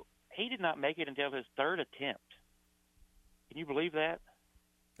DiMaggio, he did not make it until his third attempt. Can you believe that?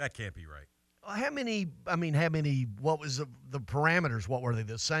 That can't be right. How many? What was the parameters? What were they?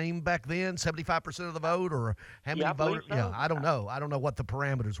 The same back then? 75% of the vote, or how many voters? So. Yeah, I don't know. I don't know what the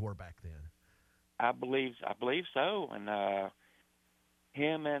parameters were back then. I believe so. And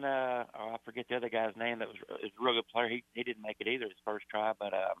him and I forget the other guy's name. That was a real good player. He didn't make it either his first try.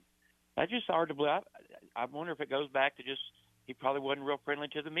 But that's just hard to believe. I wonder if it goes back to just he probably wasn't real friendly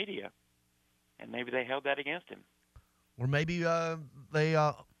to the media, and maybe they held that against him. Or maybe they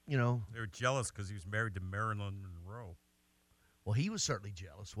were jealous because he was married to Marilyn Monroe. Well, he was certainly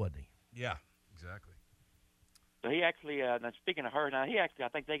jealous, wasn't he? Yeah, exactly. So he actually, now speaking of her, I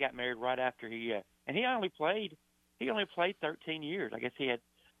think they got married right after and he only played 13 years. I guess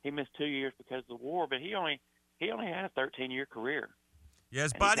he missed 2 years because of the war, but he only had a 13-year career. Yeah,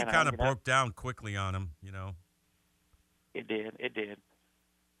 his body kind of broke down quickly on him, It did.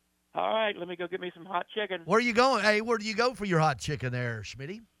 All right, let me go get me some hot chicken. Where are you going? Hey, where do you go for your hot chicken there,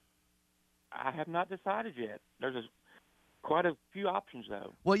 Schmitty? I have not decided yet. There's quite a few options,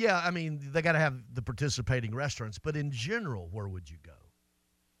 though. Well, yeah, they got to have the participating restaurants, but in general, where would you go?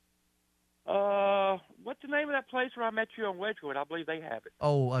 What's the name of that place where I met you on Wedgwood? I believe they have it.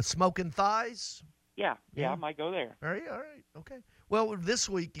 Oh, Smoking Thighs? Yeah, I might go there. All right, okay. Well, this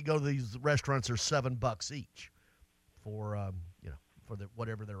week you go to these restaurants are $7 each for for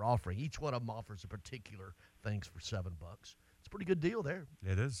whatever they're offering. Each one of them offers a particular things for $7. It's a pretty good deal there.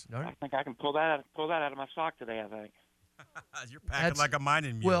 It is. All right. I think I can pull that out of my sock today, I think. You're packing like a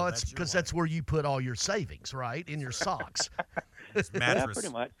mining mule. Well, it's because that's where you put all your savings, right? In your socks. It's mattress. Yeah, pretty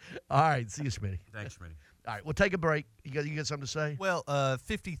much. All right. See you, Schmitty. Thanks, Schmitty. All right. We'll take a break. You got something to say? Well,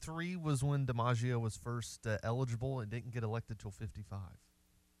 53 was when DiMaggio was first eligible and didn't get elected till 55.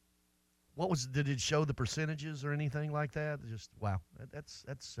 Did it show the percentages or anything like that? Just wow, that's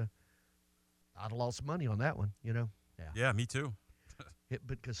I'd have lost money on that one, Yeah. Yeah, me too.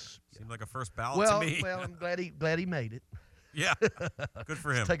 Because seemed like a first ballot to me. Well, I'm glad he made it. Yeah, good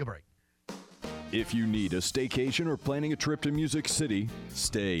for him. Let's take a break. If you need a staycation or planning a trip to Music City,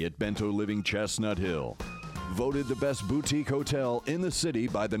 stay at Bento Living Chestnut Hill. Voted the best boutique hotel in the city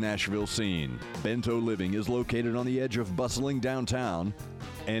by the Nashville Scene. Bento Living is located on the edge of bustling downtown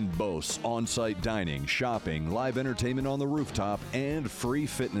and boasts on-site dining, shopping, live entertainment on the rooftop, and free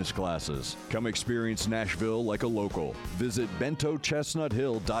fitness classes. Come experience Nashville like a local. Visit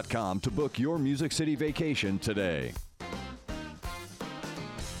BentoChestnutHill.com to book your Music City vacation today.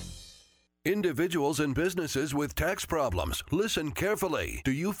 Individuals and businesses with tax problems, listen carefully.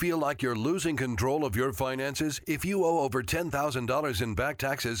 Do you feel like you're losing control of your finances? If you owe over $10,000 in back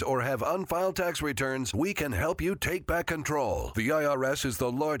taxes or have unfiled tax returns, we can help you take back control. The IRS is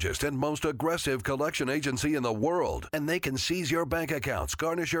the largest and most aggressive collection agency in the world, and they can seize your bank accounts,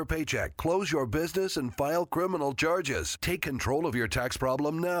 garnish your paycheck, close your business, and file criminal charges. Take control of your tax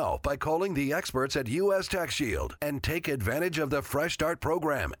problem now by calling the experts at U.S. Tax Shield and take advantage of the Fresh Start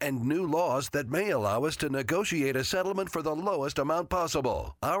program and new law clause that may allow us to negotiate a settlement for the lowest amount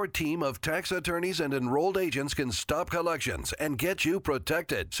possible. Our team of tax attorneys and enrolled agents can stop collections and get you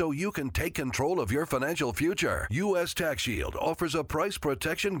protected so you can take control of your financial future. U.S. Tax Shield offers a price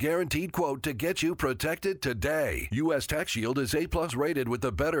protection guaranteed quote to get you protected today. U.S. Tax Shield is A+ rated with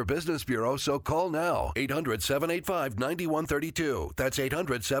the Better Business Bureau, so call now. 800-785-9132. That's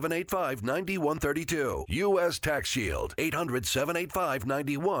 800-785-9132. U.S. Tax Shield.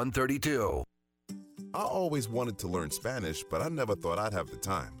 800-785-9132. I always wanted to learn Spanish, but I never thought I'd have the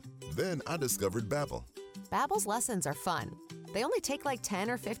time. Then I discovered Babbel. Babbel's lessons are fun. They only take like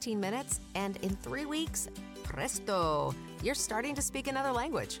 10 or 15 minutes, and in 3 weeks, presto, you're starting to speak another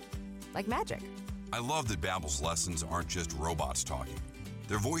language. Like magic. I love that Babbel's lessons aren't just robots talking.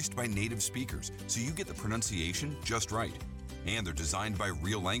 They're voiced by native speakers, so you get the pronunciation just right. And they're designed by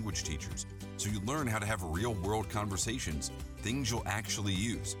real language teachers, so you learn how to have real-world conversations, things you'll actually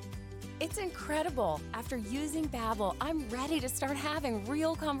use. It's incredible. After using Babbel, I'm ready to start having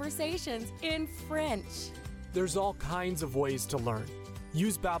real conversations in French. There's all kinds of ways to learn.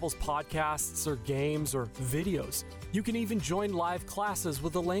 Use Babbel's podcasts or games or videos. You can even join live classes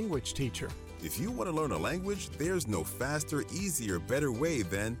with a language teacher. If you want to learn a language, there's no faster, easier, better way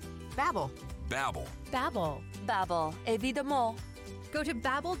than Babbel. Babbel. Babbel. Babbel, évidemment. Go to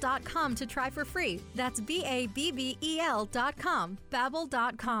Babbel.com to try for free. That's Babbel.com.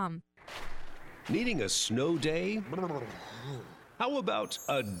 Babbel.com. Needing a snow day? How about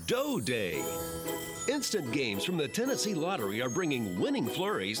a dough day? Instant games from the Tennessee Lottery are bringing winning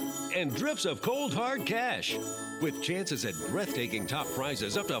flurries and drips of cold, hard cash. With chances at breathtaking top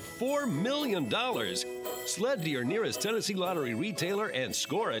prizes up to $4 million. Sled to your nearest Tennessee Lottery retailer and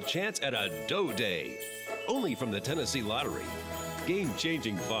score a chance at a dough day. Only from the Tennessee Lottery.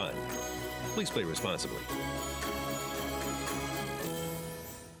 Game-changing fun. Please play responsibly.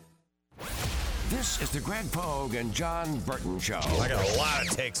 This is the Greg Pogue and John Burton Show. I got a lot of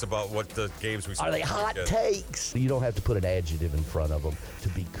takes about what the games we saw. Are they hot takes? You don't have to put an adjective in front of them to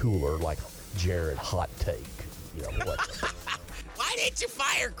be cooler, like Jared Hot Take. You know what? Why didn't you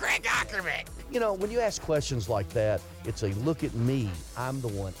fire Greg Ackerman? You know, when you ask questions like that, it's a look at me. I'm the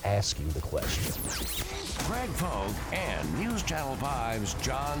one asking the question. Greg Pogue and News Channel 5's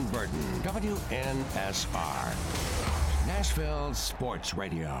John Burton, WNSR, Nashville Sports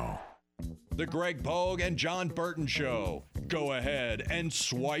Radio. The Greg Pogue and John Burton Show. Go ahead and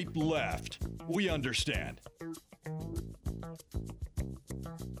swipe left. We understand.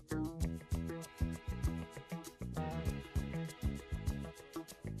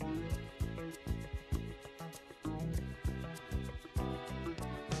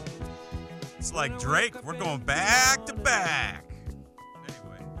 It's like Drake. We're going back to back.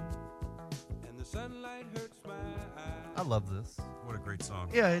 Anyway. I love this. What a great song.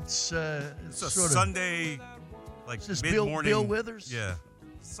 Yeah, it's a sort Sunday, like this mid-morning. Bill Withers? Yeah.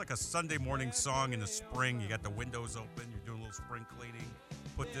 It's like a Sunday morning song in the spring. You got the windows open. You're doing a little spring cleaning.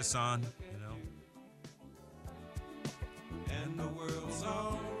 Put this on, you know. And the world's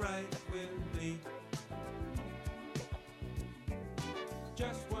all right with me.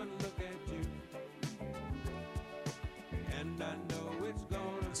 Just one look at you. And I know it's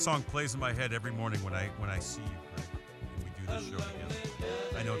gonna This song plays in my head every morning when I see you, Greg, and we do this show together.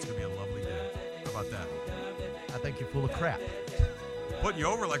 I know it's going to be a lovely day. How about that? I think you're full of crap. Putting you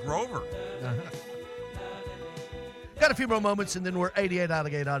over like Rover. Got a few more moments, and then we're 88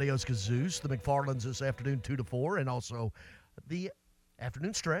 Alligator Adios Kazoos. The McFarlands this afternoon, 2 to 4, and also the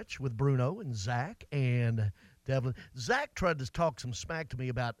afternoon stretch with Bruno and Zach and Devlin. Zach tried to talk some smack to me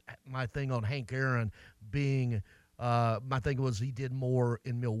about my thing on Hank Aaron being my thing was he did more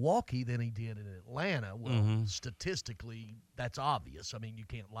in Milwaukee than he did in Atlanta. Well, statistically, that's obvious. I mean, you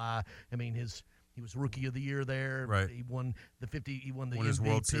can't lie. I mean, he was Rookie of the Year there. Right. He won the 50. He won the Won MVP. his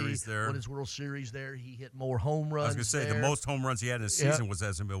World Series there. Won his World Series there. He hit more home runs. I was going to say, there. the most home runs he had in a season was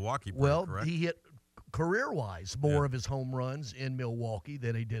as a Milwaukee player, Well, correct? he hit career-wise more of his home runs in Milwaukee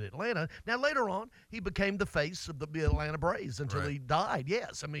than he did Atlanta. Now, later on, he became the face of the Atlanta Braves until he died.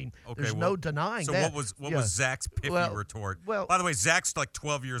 Yes, I mean, there's no denying so that. what was Zach's pithy retort? Well, by the way, Zach's like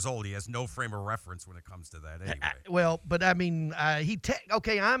 12 years old. He has no frame of reference when it comes to that. Anyway, but I mean,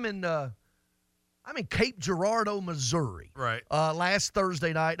 I'm in Cape Girardeau, Missouri. Right. Last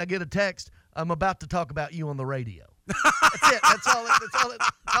Thursday night, I get a text. I'm about to talk about you on the radio. That's it. That's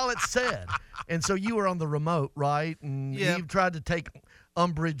all it said. And so you were on the remote, right? And you tried to take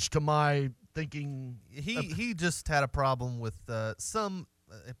umbrage to my thinking. He just had a problem with some.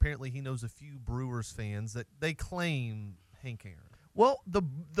 Apparently, he knows a few Brewers fans that they claim Hank Aaron. Well,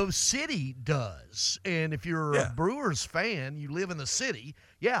 the city does, and if you're a Brewers fan, you live in the city.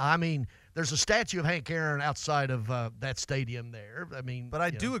 Yeah, I mean, There's a statue of Hank Aaron outside of that stadium there. I mean, but I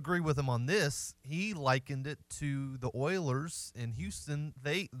do agree with him on this. He likened it to the Oilers in Houston.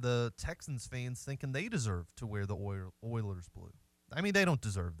 The Texans fans thinking they deserve to wear the Oilers blue. I mean, they don't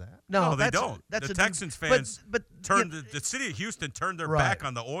deserve that. No, they don't. The Texans fans turned the city of Houston turned their back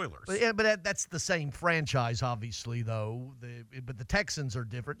on the Oilers. But that's the same franchise, obviously, though. But the Texans are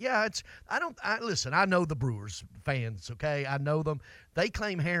different. Yeah, listen, I know the Brewers fans, okay? I know them. They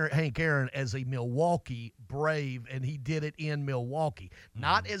claim Hank Aaron as a Milwaukee Brave, and he did it in Milwaukee,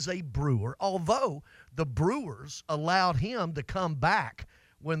 not as a Brewer, although the Brewers allowed him to come back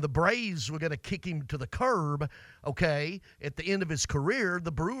when the Braves were going to kick him to the curb, okay, at the end of his career.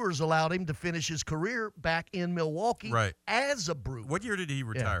 The Brewers allowed him to finish his career back in Milwaukee as a Brewer. What year did he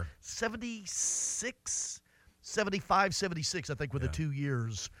retire? 76, 75, 76, I think, were the 2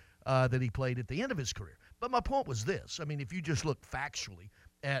 years that he played at the end of his career. But my point was this. I mean, if you just look factually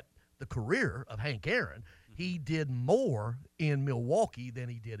at the career of Hank Aaron, he did more in Milwaukee than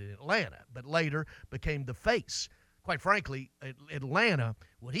he did in Atlanta, but later became the face. Quite frankly, Atlanta,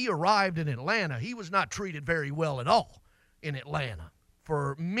 when he arrived in Atlanta, he was not treated very well at all in Atlanta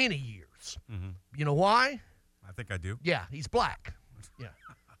for many years. Mm-hmm. You know why? I think I do. Yeah, he's black. Yeah.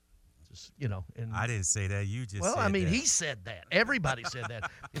 Just, and I didn't say that. You just Well, said I mean, that. he said that. Everybody said that.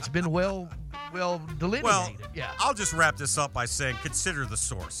 It's been well delineated. Well, yeah. I'll just wrap this up by saying consider the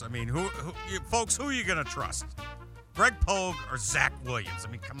source. I mean, folks, who are you going to trust? Greg Pogue or Zach Williams? I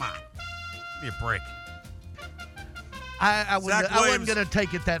mean, come on. Give me a break. I wasn't going to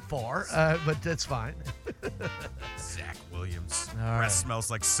take it that far, but that's fine. Zach Williams. All right. Breath smells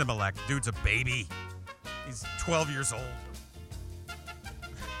like Similac. Dude's a baby. He's 12 years old.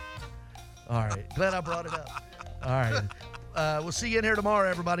 All right. Glad I brought it up. All right. We'll see you in here tomorrow,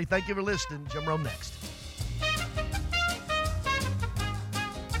 everybody. Thank you for listening. Jim Rome next.